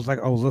was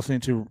listening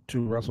to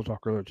Wrestle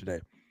Talk earlier today,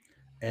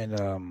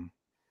 and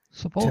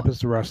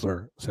Tempest the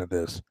Wrestler said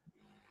this: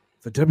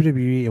 the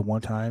WWE at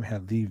one time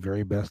had the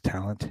very best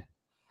talent,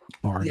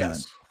 bar none.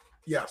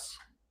 Yes.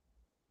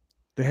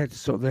 They had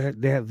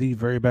the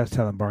very best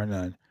talent, bar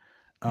none.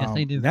 Yes,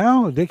 they do.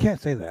 Now they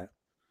can't say that.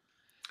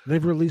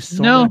 They've released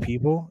so many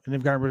people, and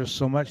they've gotten rid of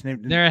so much.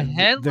 And their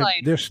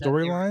headlines, their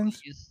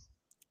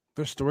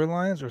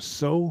storylines are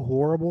so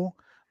horrible.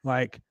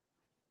 Like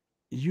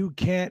you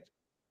can't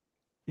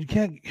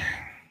get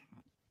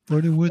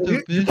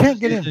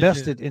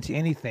invested into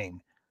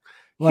anything.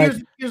 Like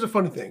here's a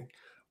funny thing,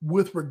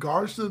 with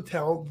regards to the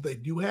talent that they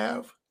do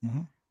have,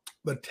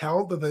 the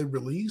talent that they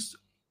released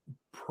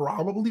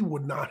probably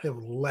would not have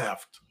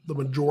left, the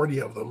majority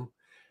of them,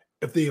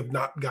 if they have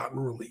not gotten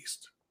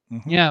released.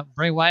 Yeah,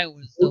 Bray Wyatt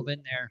would have still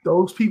been there.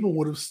 Those people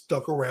would have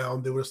stuck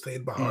around. They would have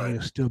stayed behind. And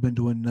they've still been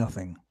doing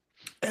nothing.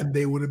 And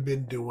they would have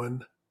been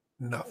doing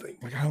nothing.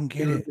 Like, I don't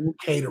get it.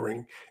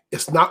 Catering.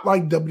 It's not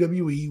like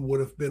WWE would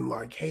have been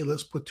like, hey,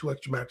 let's put 2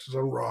 extra matches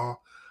on Raw.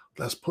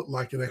 Let's put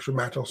like an extra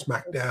match on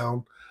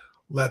SmackDown.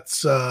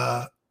 Let's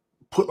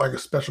put like a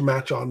special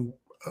match on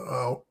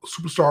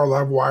Superstar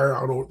Live Wire.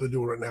 I don't know what they're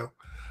doing right now.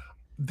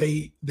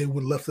 They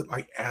would have left it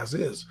like as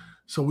is.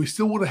 So we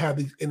still would have had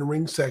these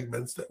in-ring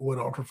segments that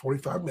went on for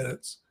 45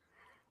 minutes,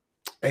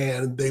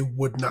 and they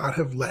would not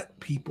have let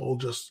people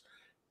just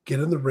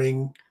get in the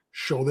ring,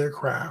 show their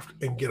craft,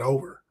 and get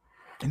over.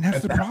 And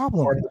that's the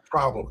problem. Part of the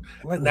problem.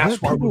 Like, and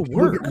that's why when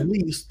people work. get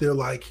released, they're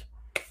like,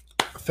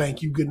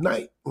 thank you, good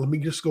night. Let me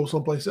just go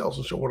someplace else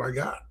and show what I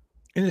got.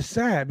 And it's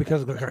sad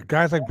because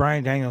guys like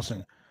Bryan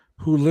Danielson,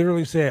 who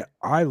literally said,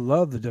 I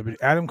love the WWE.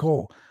 Adam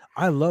Cole,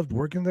 I loved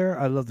working there.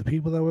 I loved the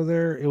people that were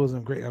there. It was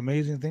a great,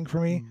 amazing thing for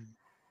me.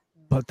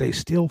 But they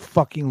still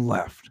fucking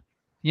left.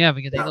 Yeah,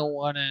 because they don't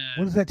want to.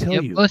 What does that tell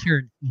you?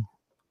 Butchered.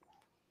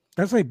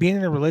 That's like being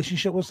in a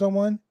relationship with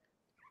someone,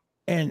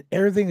 and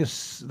everything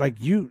is like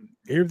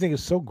everything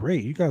is so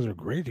great. You guys are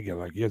great together.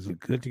 Like you guys are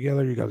good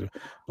together. You guys are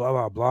blah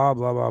blah blah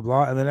blah blah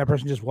blah, and then that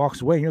person just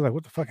walks away, and you're like,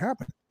 "What the fuck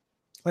happened?"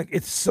 Like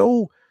it's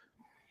so.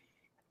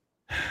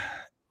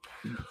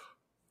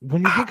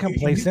 When you get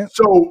complacent,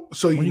 so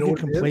when you get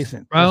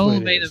complacent,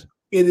 Raul made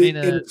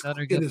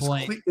another good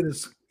point. It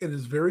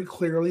is very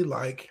clearly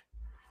like.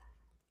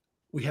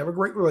 We have a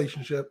great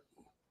relationship.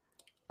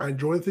 I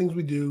enjoy the things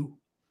we do.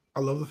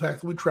 I love the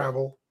fact that we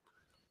travel.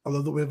 I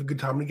love that we have a good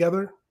time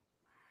together.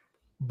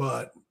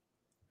 But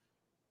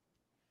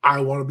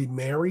I want to be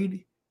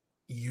married.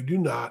 You do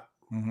not.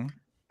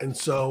 And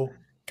so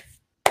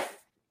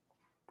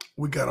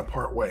we got to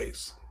part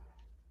ways.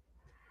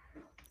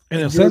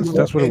 In a sense,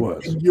 that's what it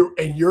was.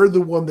 And you're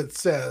the one that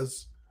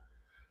says,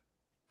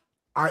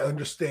 I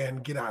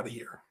understand. Get out of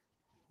here.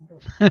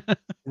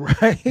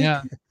 Right?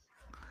 Yeah.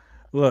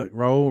 Look,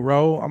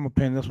 Raul, I'm gonna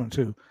pin this one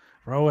too.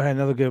 Raul had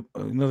another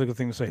good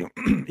thing to say.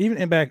 even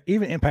Impact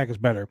is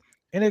better.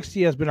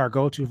 NXT has been our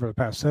go-to for the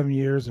past 7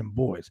 years, and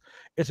boys,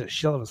 it's a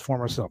shell of its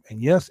former self.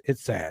 And yes,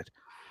 it's sad.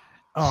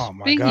 Oh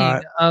my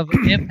God! Speaking of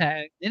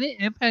Impact, didn't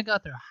Impact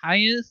got their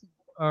highest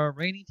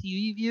rating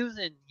TV views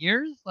in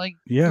years? Like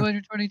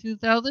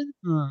 222,000.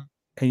 And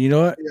you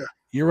know what? Yeah.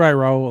 You're right,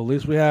 Raul. At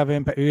least we have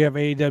Impact. We have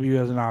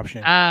AEW as an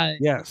option.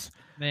 Yes.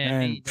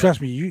 Man, and trust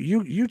me,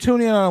 you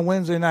tune in on a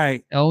Wednesday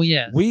night. Oh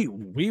yeah, we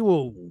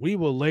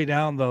will lay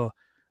down the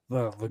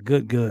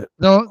good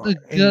the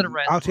good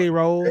wrestling. I'll tell you,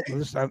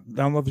 Raul. I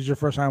don't know if it's your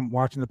first time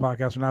watching the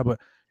podcast or not, but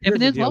here's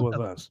the deal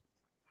with us.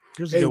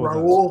 Hey,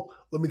 Raul,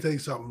 let me tell you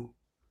something.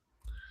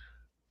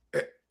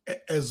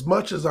 As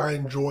much as I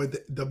enjoy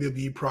the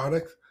WWE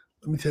product,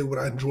 let me tell you what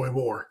I enjoy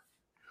more.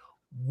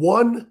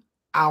 1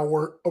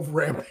 hour of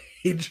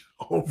Rampage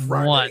on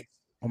Friday. One.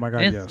 Oh my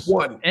God, yes.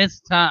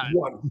 It's time.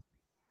 One.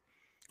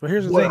 But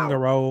here's the thing, though,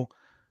 Raul.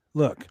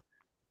 Look.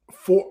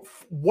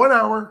 1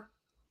 hour,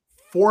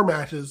 4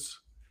 matches,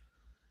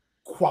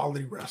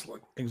 quality wrestling.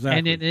 Exactly.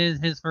 And it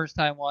is his first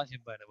time watching,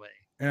 by the way.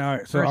 And all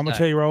right, so I'm going to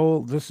tell you,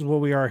 Raul, this is what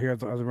we are here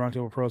at the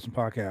Roundtable Pros and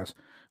Podcast.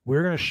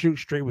 We're going to shoot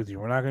straight with you.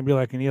 We're not going to be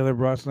like any other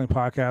wrestling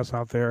podcasts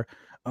out there.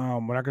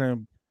 We're not going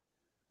to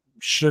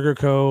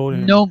sugarcoat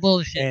and No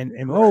bullshit.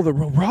 and the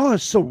Raw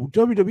is so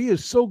WWE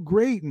is so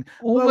great and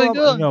Oh my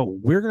God. No,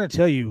 we're gonna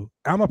tell you,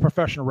 I'm a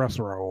professional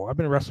wrestler. I've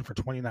been wrestling for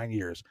 29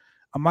 years.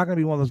 I'm not gonna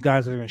be one of those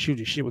guys that are gonna shoot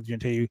your shit with you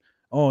and tell you,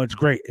 oh, it's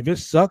great. If it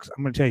sucks,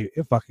 I'm gonna tell you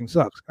it fucking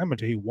sucks. I'm gonna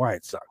tell you why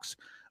it sucks.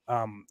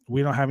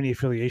 We don't have any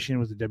affiliation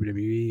with the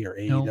WWE or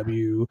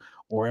AEW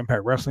or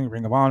Impact Wrestling,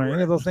 Ring of Honor,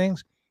 any of those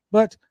things,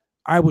 but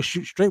I will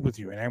shoot straight with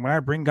you. And when I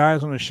bring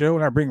guys on the show,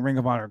 and I bring Ring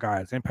of Honor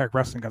guys, Impact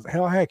Wrestling guys,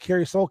 hell, I had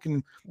Kerry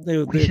Sulkin,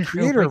 the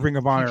creator of Ring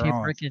of Honor,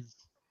 on.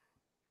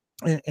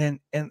 And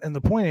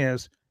the point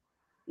is,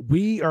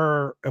 we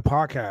are a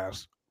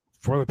podcast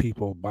for the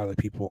people, by the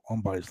people,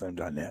 on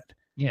bodyslam.net.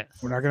 Yes.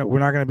 We're not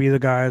gonna be the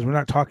guys. We're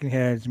not talking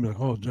heads and be like,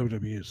 oh,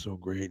 WWE is so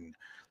great and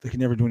they can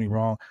never do any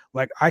wrong.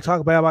 Like, I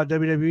talk bad about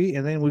WWE,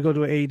 and then we go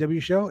to an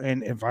AEW show,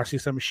 and if I see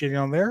something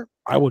shitty on there,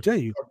 I will tell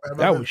you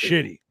that was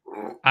shitty.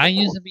 I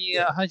used to be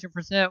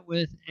 100%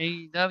 with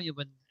AEW,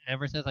 but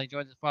ever since I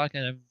joined this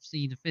podcast, I've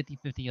seen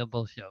 50-50 of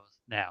both shows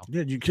now.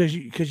 Yeah, because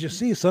you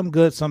see some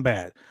good, some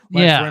bad.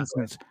 Like, for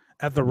instance,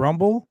 at the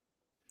Rumble,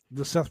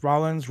 the Seth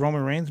Rollins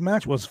Roman Reigns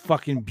match was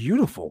fucking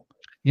beautiful.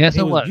 Yes,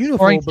 it was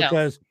beautiful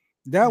because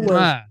that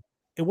was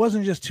it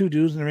wasn't just two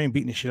dudes in the ring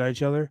beating the shit out of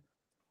each other.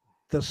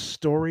 The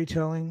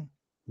storytelling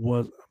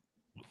was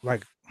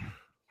like,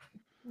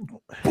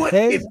 but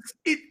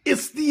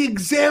it's the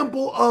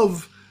example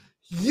of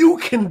you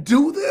can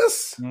do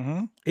this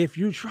if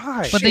you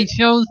try. But they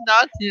chose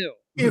not to.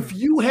 If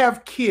you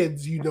have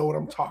kids, you know what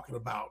I'm talking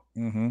about.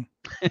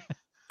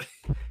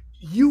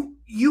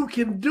 You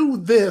can do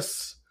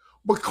this,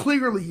 but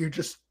clearly you're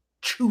just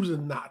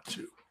choosing not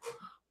to.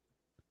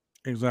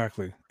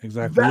 Exactly.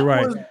 You're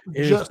right.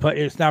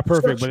 It's not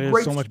perfect, but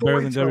it's so much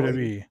better than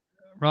WWE.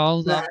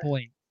 Raw's on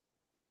point.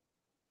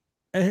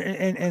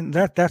 And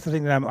that's the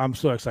thing that I'm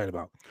so excited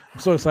about. I'm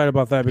so excited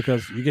about that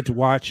because you get to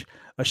watch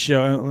a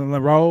show.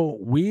 And Raw,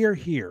 we are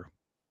here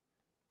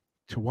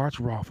to watch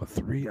Raw for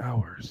 3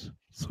 hours.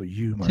 So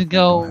you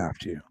don't have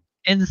to.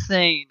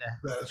 Insane.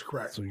 That is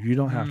correct. So you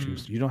don't have to.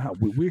 So you don't have.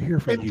 We're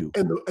here for you.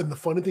 And the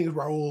funny thing is,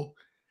 Raul,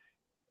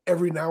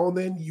 every now and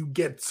then you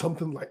get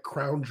something like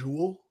Crown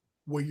Jewel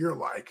where you're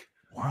like,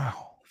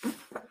 wow.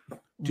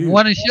 Dude,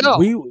 what a show.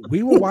 We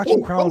were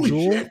watching Crown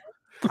Jewel. Shit.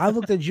 I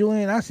looked at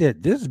Julian and I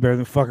said, this is better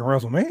than fucking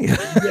WrestleMania.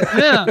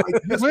 Yeah.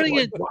 We're gonna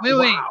get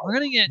we're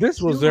gonna get this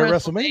was their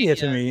WrestleMania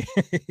to me.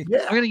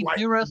 Yeah, we're gonna get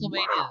 2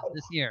 WrestleManias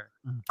this year.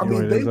 I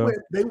mean,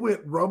 they went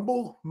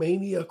Rumble,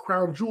 Mania,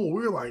 Crown Jewel.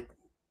 We were like,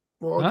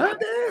 well,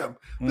 goddamn,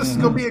 this is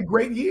gonna be a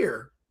great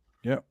year.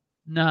 Yep.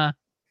 Nah.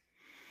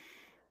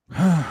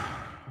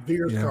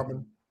 Veer's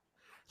coming.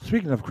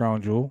 Speaking of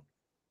Crown Jewel,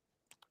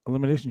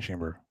 Elimination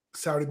Chamber.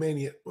 Saudi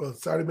Mania 2?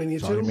 Saudi Mania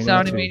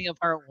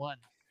Part 1.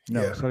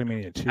 No, Saudi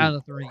Mania 2. Out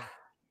of 3.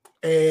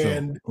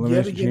 And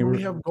yet again,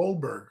 we have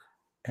Goldberg.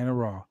 And a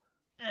Raw.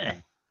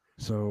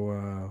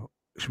 So,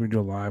 should we do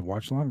a live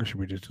watch along or should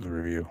we just do the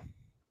review?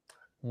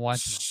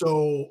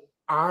 So,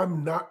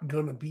 I'm not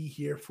going to be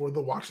here for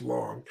the watch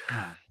along.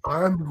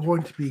 I'm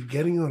going to be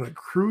getting on a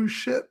cruise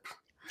ship.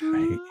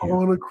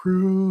 On a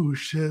cruise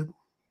ship.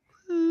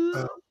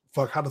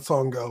 How'd the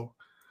song go?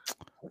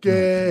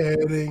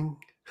 Getting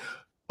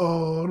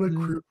on a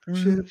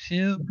cruise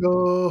ship.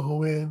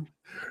 Going.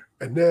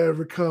 And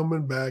never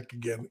coming back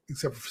again,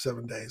 except for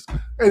 7 days.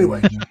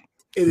 Anyway,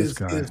 it is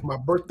my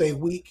birthday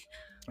week.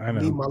 I know.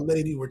 Me and my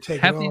lady were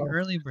taking Happy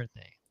early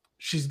birthday.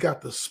 She's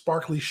got the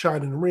sparkly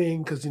shining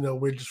ring because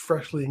we're just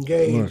freshly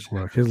engaged.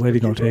 Look, his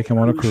lady gonna take him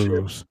on a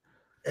cruise.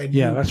 And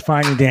that's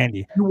fine and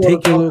dandy.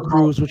 Take your little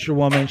cruise with your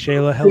woman,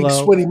 Shayla. Hello.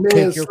 Big sweaty man,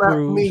 take your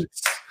cruise.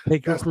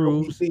 Take your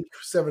cruise. For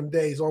 7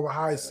 days on the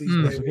high seas.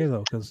 That's okay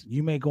though, because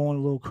you may go on a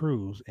little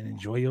cruise and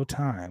enjoy your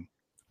time.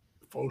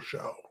 Full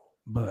show.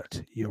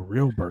 But your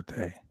real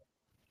birthday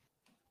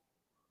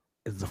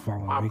is the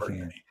following weekend.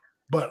 Birthday.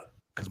 But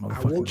because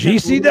motherfucking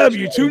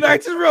GCW 2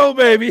 nights in a row,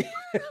 baby.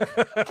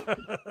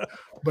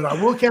 But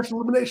I will catch the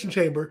Elimination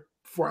Chamber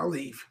before I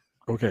leave.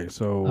 Okay,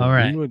 so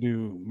we would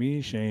do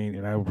me, Shane,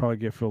 and I will probably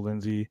get Phil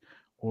Lindsay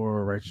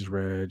or Righteous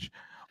Reg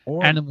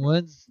or Adam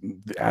Woods.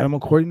 Adam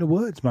according to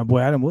Woods. My boy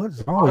Adam Woods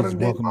is always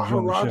welcome to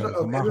join the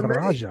show.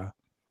 Maharaja.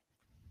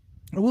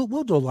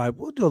 We'll do a live.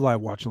 We'll do a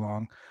live watch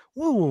along.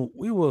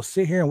 We will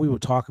sit here and we will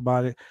talk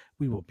about it.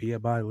 We will be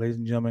about it, ladies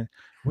and gentlemen.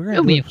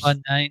 It'll be a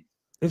fun night.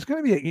 It's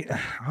gonna be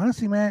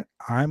honestly, man.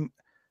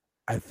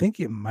 I think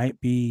it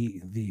might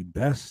be the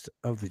best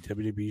of the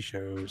WWE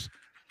shows,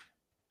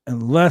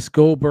 unless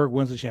Goldberg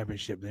wins the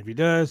championship. And if he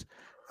does,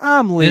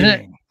 I'm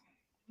leaving.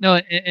 No,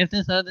 if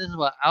this is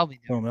what I'll be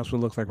doing. Oh, that's what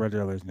it looks like right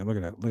there, ladies and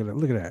gentlemen. Look at that. Look at that.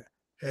 Look at that.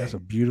 Hey, that's a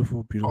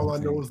beautiful, beautiful. All I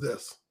know is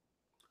this.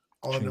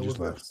 All I know is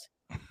this.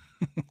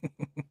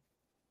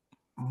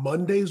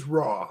 Monday's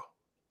Raw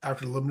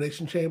after the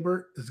Elimination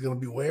Chamber is going to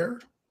be where?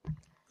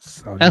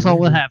 That's all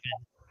will happen.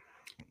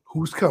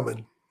 Who's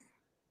coming?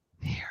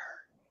 Veer.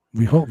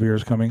 We hope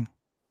Veer's coming.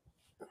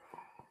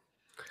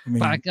 I mean,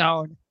 by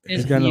God,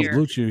 he's got no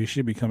blue chew. He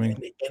should be coming.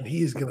 And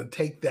he's going to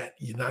take that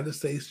United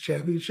States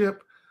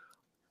Championship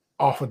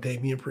off of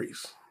Damien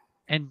Priest.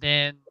 And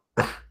then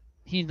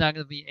he's not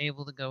going to be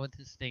able to go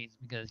into states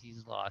because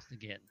he's lost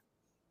again.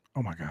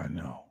 Oh my God,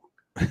 no.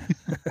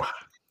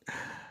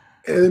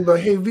 And but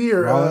hey,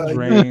 Veer, Rollins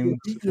Reigns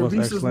your was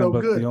visa's excellent, no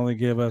but good. they only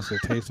give us a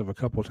taste of a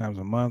couple times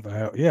a month.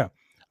 I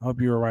hope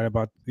you were right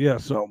about. Yeah.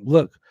 So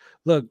look,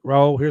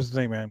 Raul. Here's the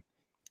thing, man.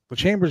 The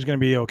Chamber's going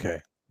to be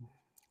okay.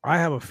 I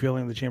have a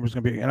feeling the Chamber's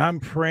going to be, and I'm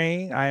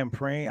praying. I am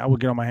praying. I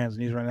would get on my hands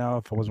and knees right now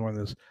if I wasn't wearing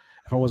this.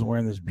 If I wasn't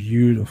wearing this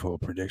beautiful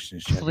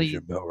predictions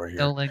championship belt right here.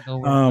 Don't let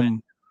go.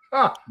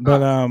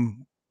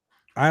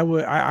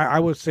 I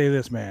would say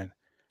this, man.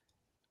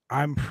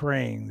 I'm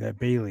praying that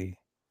Bayley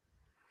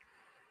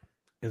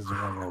is the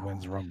one that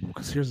wins the Rumble.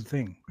 Because here's the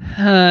thing.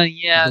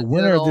 Yeah. The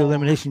winner of the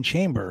Elimination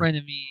Chamber. Friend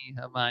of me,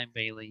 of mine,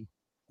 Bayley.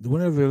 The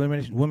winner of the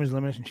Women's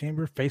Elimination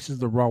Chamber faces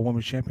the Raw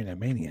Women's Champion at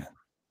Mania.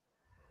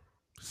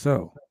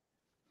 So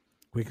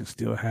we can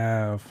still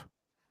have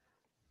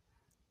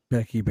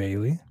Becky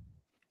Bayley.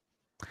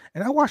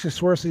 And I watched a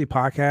Swerve City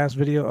podcast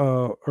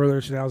video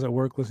earlier today. I was at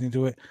work listening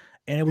to it,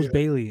 and it was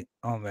Bayley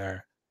on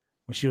there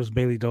when she was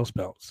Bayley Dos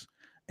Belts.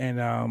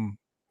 And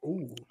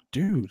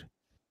dude,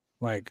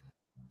 like,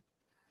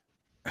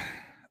 I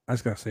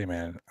just gotta say,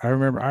 man, I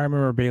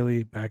remember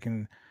Bayley back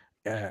in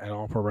at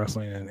All Pro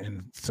Wrestling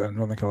in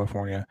Northern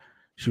California.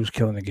 She was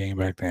killing the game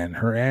back then.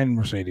 Her and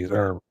Mercedes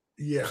or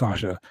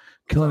Sasha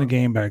killing the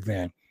game back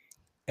then.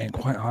 And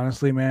quite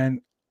honestly,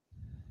 man,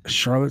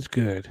 Charlotte's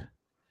good.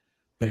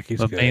 Becky's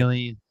good.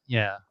 Bayley,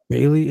 yeah.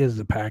 Bayley is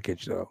the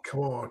package, though. Come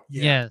on,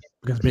 yes.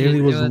 Because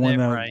Bayley was the one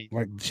that,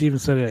 like, she even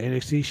said at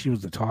NXT, she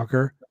was the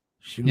talker.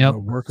 She was the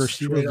worker.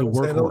 She was the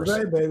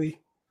workhorse. Baby.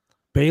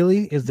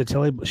 Bayley is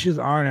the she's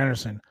the Arn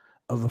Anderson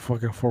of the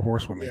fucking Four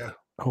Horsewomen. Yeah.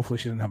 Hopefully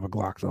she didn't have a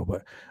Glock though,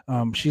 but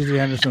she's the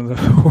Anderson of the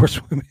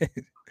Horsewomen.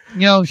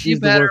 She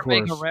better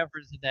make a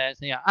reference to that and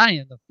say, I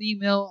am the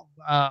female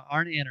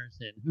Arn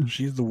Anderson.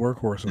 She's the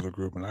workhorse of the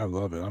group, and I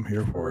love it. I'm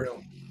here for it.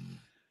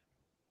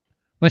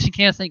 But she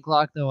can't say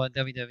Glock though on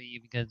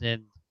WWE because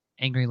then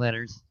angry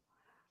letters.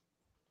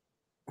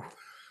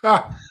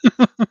 Yeah.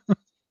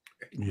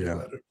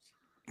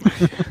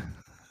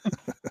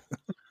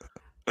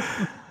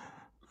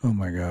 Oh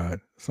my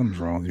God, something's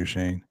wrong with you,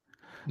 Shane.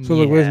 So,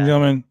 look, ladies and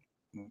gentlemen,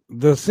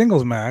 the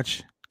singles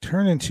match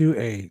turned into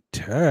a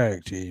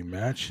tag team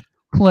match.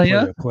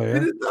 Player.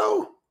 Did it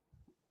though?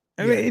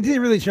 I mean, it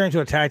didn't really turn into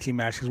a tag team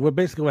match because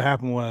what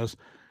happened was,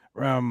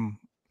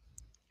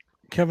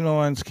 Kevin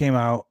Owens came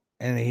out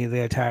and they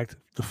attacked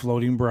the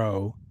floating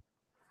bro,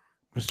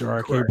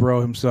 Mr.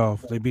 RKBro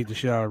himself. They beat the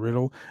shit out of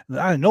Riddle.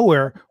 Out of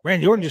nowhere,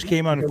 Randy Orton just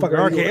came out and fucking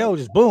RKO,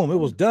 just boom, it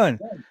was done.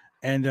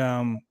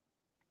 And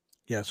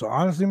yeah, so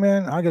honestly,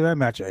 man, I give that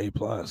match an A+.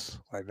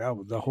 Like that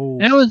was the whole.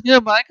 It was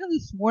good, but I could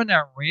have sworn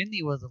that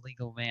Randy was a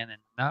legal man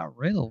and not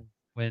Riddle.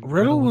 When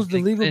Riddle was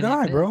the legal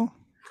guy, bro.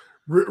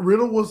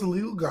 Riddle was the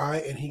legal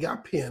guy, and he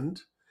got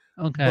pinned.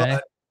 Okay.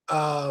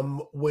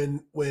 But when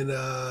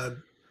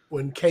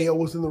KO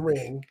was in the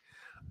ring,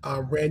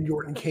 Randy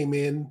Orton came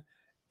in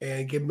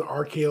and gave him the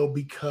RKO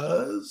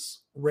because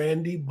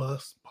Randy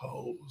must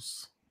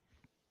pose.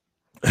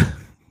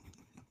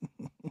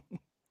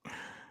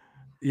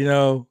 You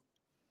know,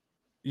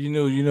 it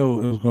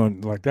was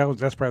going like that.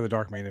 That's probably the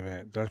dark main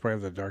event. That's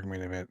probably the dark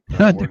main event.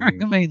 Dark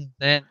main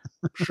event.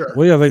 Sure.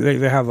 Well, yeah,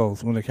 they have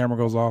those when the camera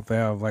goes off. They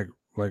have like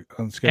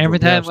unscheduled. Every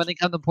time when they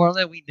come to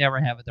Portland, we never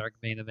have a dark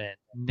main event.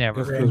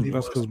 Never.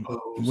 That's because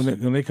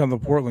when they come to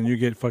Portland, you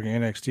get fucking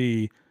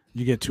NXT,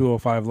 you get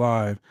 205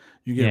 Live,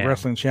 you get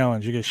Wrestling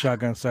Challenge, you get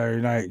Shotgun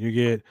Saturday Night, you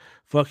get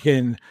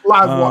fucking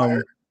Live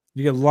Wire,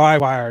 you get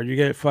Live Wire, you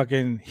get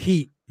fucking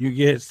Heat, you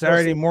get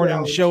Saturday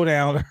Morning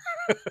Showdown.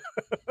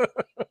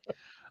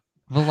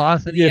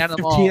 Velocity, you get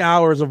 15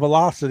 hours of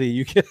Velocity.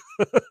 You get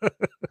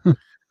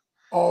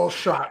all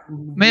shot.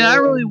 Man, I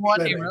really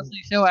want a wrestling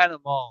show at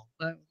them all.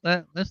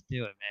 Let's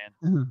do it,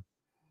 man.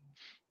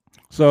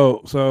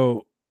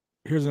 So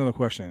here's another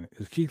question: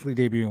 is Keith Lee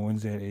debuting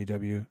Wednesday at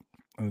AEW?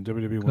 And the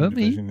WWE Women's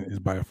Division is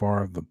by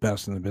far the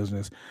best in the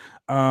business,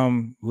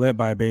 led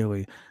by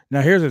Bayley. Now,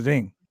 here's the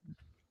thing: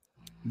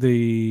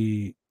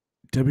 the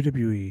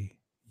WWE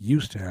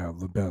used to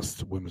have the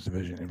best women's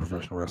division in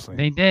professional wrestling.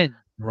 They did.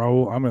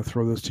 Raul, I'm going to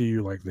throw this to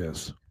you like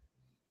this.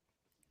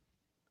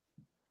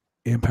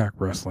 Impact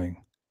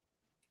Wrestling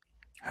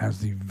has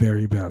the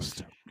very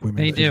best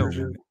women's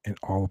division in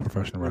all of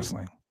professional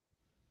wrestling.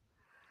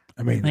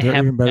 I mean, they're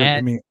even better.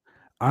 I mean,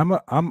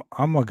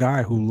 I'm a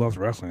guy who loves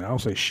wrestling. I'll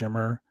say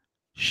Shimmer,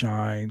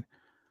 Shine,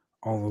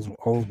 all those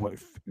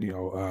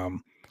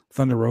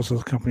Thunder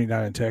Rosa's company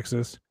down in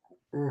Texas.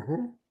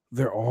 Mm-hmm.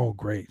 They're all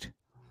great.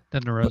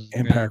 Thunder Rosa.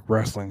 Impact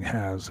Wrestling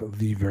has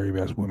the very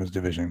best women's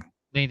division.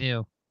 They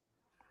do.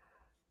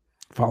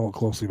 Followed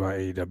closely by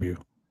AEW.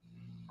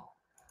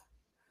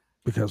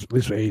 Because at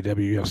least for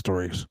AEW, you have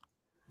stories.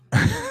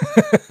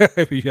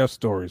 You have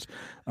stories.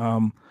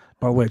 By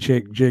the way,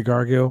 Jay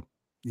Gargill,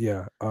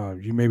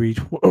 you maybe,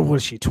 what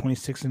is she,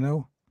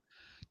 26-0?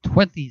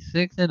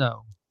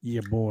 26-0.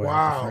 Yeah, boy.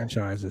 Wow. The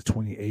franchise is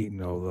 28-0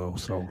 though.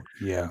 So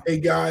yeah. Hey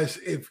guys,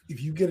 if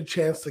you get a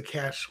chance to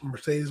catch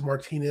Mercedes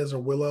Martinez or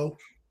Willow,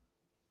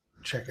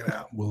 check it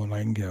out. Willow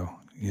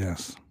Nightingale,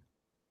 yes.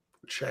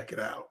 Check it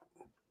out.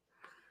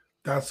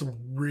 That's some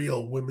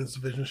real women's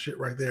division shit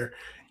right there.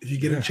 If you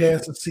get a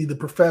chance to see the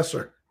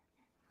professor.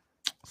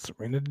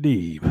 Serena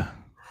Deeb.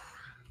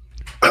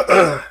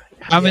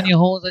 How many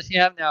holes does she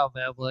have now,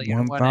 Babla?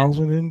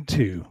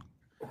 1,002.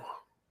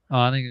 Oh,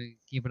 I think we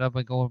keep it up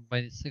and go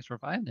by 6 or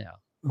 5 now.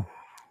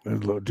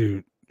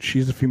 Dude,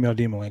 she's a female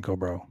Dean Malenko,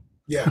 bro.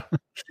 Yeah,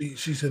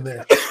 she's in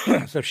there.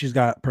 So she's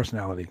got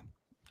personality.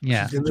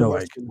 Yeah. She's in So, there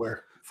like,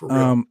 somewhere, for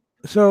real.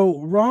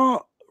 So Raw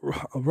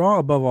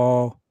above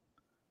all,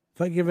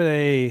 if I give it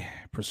a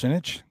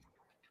percentage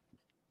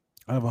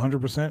out of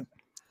 100%,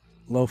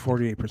 low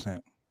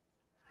 48%.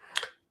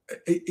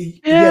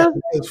 Yeah,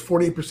 because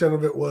 48%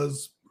 of it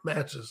was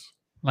matches.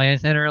 Like I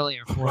said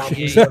earlier,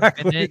 48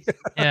 Exactly. minutes.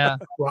 Yeah.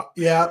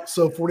 Yeah,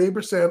 so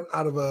 48%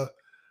 out of a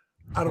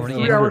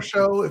 3-hour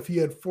show. If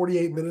you had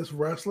 48 minutes of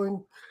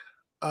wrestling,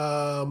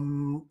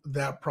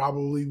 that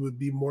probably would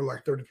be more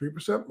like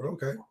 33%. But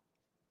okay,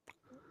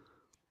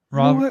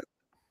 Rob, You know what?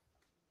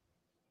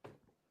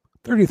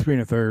 33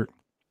 and a third.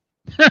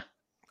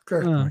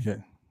 okay. Okay.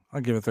 I'll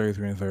give it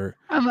 33 and a third.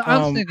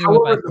 I'm sticking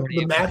with my However, 48%.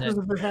 the matches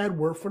that they had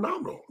were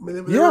phenomenal. I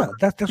mean,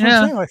 That's what I'm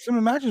saying. Like some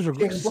of the matches were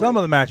great. Some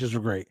of the matches were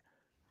great.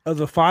 Of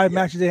the 5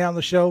 matches they had on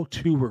the show,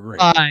 2 were great.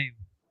 5.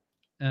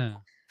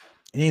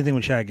 Anything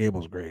with Chad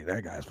Gable's great.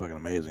 That guy's fucking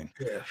amazing.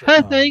 Yeah,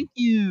 sure. Thank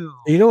you.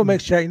 You know what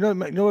makes Chad? You know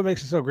what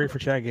makes it so great for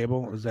Chad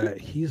Gable is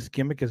that his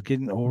gimmick is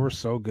getting over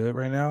so good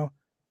right now,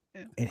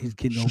 and he's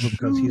getting over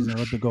because he's an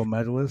Olympic gold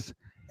medalist,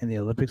 and the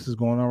Olympics is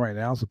going on right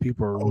now, so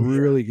people are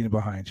really getting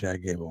behind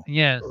Chad Gable.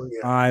 Yes. Oh,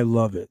 yeah. I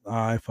love it.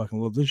 I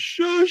fucking love the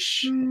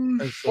shush.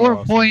 That's so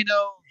 4.0, awesome.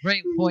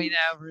 great point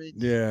average.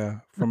 Yeah,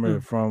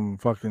 from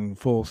fucking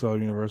Full Sail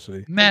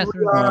University.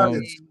 Master.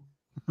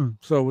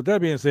 So with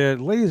that being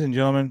said, ladies and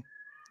gentlemen,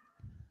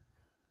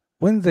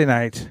 Wednesday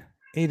night,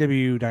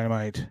 AW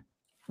Dynamite.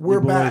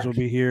 We're boys back. will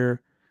be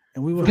here,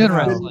 and we will Good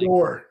have,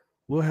 wrestling.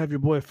 we'll have your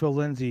boy Phil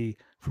Lindsay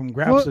from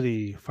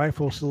Grapsody,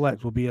 FIFO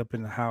Select will be up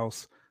in the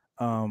house.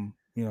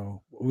 You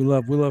know, we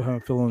love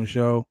having Phil on the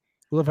show.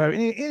 We love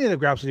having any of the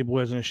Grapsody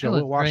boys on the show.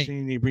 We're watching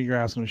you need to bring your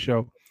ass on the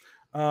show.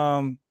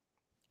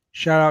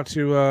 Shout out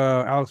to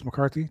Alex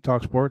McCarthy,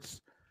 Talk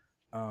Sports.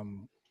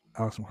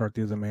 Alex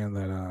McCarthy is a man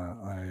that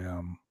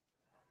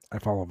I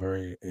follow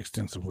very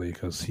extensively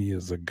because he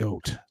is a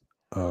goat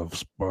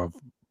of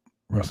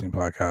wrestling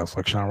podcasts,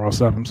 like Sean Ross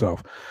Sapp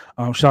himself.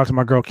 Shout out to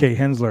my girl Kay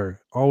Hensler.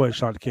 Always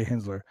shout out to Kay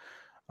Hensler.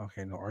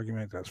 Okay, no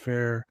argument. That's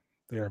fair.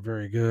 They are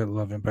very good.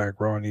 Love Impact.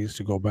 Raw needs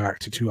to go back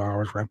to 2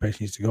 hours. Rampage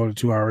needs to go to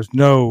 2 hours.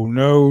 No.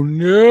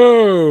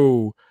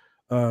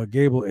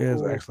 Gable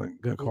is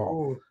excellent. Good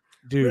call.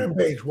 Dude,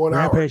 Rampage 1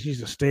 hour. Rampage needs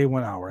to stay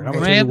 1 hour. And I'm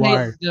going to tell you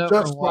why.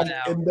 Just like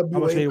NWA I'm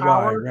going to tell you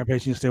why.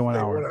 Rampage needs to stay 1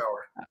 hour.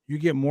 You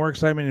get more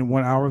excitement in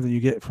 1 hour than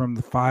you get from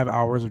the 5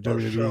 hours of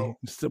WWE.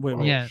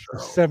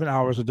 7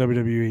 hours of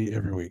WWE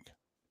every week.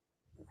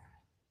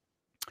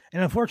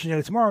 And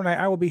unfortunately, tomorrow night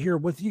I will be here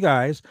with you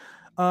guys.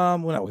 Well,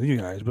 not with you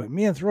guys, but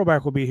me and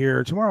Throwback will be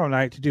here tomorrow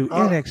night to do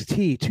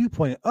NXT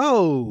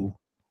 2.0.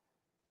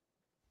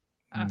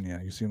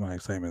 Yeah, you see my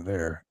excitement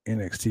there.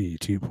 NXT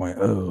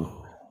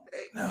 2.0.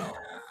 No.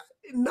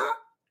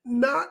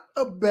 Not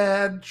a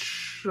bad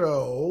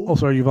show. Oh,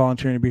 so are you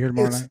volunteering to be here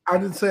tomorrow night? I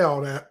didn't say all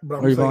that, but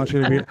I'm you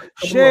volunteering to be here?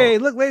 Shay,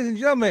 look, ladies and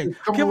gentlemen,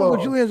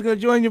 Julian's going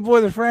to join your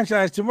boy the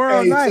franchise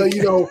tomorrow night. So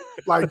you know,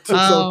 like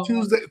so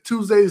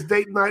Tuesday's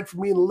date night for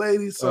me and the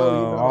ladies. So you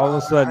know, all of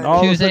a sudden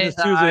it's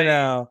Tuesday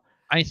now.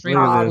 Ice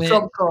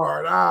trump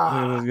card. Look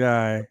at this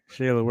guy,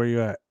 Shayla. Where you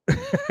at?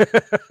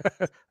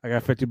 I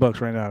got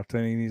 $50 right now.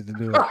 Telling he needs to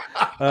do it.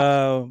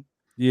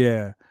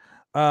 Yeah.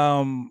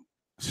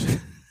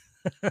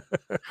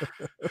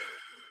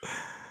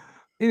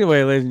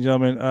 Anyway, ladies and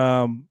gentlemen,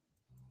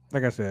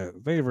 like I said,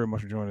 thank you very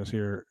much for joining us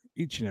here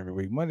each and every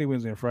week. Monday,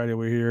 Wednesday, and Friday,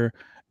 we're here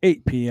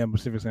 8 p.m.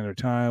 Pacific Standard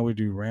Time. We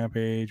do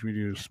Rampage, we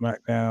do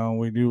SmackDown,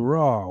 we do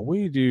Raw,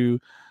 we do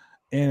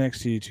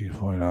NXT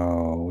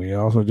 2.0. We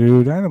also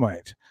do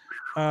Dynamite.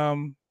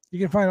 You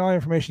can find all the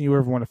information you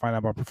ever want to find out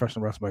about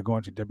professional wrestling by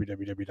going to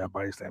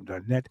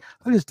www.bodyslam.net.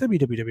 That is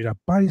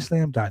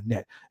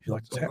www.bodyslam.net. If you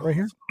like the chat right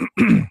here,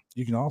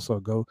 you can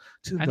also go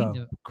to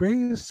the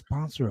greatest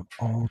sponsor of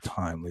all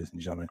time, ladies and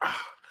gentlemen.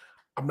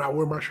 I'm not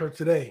wearing my shirt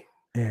today.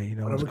 Yeah, you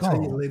know what I'm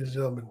telling you, ladies and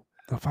gentlemen.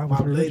 The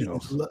 503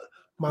 Originals.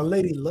 My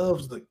lady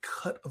loves the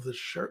cut of the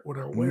shirt when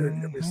I wear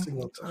it every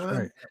single time.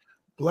 Right.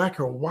 Black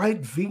or white,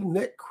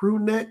 V-neck, crew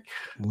neck.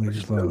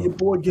 Your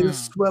boy get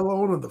his swell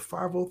on the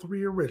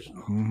 503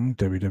 Original.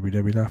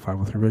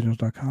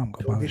 www.503originals.com.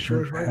 Go buy the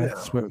shirt,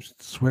 hats,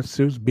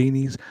 sweatsuits,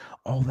 beanies,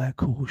 all that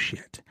cool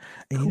shit.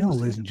 And you know,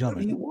 ladies and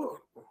gentlemen,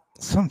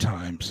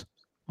 sometimes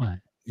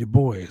your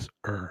boys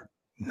are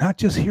not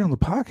just here on the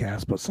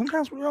podcast, but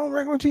sometimes we're on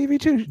regular TV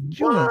too.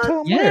 Julian,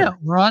 tell them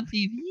we're on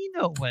TV.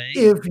 No way.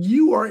 If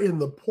you are in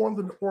the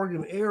Portland,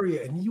 Oregon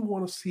area and you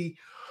want to see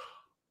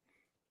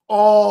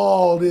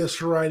all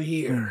this right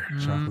here,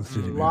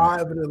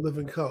 live and in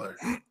living color,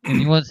 and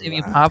you want to see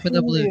me pop in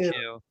the blue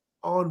chew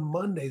on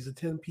Mondays at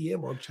 10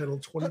 p.m. on channel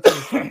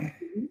 22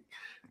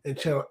 and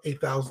channel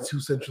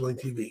 8002 Central Link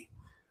TV.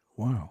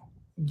 Wow.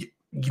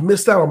 You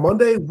missed out on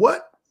Monday?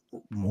 What?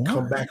 More?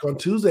 Come back on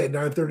Tuesday at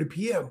 9:30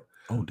 p.m.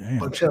 Oh,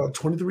 damn. on channel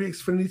 23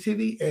 Xfinity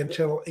TV and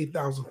channel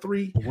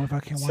 8003 But what if I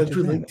can't watch it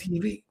CenturyLink then?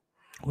 TV.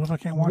 What if I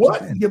can't watch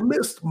What? it then? You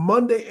missed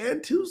Monday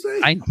and Tuesday?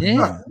 I did.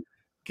 Yeah.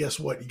 Guess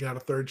what? You got a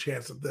third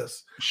chance at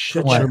this.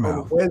 Shut Come your back on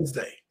mouth.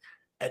 Wednesday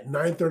at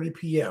 9:30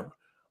 p.m.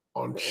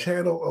 on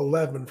channel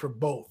 11 for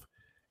both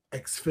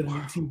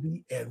Xfinity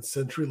TV and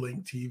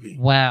CenturyLink TV.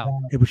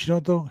 Wow. Hey, but you know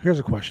what though? Here's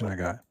a question I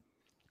got.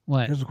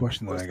 What? Here's a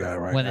question that What's I got. that?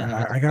 Right. What is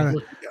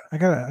it? I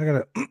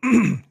gotta.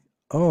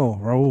 Oh,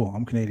 Raul,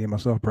 I'm Canadian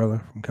myself,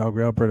 brother, from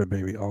Calgary, Alberta,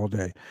 baby, all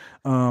day.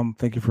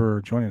 Thank you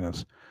for joining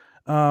us.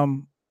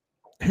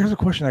 Here's a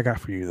question I got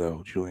for you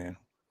though, Julian.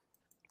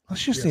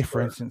 Let's just say,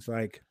 for sir. instance,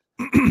 like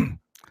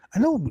I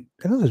know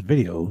there's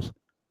videos.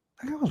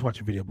 I can always watch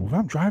a video, but if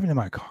I'm driving in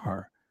my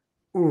car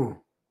Mm.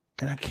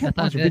 and I can't That's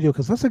not watch a good. video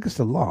because that's against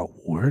the law,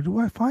 where do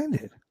I find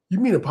it? You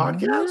mean a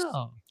podcast?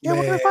 No. Yeah,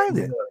 where can I find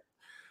it? Man,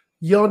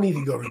 Y'all need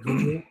to go to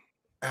Google,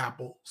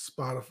 Apple,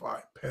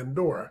 Spotify,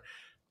 Pandora,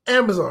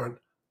 Amazon,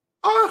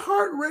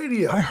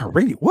 iHeartRadio.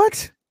 iHeartRadio.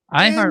 What?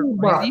 Anybody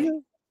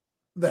iHeartRadio?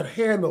 that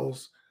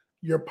handles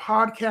your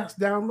podcast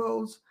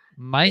downloads.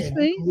 and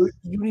MySpace?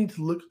 you need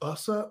to look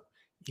us up.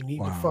 You need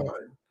to Wow.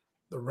 find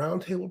the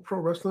Roundtable Pro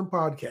Wrestling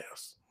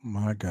Podcast.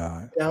 My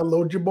God.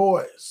 Download your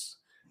boys.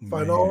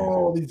 Find Man.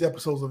 all these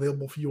episodes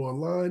available for you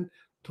online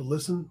to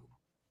listen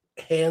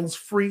hands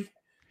free.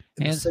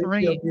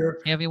 Hands-free.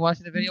 Can't be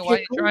watching the video while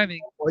you're driving.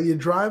 While you're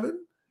driving,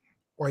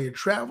 while you're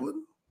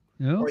traveling,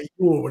 No. while you're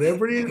doing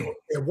whatever it is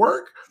at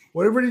work,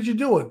 whatever it is you're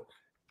doing,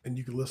 and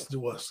you can listen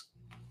to us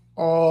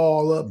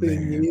all up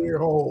in Man. your ear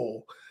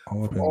hole.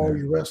 All up in All there.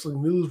 your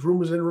wrestling news,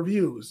 rumors, and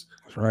reviews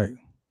That's right.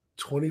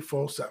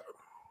 24/7.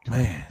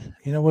 Man,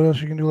 you know what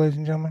else you can do, ladies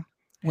and gentlemen?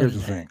 What Here's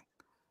is the that? thing.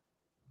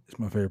 It's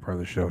my favorite part of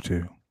the show,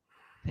 too.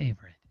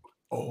 Favorite.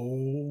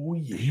 Oh,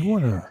 yeah. If you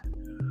want to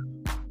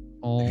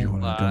Oh,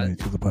 donate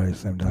to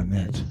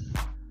thebodyslam.net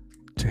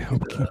to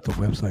help keep the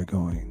website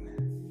going,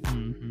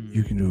 Mhm.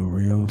 you can do it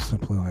real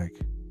simply like,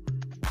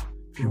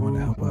 if you want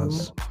to help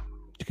us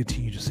to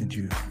continue to send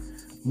you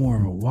more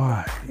of a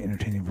wide,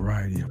 entertaining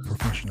variety of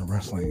professional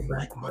wrestling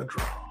Back my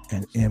draw.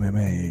 and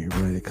MMA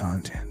related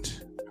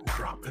content,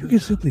 Drop you it. can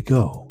simply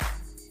go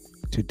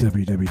to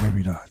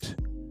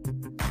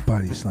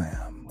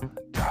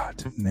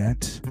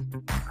www.bodyslam.net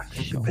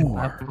Show me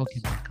my or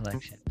Pokemon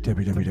collection.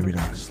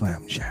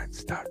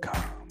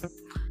 www.slamchats.com.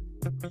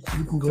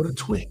 You can go to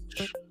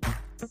Twitch.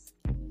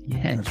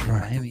 Yeah, That's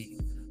right. Miami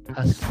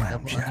Husky Slam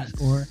double chats.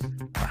 underscore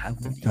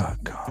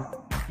 518. .com.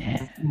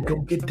 Yeah, You can go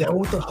get down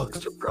with the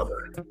Huckster brother.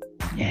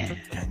 yeah.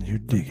 Can you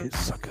dig it,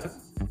 sucker?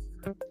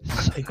 I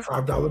take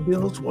 $5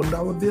 bills,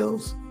 $1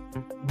 bills.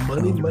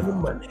 Money, Oh, money, no.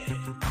 money.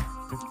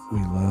 We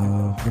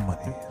love the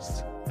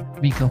monies.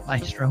 Rico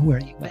Maestro, where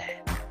you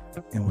at?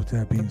 And with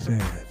that being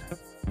said,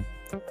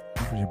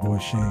 for your boy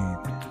Shane,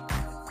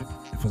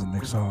 and for the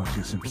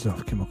mixologist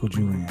himself, Chemical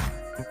Julian,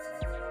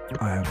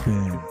 I have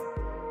been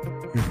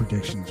your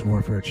predictions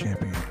warfare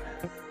champion,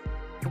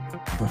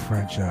 the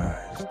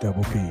franchise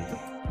Double B,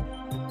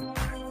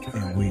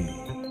 and we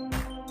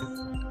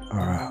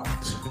are out.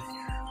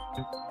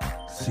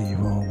 See you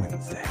on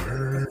Wednesday.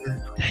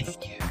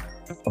 Thank you.